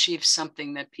could achieve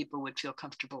something that people would feel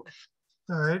comfortable with.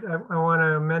 All right, I want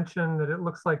to mention that it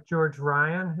looks like George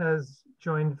Ryan has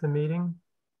joined the meeting.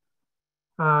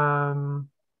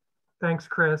 Thanks,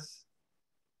 Chris.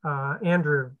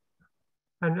 Andrew.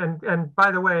 And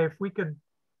by the way, if we could,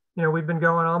 we've been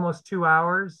going almost 2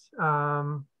 hours,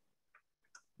 and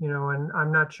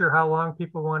I'm not sure how long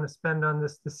people want to spend on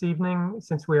this evening,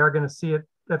 since we are going to see it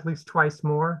at least twice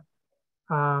more.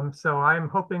 So I'm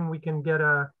hoping we can get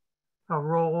a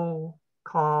roll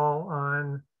call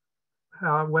on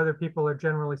whether people are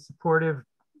generally supportive,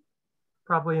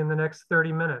 probably in the next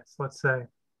 30 minutes, let's say.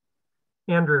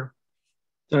 Andrew.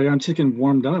 Sorry, I'm just getting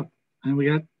warmed up, and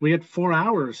we had 4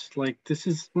 hours. Like,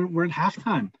 we're at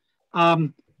halftime.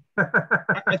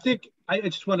 I think I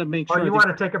just want to make sure. Oh, you want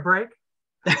to take a break?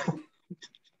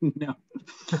 No.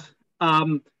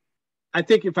 I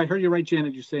think if I heard you right,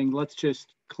 Janet, you're saying let's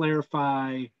just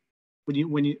clarify when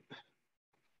you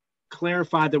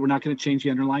clarify that we're not going to change the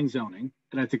underlying zoning,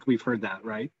 and I think we've heard that,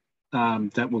 right?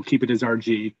 That we'll keep it as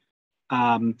RG.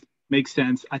 Makes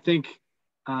sense. I think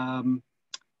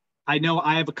I know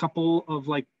I have a couple of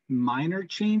like minor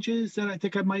changes that I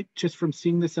think I might, just from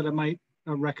seeing this, that I might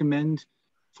recommend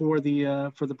for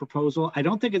the proposal. I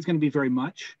don't think it's going to be very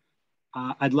much.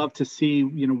 I'd love to see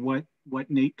what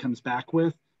Nate comes back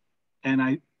with, and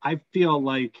I feel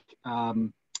like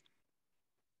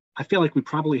we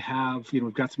probably have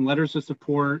we've got some letters of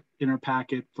support in our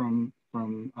packet from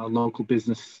local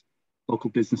businesses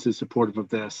supportive of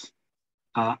this.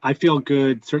 I feel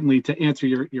good, certainly, to answer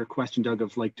your question, Doug,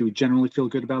 of like, do we generally feel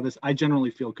good about this? I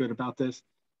generally feel good about this,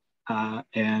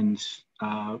 and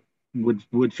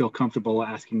would feel comfortable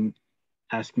asking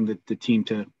the team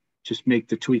to just make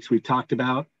the tweaks we've talked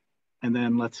about, and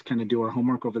then let's kind of do our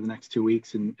homework over the next 2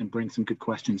 weeks and bring some good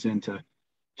questions in to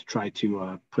try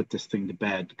to put this thing to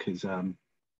bed. Because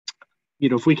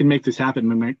if we can make this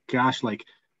happen, my gosh, like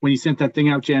when you sent that thing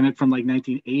out, Janet, from like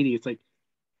 1980, it's like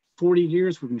 40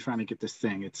 years we've been trying to get this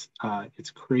thing. It's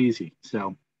crazy.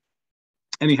 So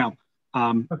anyhow,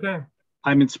 okay,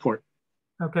 I'm in support.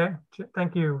 Okay,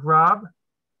 thank you. Rob?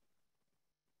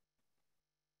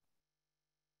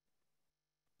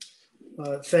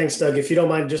 Thanks, Doug. If you don't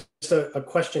mind, just a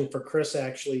question for Chris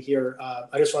actually here.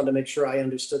 I just wanted to make sure I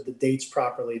understood the dates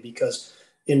properly, because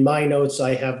in my notes,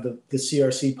 I have the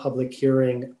CRC public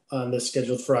hearing on this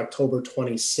scheduled for October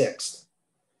 26th.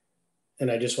 And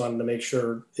I just wanted to make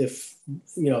sure if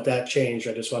that changed,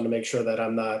 I just wanted to make sure that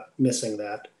I'm not missing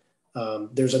that.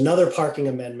 There's another parking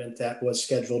amendment that was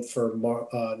scheduled for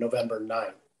November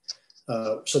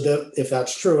 9th. So if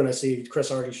that's true, and I see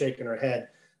Chris already shaking her head,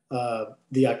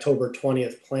 the October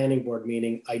 20th planning board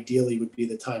meeting ideally would be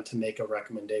the time to make a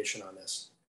recommendation on this.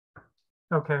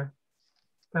 Okay,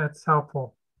 that's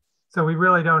helpful. So we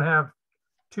really don't have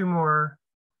two more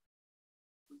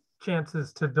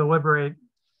chances to deliberate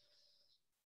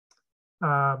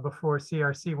before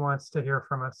CRC wants to hear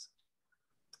from us.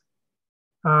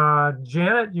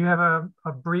 Janet, you have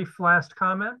a brief last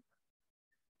comment?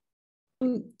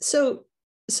 So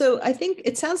I think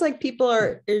it sounds like people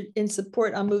are in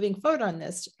support on moving forward on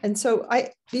this. And so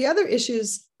the other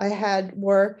issues I had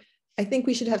were, I think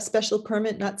we should have special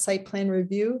permit, not site plan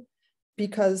review,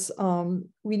 because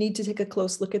we need to take a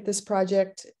close look at this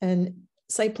project, and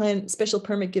site plan special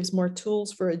permit gives more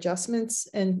tools for adjustments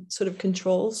and sort of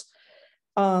controls.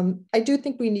 I do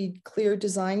think we need clear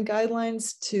design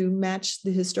guidelines to match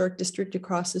the historic district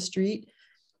across the street.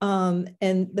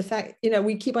 And the fact,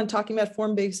 we keep on talking about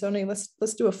form-based zoning.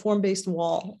 Let's do a form-based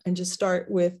wall and just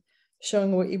start with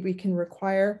showing what we can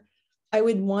require. I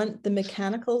would want the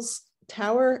mechanicals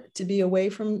tower to be away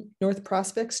from North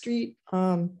Prospect Street.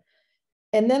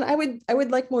 And then I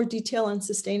would like more detail on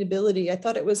sustainability. I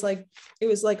thought it was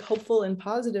like hopeful and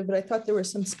positive, but I thought there were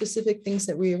some specific things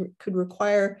that we could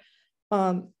require.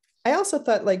 I also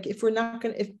thought, like, if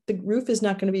the roof is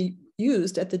not going to be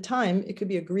used at the time, it could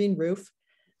be a green roof.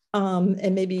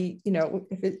 And maybe,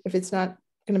 if it's not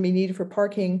going to be needed for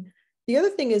parking. The other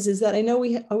thing is that I know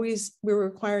we're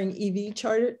requiring EV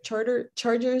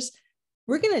chargers.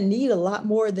 We're going to need a lot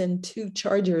more than 2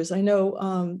 chargers. I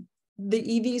know the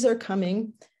EVs are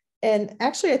coming. And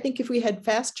actually, I think if we had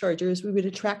fast chargers, we would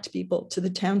attract people to the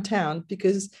town,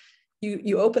 because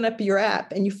you open up your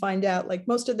app and you find out, like,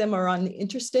 most of them are on the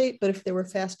interstate, but if there were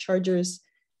fast chargers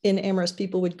in Amherst,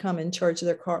 people would come and charge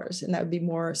their cars, and that would be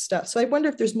more stuff. So I wonder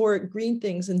if there's more green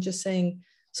things than just saying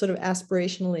sort of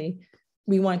aspirationally,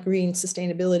 we want green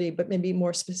sustainability, but maybe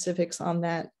more specifics on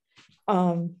that.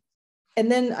 And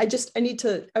then I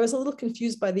was a little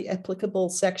confused by the applicable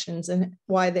sections and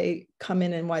why they come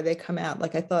in and why they come out.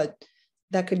 Like, I thought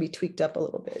that could be tweaked up a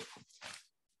little bit.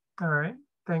 All right,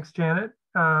 thanks, Janet.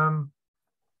 And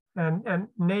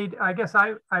Nate, I guess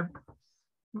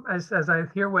as I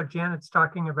hear what Janet's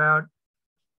talking about,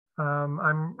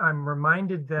 I'm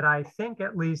reminded that I think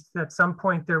at least at some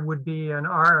point there would be an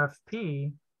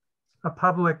RFP, a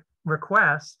public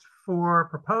request for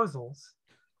proposals,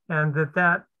 and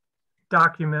that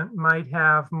document might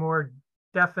have more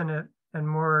definite and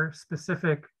more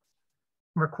specific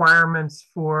requirements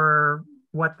for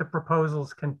what the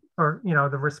proposals can, or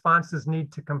the responses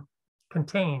need to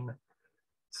contain.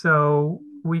 So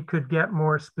we could get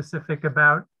more specific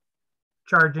about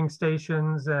charging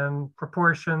stations and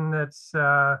proportion of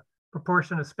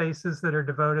spaces that are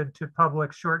devoted to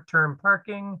public short-term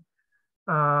parking.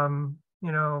 So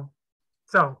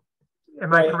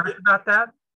am I correct about that?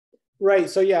 Right.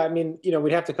 So yeah, I mean,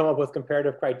 we'd have to come up with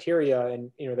comparative criteria,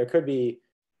 and there could be,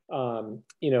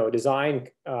 design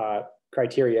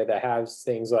criteria that has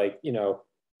things like,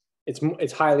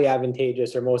 it's highly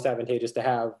advantageous or most advantageous to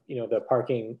have, the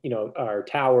parking, our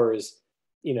towers,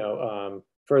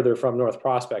 further from North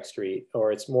Prospect Street,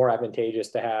 or it's more advantageous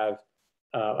to have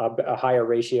a higher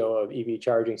ratio of EV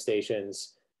charging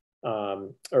stations,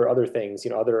 or other things,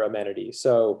 other amenities.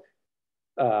 So,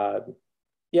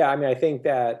 yeah, I mean, I think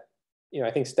that, I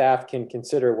think staff can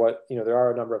consider what, there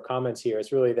are a number of comments here.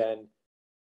 It's really then,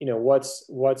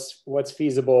 what's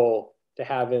feasible to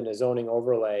have in a zoning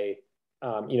overlay.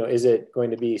 Is it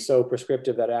going to be so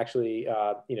prescriptive that it actually,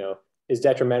 is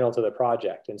detrimental to the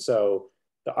project? And so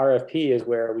the RFP is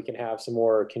where we can have some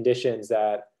more conditions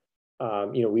that,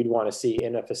 we'd want to see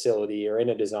in a facility or in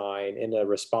a design, in a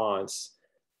response.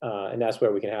 And that's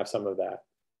where we can have some of that.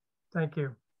 Thank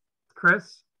you.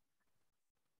 Chris?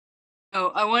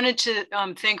 Oh, I wanted to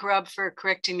thank Rob for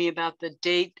correcting me about the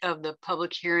date of the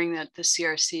public hearing that the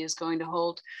CRC is going to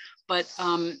hold. But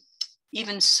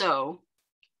even so,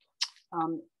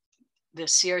 the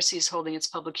CRC is holding its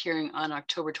public hearing on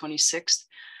October 26th.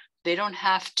 They don't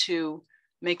have to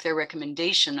make their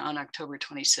recommendation on October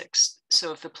 26th.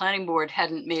 So if the planning board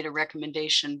hadn't made a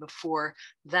recommendation before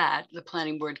that, the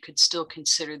planning board could still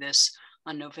consider this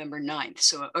on November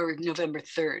 9th, or November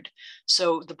 3rd.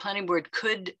 So the planning board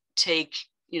could take,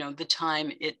 the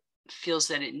time it feels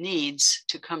that it needs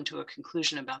to come to a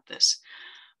conclusion about this.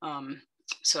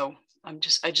 So I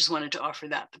just wanted to offer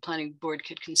that. The planning board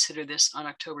could consider this on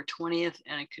October 20th,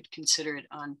 and it could consider it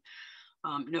on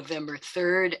November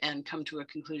 3rd and come to a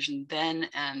conclusion then,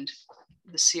 and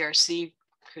the CRC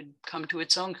could come to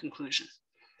its own conclusion.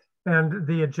 And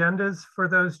the agendas for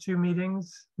those 2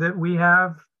 meetings that we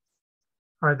have,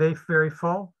 are they very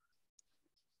full?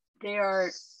 They are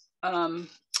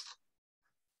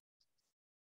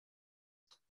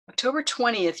October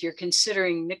 20th, you're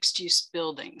considering mixed use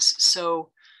buildings.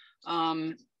 So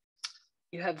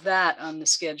you have that on the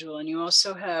schedule, and you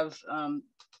also have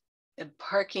a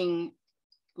parking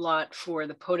lot for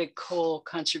the Potic Coal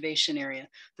Conservation Area.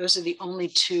 Those are the only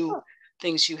two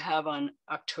things you have on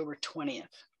October 20th.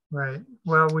 Right.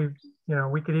 Well,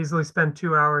 we could easily spend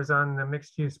 2 hours on the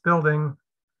mixed use building,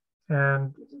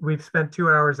 and we've spent 2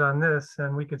 hours on this,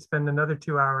 and we could spend another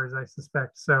 2 hours, I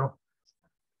suspect. So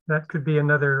that could be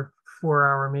another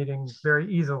 4-hour meeting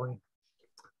very easily.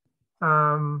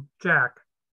 Jack.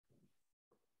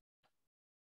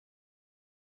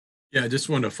 Yeah, I just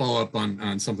wanted to follow up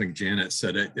on something Janet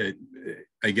said.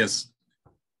 I guess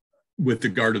with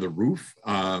regard to the roof,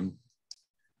 I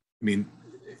mean,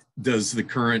 does the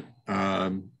current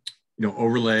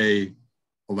overlay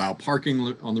allow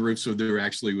parking on the roof? So there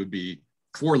actually would be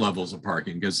 4 levels of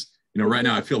parking, because right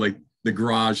now I feel like the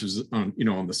garage is on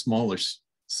the smallish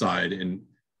side, and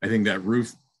I think that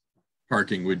roof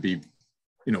parking would be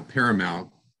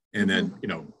paramount, and then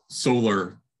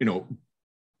solar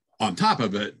on top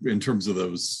of it in terms of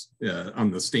those on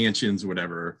the stanchions,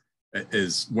 whatever,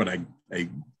 is what I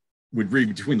would read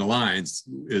between the lines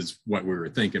is what we were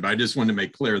thinking. But I just wanted to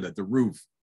make clear that the roof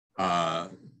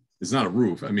is not a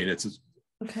roof. I mean, it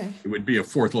would be a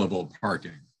 4th level of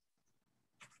parking.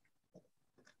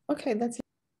 Okay, that's it.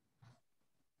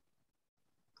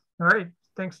 All right,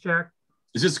 thanks, Jack.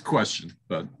 It's just a question,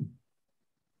 but.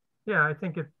 Yeah, I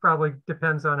think it probably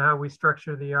depends on how we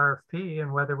structure the RFP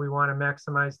and whether we want to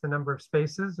maximize the number of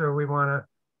spaces or we want to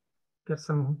get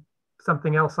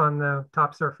something else on the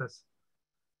top surface.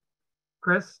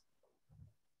 Chris,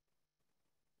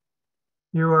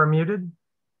 you are muted.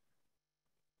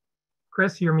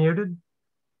 Chris, you're muted.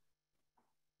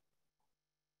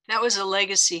 That was a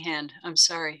legacy hand. I'm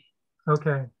sorry.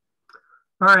 Okay.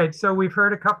 All right. So we've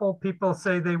heard a couple people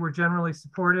say they were generally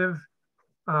supportive.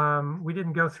 We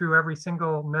didn't go through every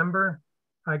single member.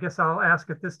 I guess I'll ask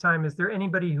at this time, is there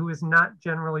anybody who is not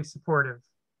generally supportive?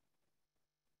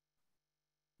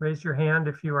 Raise your hand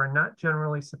if you are not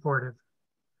generally supportive.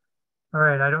 All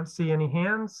right, I don't see any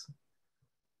hands.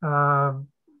 And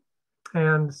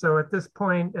so at this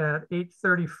point at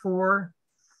 8:34,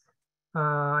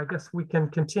 I guess we can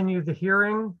continue the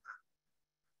hearing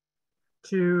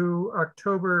to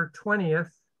October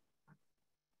 20th.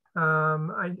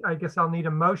 I guess I'll need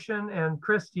a motion. And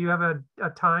Chris, do you have a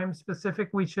time specific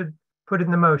we should put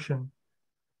in the motion?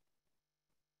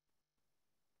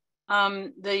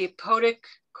 The Potic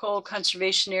Coal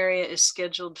Conservation Area is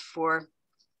scheduled for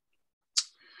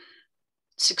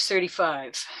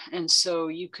 6:35. And so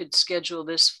you could schedule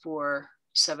this for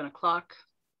 7 o'clock.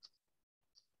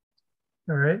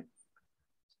 All right.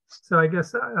 So I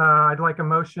guess I'd like a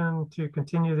motion to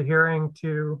continue the hearing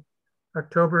to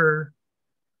October.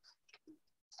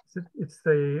 It's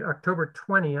the October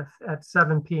 20th at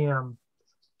 7 p.m.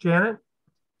 Janet?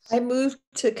 I move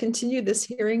to continue this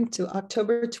hearing to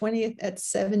October 20th at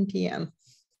 7 p.m.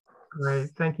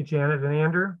 Great. Thank you, Janet. And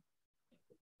Andrew?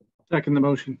 Second the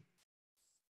motion.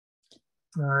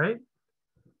 All right.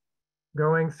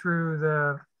 Going through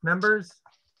the members.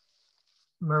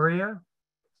 Maria?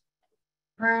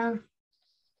 Approve.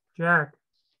 Jack?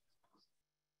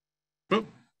 Oh,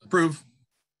 approve.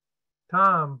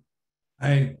 Tom?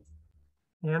 Aye.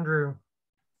 Andrew?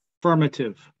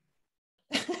 Affirmative.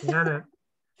 Janet?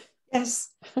 Yes.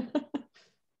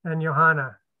 And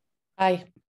Johanna? Aye.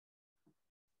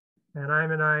 And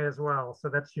I'm an aye as well, so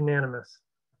that's unanimous.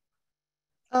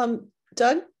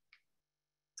 Doug?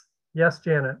 Yes,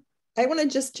 Janet. I want to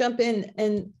just jump in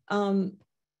and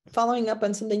following up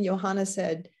on something Johanna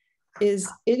said, it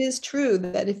is true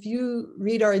that if you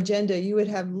read our agenda, you would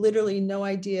have literally no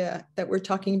idea that we're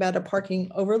talking about a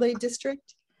parking overlay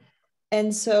district.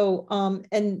 And so,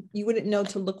 and you wouldn't know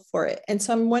to look for it. And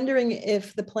so I'm wondering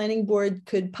if the planning board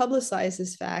could publicize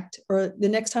this fact, or the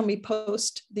next time we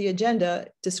post the agenda,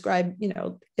 describe,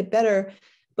 it better.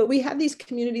 But we have these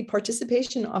community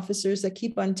participation officers that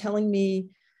keep on telling me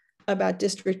about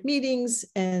district meetings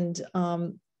and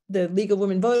the League of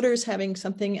Women Voters having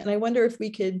something. And I wonder if we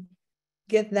could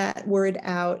get that word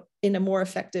out in a more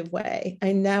effective way.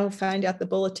 I now find out the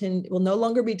bulletin will no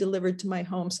longer be delivered to my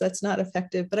home, so that's not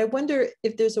effective. But I wonder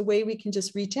if there's a way we can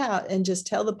just reach out and just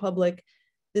tell the public,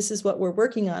 this is what we're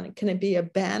working on. Can it be a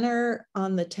banner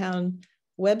on the town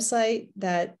website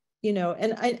that,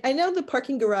 and I know the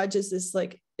parking garage is this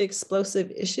like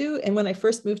explosive issue. And when I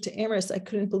first moved to Amherst, I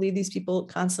couldn't believe these people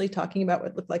constantly talking about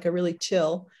what looked like a really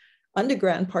chill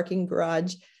underground parking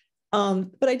garage.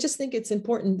 But I just think it's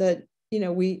important that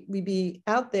we be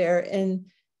out there and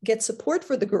get support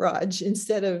for the garage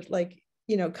instead of like,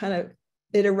 kind of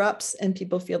it erupts and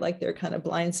people feel like they're kind of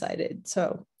blindsided.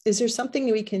 So is there something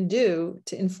we can do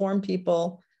to inform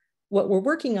people what we're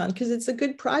working on, because it's a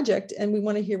good project and we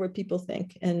want to hear what people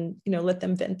think and, you know, let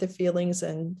them vent their feelings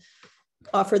and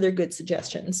offer their good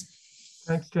suggestions.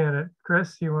 Thanks, Janet.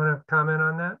 Chris, you want to comment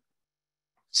on that?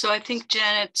 So I think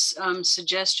Janet's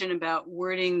suggestion about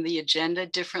wording the agenda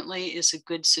differently is a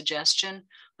good suggestion.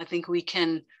 I think we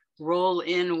can roll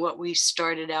in what we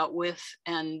started out with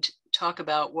and talk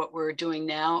about what we're doing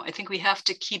now. I think we have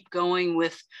to keep going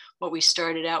with what we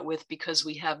started out with because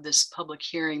we have this public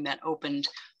hearing that opened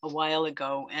a while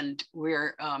ago, and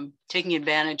we're taking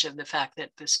advantage of the fact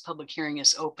that this public hearing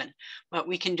is open, but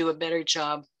we can do a better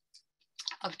job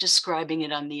of describing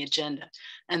it on the agenda.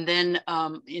 And then,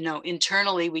 you know,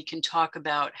 internally, we can talk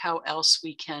about how else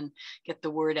we can get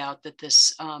the word out that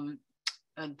this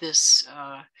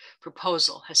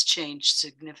proposal has changed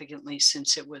significantly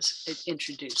since it was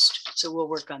introduced. So we'll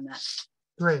work on that.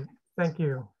 Great, thank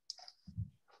you.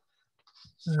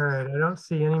 All right, I don't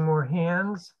see any more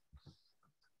hands.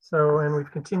 So, and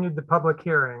we've continued the public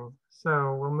hearing.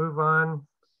 So we'll move on.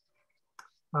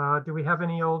 Do we have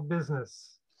any old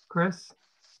business? Chris?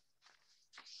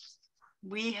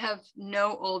 We have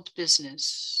no old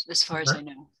business as far as I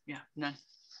know. Yeah, none.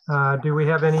 Do we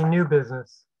have any new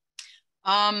business?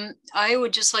 I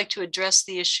would just like to address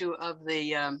the issue of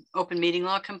the open meeting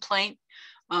law complaint.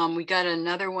 We got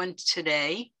another one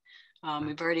today.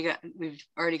 We've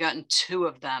already gotten 2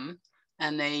 of them,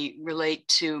 and they relate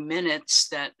to minutes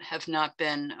that have not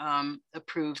been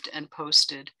approved and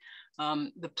posted.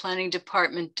 The planning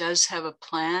department does have a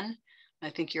plan. I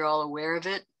think you're all aware of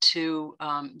it, to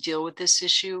deal with this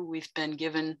issue. We've been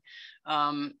given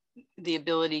the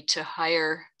ability to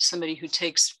hire somebody who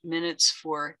takes minutes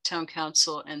for town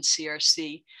council and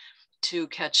CRC to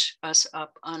catch us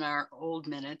up on our old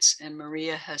minutes. And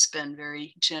Maria has been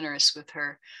very generous with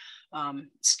her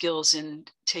skills in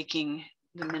taking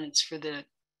the minutes for the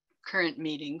current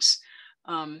meetings.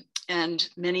 And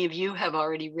many of you have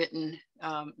already written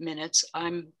minutes.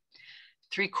 I'm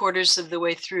 3/4 of the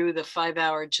way through the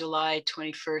 5-hour July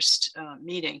 21st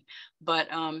meeting. But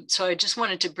so I just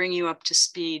wanted to bring you up to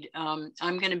speed. I'm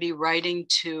going to be writing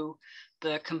to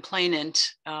the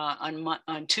complainant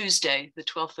on Tuesday, the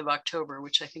 12th of October,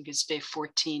 which I think is day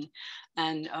 14,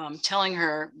 and telling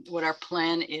her what our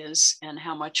plan is and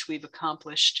how much we've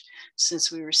accomplished since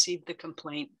we received the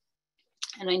complaint.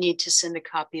 And I need to send a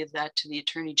copy of that to the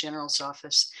Attorney General's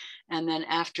office. And then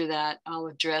after that, I'll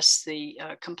address the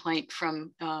complaint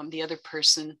from the other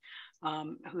person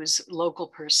who's a local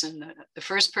person. The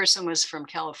first person was from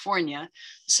California.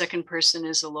 The second person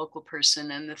is a local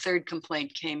person. And the third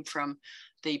complaint came from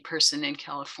the person in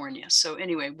California. So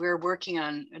anyway, we're working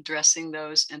on addressing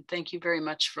those. And thank you very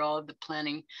much for all of the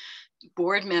planning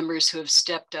board members who have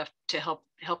stepped up to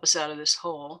help us out of this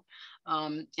hole.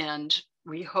 And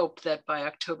we hope that by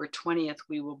October 20th,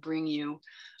 we will bring you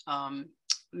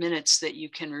minutes that you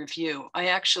can review. I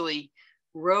actually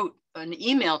wrote an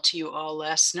email to you all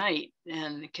last night,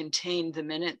 and it contained the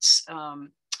minutes,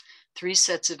 3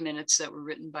 sets of minutes that were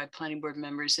written by planning board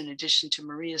members in addition to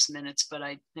Maria's minutes, but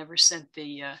I never sent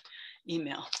the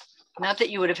email. Not that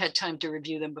you would have had time to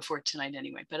review them before tonight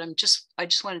anyway, but I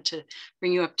just wanted to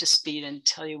bring you up to speed and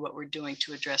tell you what we're doing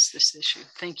to address this issue.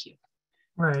 Thank you.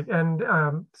 Right,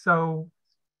 and so,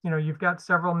 you know, you've got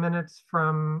several minutes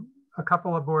from a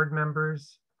couple of board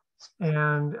members,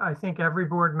 and I think every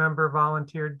board member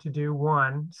volunteered to do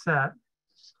 1 set.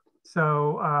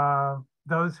 So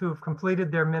those who have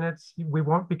completed their minutes, we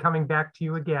won't be coming back to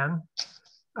you again.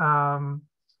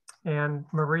 And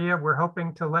Maria, we're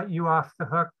hoping to let you off the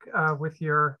hook with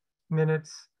your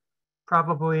minutes,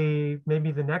 probably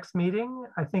maybe the next meeting.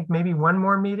 I think maybe 1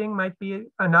 more meeting might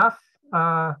be enough.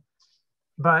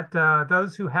 But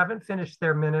those who haven't finished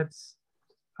their minutes,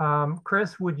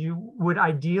 Chris, would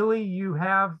ideally you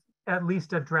have at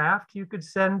least a draft you could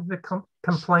send the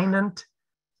complainant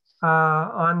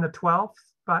on the 12th?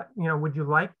 But, you know, would you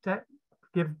like to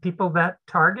give people that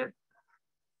target?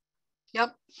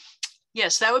 Yep.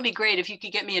 Yes, that would be great. If you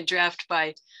could get me a draft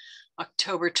by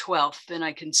October 12th, then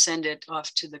I can send it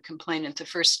off to the complainant, the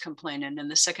first complainant, and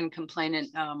the second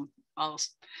complainant, I'll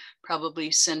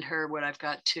probably send her what I've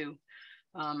got too.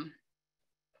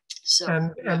 So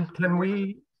and can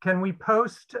we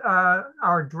post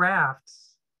our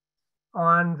drafts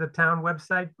on the town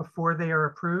website before they are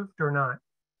approved or not?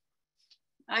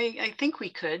 I think we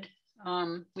could.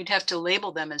 We'd have to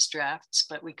label them as drafts,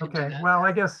 but we could do that. Well,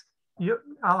 I guess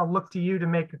I'll look to you to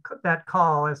make that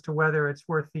call as to whether it's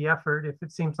worth the effort, if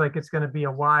it seems like it's going to be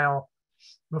a while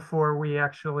before we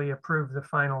actually approve the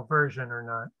final version or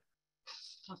not.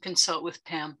 I'll consult with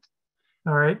Pam.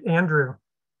 All right, Andrew.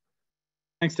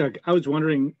 Thanks, Doug. I was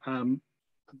wondering,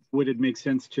 would it make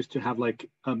sense just to have like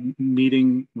a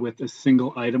meeting with a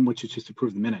single item, which is just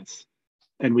approve the minutes?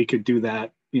 And we could do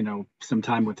that, you know,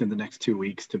 sometime within the next 2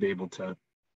 weeks to be able to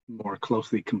more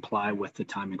closely comply with the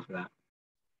timing for that.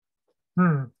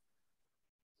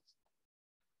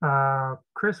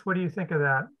 Chris, what do you think of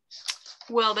that?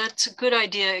 Well, that's a good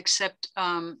idea, except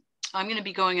I'm going to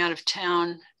be going out of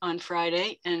town on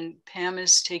Friday, and Pam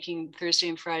is taking Thursday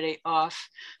and Friday off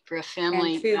for a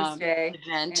family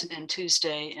event and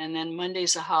Tuesday. And then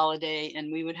Monday's a holiday,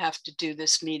 and we would have to do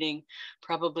this meeting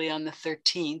probably on the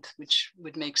 13th, which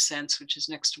would make sense, which is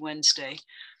next Wednesday.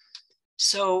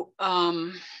 So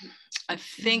I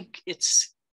think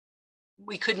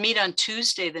we could meet on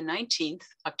Tuesday, the 19th,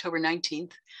 October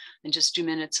 19th, and just do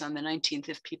minutes on the 19th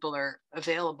if people are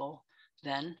available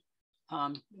then.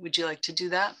 Would you like to do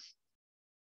that?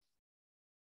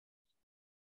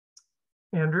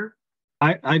 Andrew?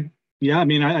 Yeah, I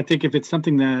mean, I think if it's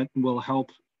something that will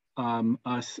help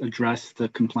us address the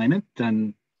complainant,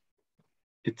 then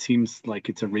it seems like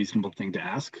it's a reasonable thing to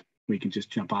ask. We can just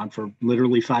jump on for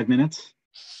literally 5 minutes,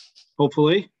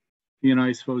 hopefully. You know,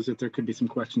 I suppose that there could be some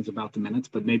questions about the minutes,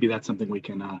 but maybe that's something we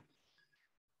can,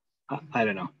 I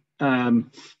don't know.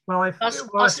 Well,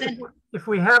 if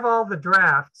we have all the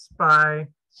drafts by,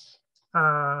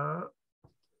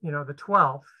 you know, the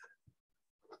 12th,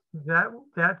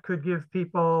 that could give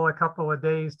people a couple of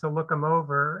days to look them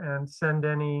over and send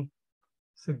any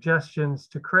suggestions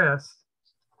to Chris,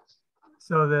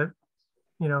 so that,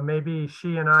 you know, maybe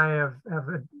she and I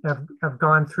have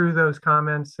gone through those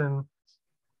comments and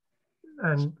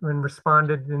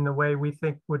responded in the way we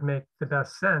think would make the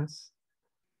best sense,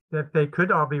 that they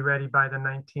could all be ready by the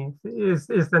 19th. Is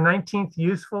the 19th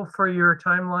useful for your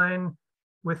timeline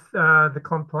with the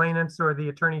complainants or the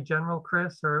Attorney General,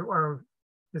 Chris, or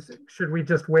should we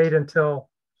just wait until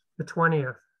the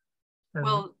 20th?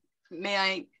 Well, may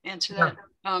I answer that?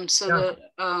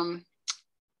 Yeah.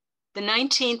 The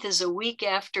 19th is a week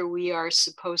after we are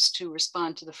supposed to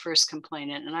respond to the first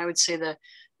complainant. And I would say did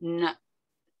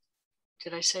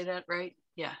I say that right?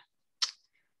 Yeah.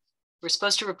 We're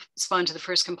supposed to respond to the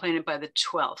first complainant by the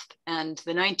 12th. And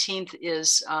the 19th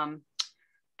is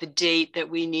the date that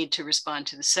we need to respond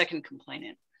to the second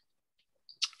complainant.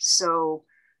 So,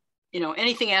 you know,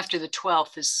 anything after the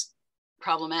 12th is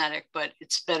problematic, but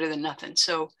it's better than nothing.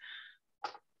 So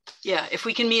yeah, if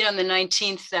we can meet on the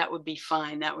 19th, that would be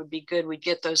fine. That would be good. We'd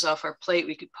get those off our plate.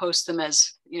 We could post them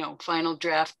as, you know, final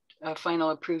draft,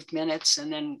 final approved minutes,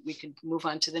 and then we could move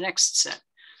on to the next set.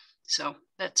 So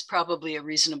that's probably a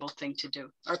reasonable thing to do.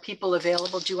 Are people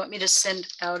available? Do you want me to send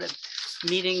out a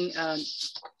meeting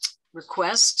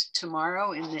request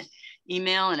tomorrow in the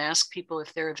email and ask people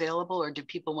if they're available, or do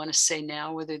people want to say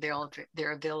now whether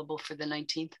they're available for the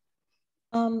 19th?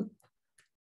 Well,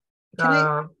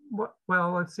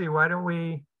 let's see. Why don't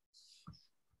we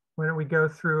go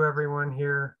through everyone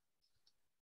here?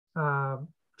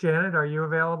 Janet, are you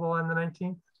available on the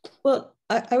 19th? Well,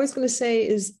 I was going to say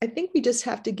is I think we just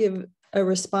have to give a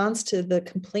response to the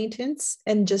complainants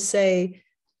and just say,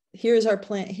 here's our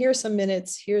plan. Here's some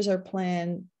minutes. Here's our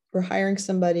plan. We're hiring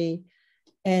somebody,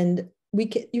 and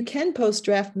you can post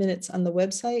draft minutes on the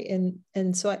website,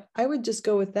 and so I would just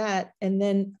go with that. And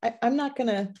then I'm not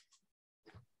gonna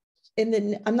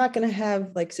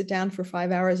have like sit down for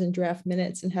 5 hours and draft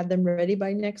minutes and have them ready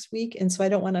by next week. And so I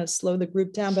don't want to slow the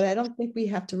group down, but I don't think we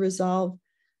have to resolve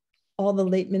all the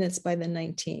late minutes by the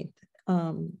 19th.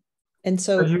 And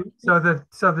so the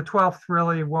 12th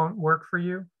really won't work for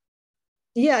you?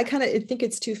 Yeah, I think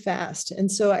it's too fast.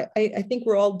 And so I think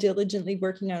we're all diligently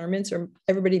working on our minutes, or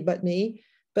everybody but me,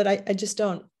 but I just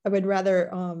don't, I would rather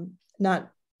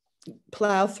not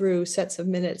plow through sets of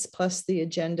minutes plus the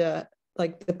agenda.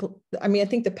 Like I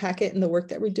think the packet and the work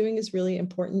that we're doing is really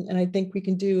important. And I think we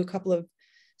can do a couple of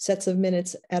sets of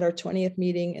minutes at our 20th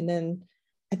meeting. And then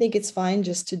I think it's fine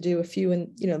just to do a few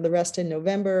and, you know, the rest in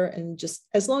November, and just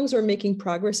as long as we're making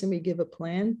progress and we give a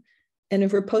plan. And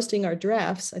if we're posting our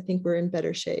drafts, I think we're in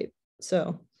better shape.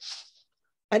 So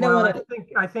I don't want to.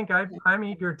 I think I'm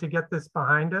eager to get this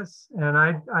behind us, and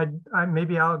I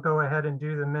maybe I'll go ahead and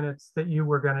do the minutes that you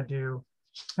were going to do,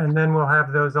 and then we'll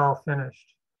have those all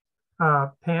finished.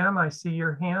 Pam, I see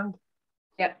your hand.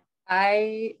 Yep,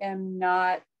 I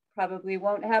probably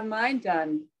won't have mine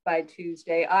done by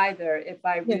Tuesday either, if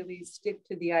I really stick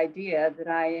to the idea that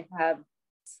I have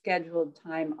scheduled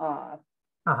time off.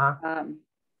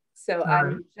 So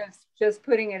I'm just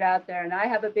putting it out there, and I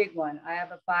have a big one. I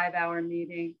have a 5-hour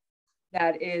meeting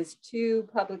that is 2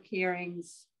 public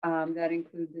hearings that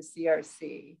include the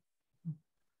CRC.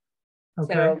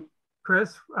 Okay, so,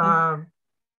 Chris, how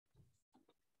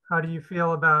do you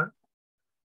feel about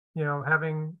you know,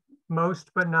 having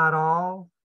most but not all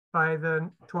by the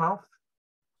 12th?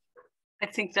 I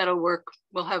think that'll work.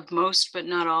 We'll have most, but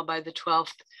not all by the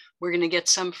 12th. We're going to get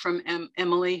some from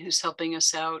Emily, who's helping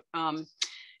us out. And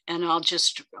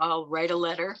I'll write a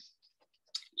letter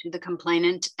to the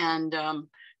complainant and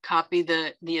copy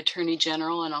the Attorney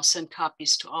General, and I'll send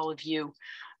copies to all of you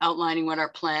outlining what our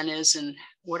plan is and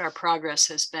what our progress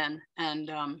has been. And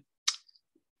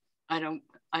I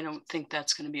don't think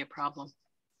that's going to be a problem.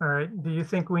 All right. Do you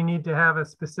think we need to have a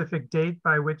specific date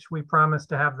by which we promise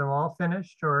to have them all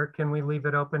finished, or can we leave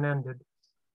it open-ended?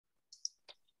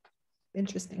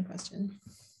 Interesting question.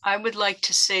 I would like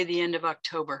to say the end of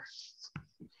October.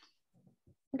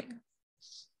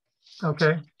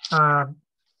 Okay.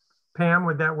 Pam,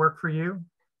 would that work for you?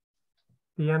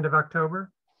 The end of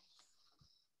October?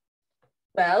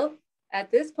 Well,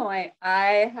 at this point,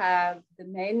 I have the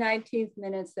May 19th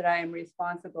minutes that I am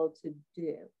responsible to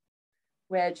do,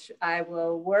 which I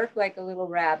will work like a little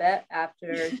rabbit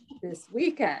after this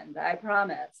weekend, I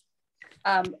promise.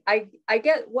 I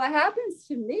get what happens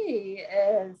to me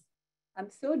is I'm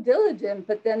so diligent,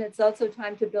 but then it's also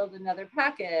time to build another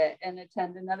packet and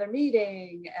attend another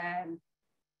meeting and,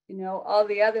 you know, all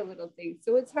the other little things.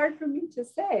 So it's hard for me to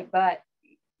say, but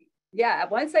yeah,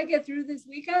 once I get through this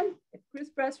weekend, if Chris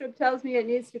Brestrup tells me it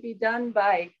needs to be done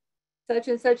by such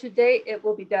and such a date, it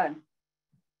will be done.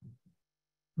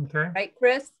 Okay. Right,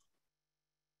 Chris?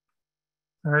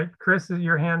 All right, Chris,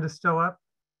 your hand is still up?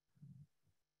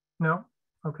 No?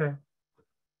 Okay.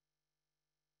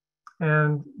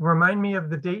 And remind me of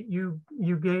the date you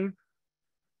gave,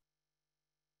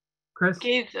 Chris?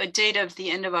 Gave a date of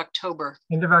the end of October.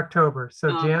 End of October.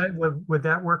 So Janet, would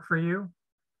that work for you?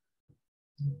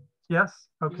 Yes?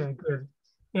 Okay, good.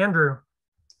 Andrew.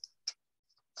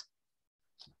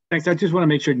 Thanks. I just want to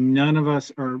make sure none of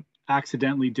us are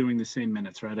accidentally doing the same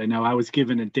minutes, right? I know I was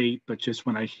given a date, but just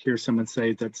when I hear someone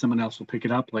say that someone else will pick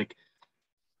it up, like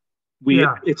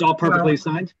it's all perfectly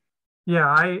assigned? Yeah,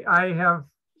 I have,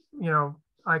 you know,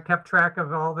 I kept track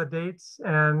of all the dates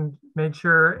and made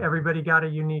sure everybody got a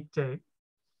unique date.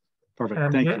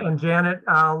 Perfect, thank you. And Janet,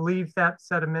 I'll leave that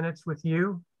set of minutes with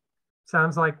you.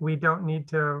 Sounds like we don't need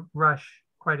to rush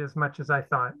quite as much as I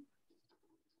thought.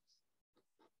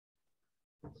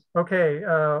 Okay,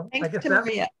 Thanks I guess to that,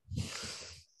 Maria.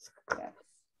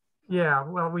 Yeah,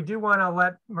 well, we do want to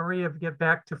let Maria get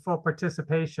back to full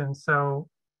participation. So,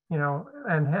 you know,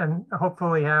 and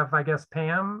hopefully have, I guess,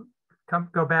 Pam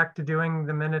go back to doing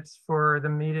the minutes for the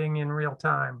meeting in real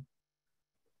time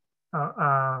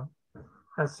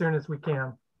as soon as we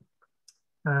can.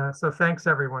 So thanks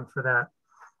everyone for that.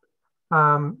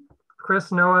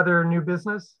 Chris, no other new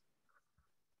business?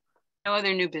 No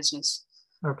other new business.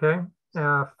 Okay.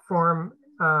 Form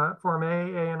A,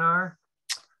 A&R?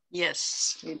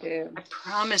 Yes, we do. I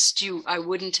promised you I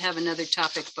wouldn't have another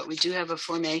topic, but we do have a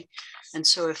Form A. And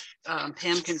so if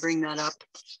Pam can bring that up,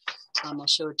 I'll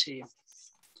show it to you.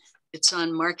 It's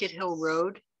on Market Hill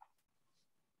Road.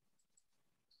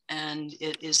 And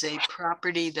it is a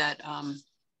property that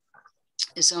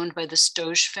is owned by the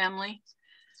Stoge family.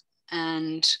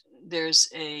 And there's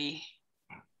a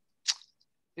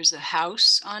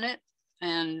house on it.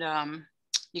 And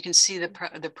you can see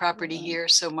the property here.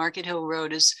 So Market Hill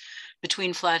Road is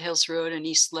between Flat Hills Road and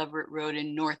East Leverett Road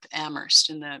in North Amherst.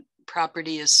 And the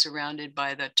property is surrounded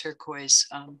by the turquoise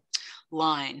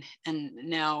line. And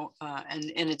now,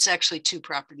 and it's actually two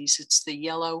properties. It's the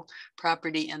yellow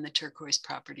property and the turquoise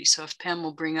property. So if Pam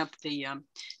will bring up the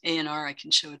A&R, I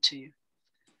can show it to you.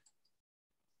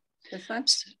 This one?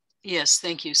 Yes,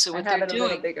 thank you. So what I have they're it a doing,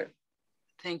 little bigger.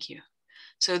 Thank you.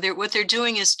 So what they're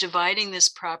doing is dividing this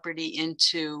property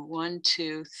into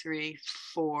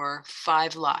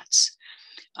 5 lots.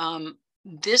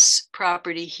 This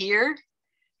property here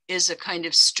is a kind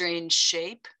of strange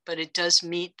shape, but it does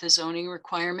meet the zoning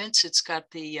requirements. It's got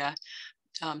the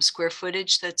square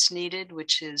footage that's needed,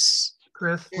 which is...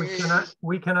 Chris,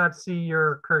 we cannot see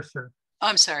your cursor.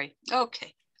 I'm sorry.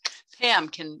 Okay. Pam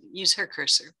can use her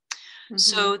cursor. Mm-hmm.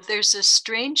 So there's a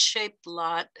strange shaped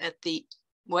lot at the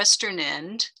western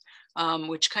end,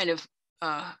 which kind of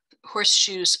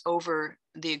horseshoes over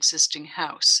the existing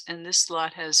house. And this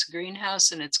lot has a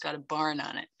greenhouse and it's got a barn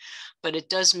on it, but it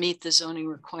does meet the zoning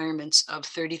requirements of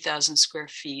 30,000 square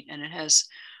feet. And it has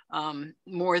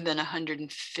more than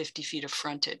 150 feet of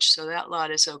frontage. So that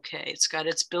lot is okay. It's got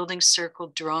its building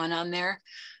circle drawn on there,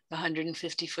 the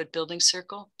 150-foot building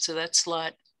circle. So that's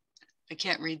lot, I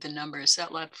can't read the number. Is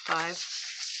that lot 5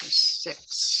 or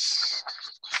 6?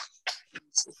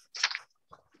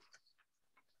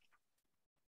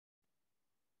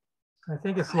 I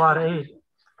think it's lot 8.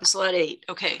 It's lot 8.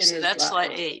 Okay, so that's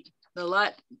lot 8. The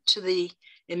lot to the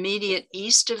immediate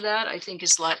east of that, I think,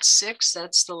 is lot 6.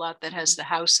 That's the lot that has the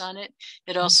house on it.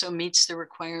 It also meets the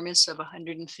requirements of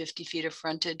 150 feet of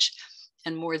frontage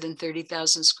and more than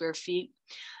 30,000 square feet,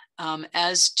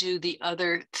 as do the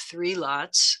other 3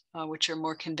 lots, which are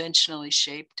more conventionally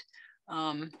shaped,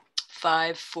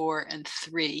 5, 4, and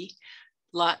 3.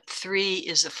 Lot 3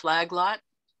 is a flag lot,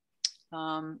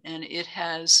 and it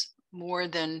has more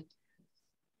than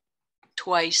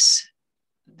twice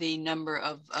the number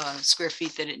of square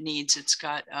feet that it needs. It's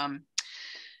got,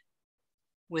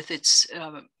 with its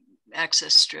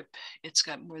access strip, it's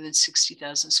got more than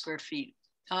 60,000 square feet.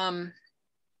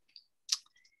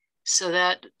 So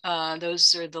that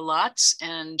those are the lots,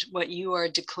 and what you are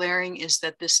declaring is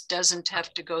that this doesn't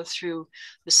have to go through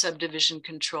the subdivision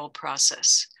control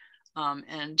process.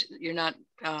 And you're not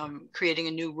creating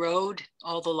a new road.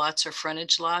 All the lots are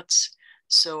frontage lots.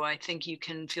 So I think you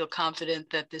can feel confident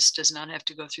that this does not have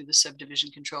to go through the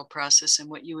subdivision control process. And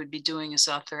what you would be doing is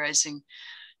authorizing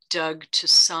Doug to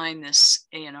sign this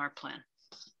A&R plan.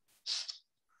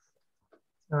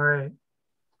 All right.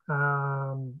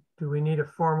 Do we need a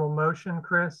formal motion,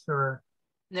 Chris, or?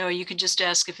 No, you could just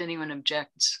ask if anyone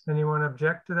objects. Anyone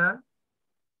object to that?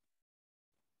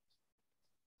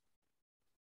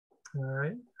 All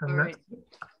right. I'm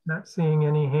not seeing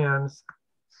any hands.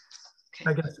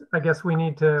 Okay. I guess we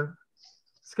need to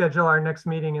schedule our next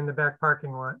meeting in the back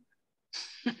parking lot.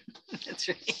 That's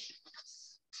right.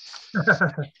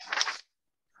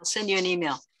 I'll send you an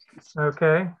email.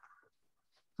 Okay.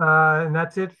 And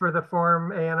that's it for the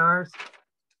Form A&Rs?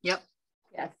 Yep.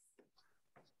 Yes.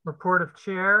 Report of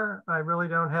chair. I really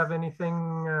don't have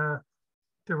anything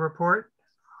to report.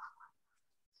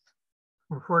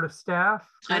 Report of staff.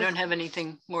 I don't have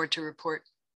anything more to report.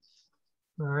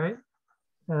 All right.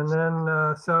 And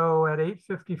then, so at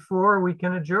 8:54, we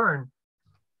can adjourn.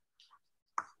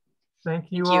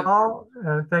 Thank you all.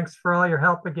 And thanks for all your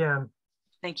help again.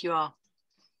 Thank you all.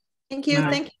 Thank you.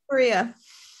 Thank you, Maria.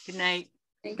 Good night.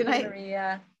 Thank you,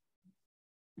 Maria.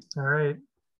 All right.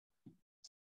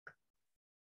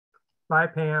 Bye,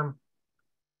 Pam.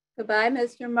 Goodbye,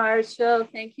 Mr. Marshall.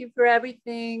 Thank you for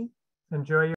everything. Enjoy your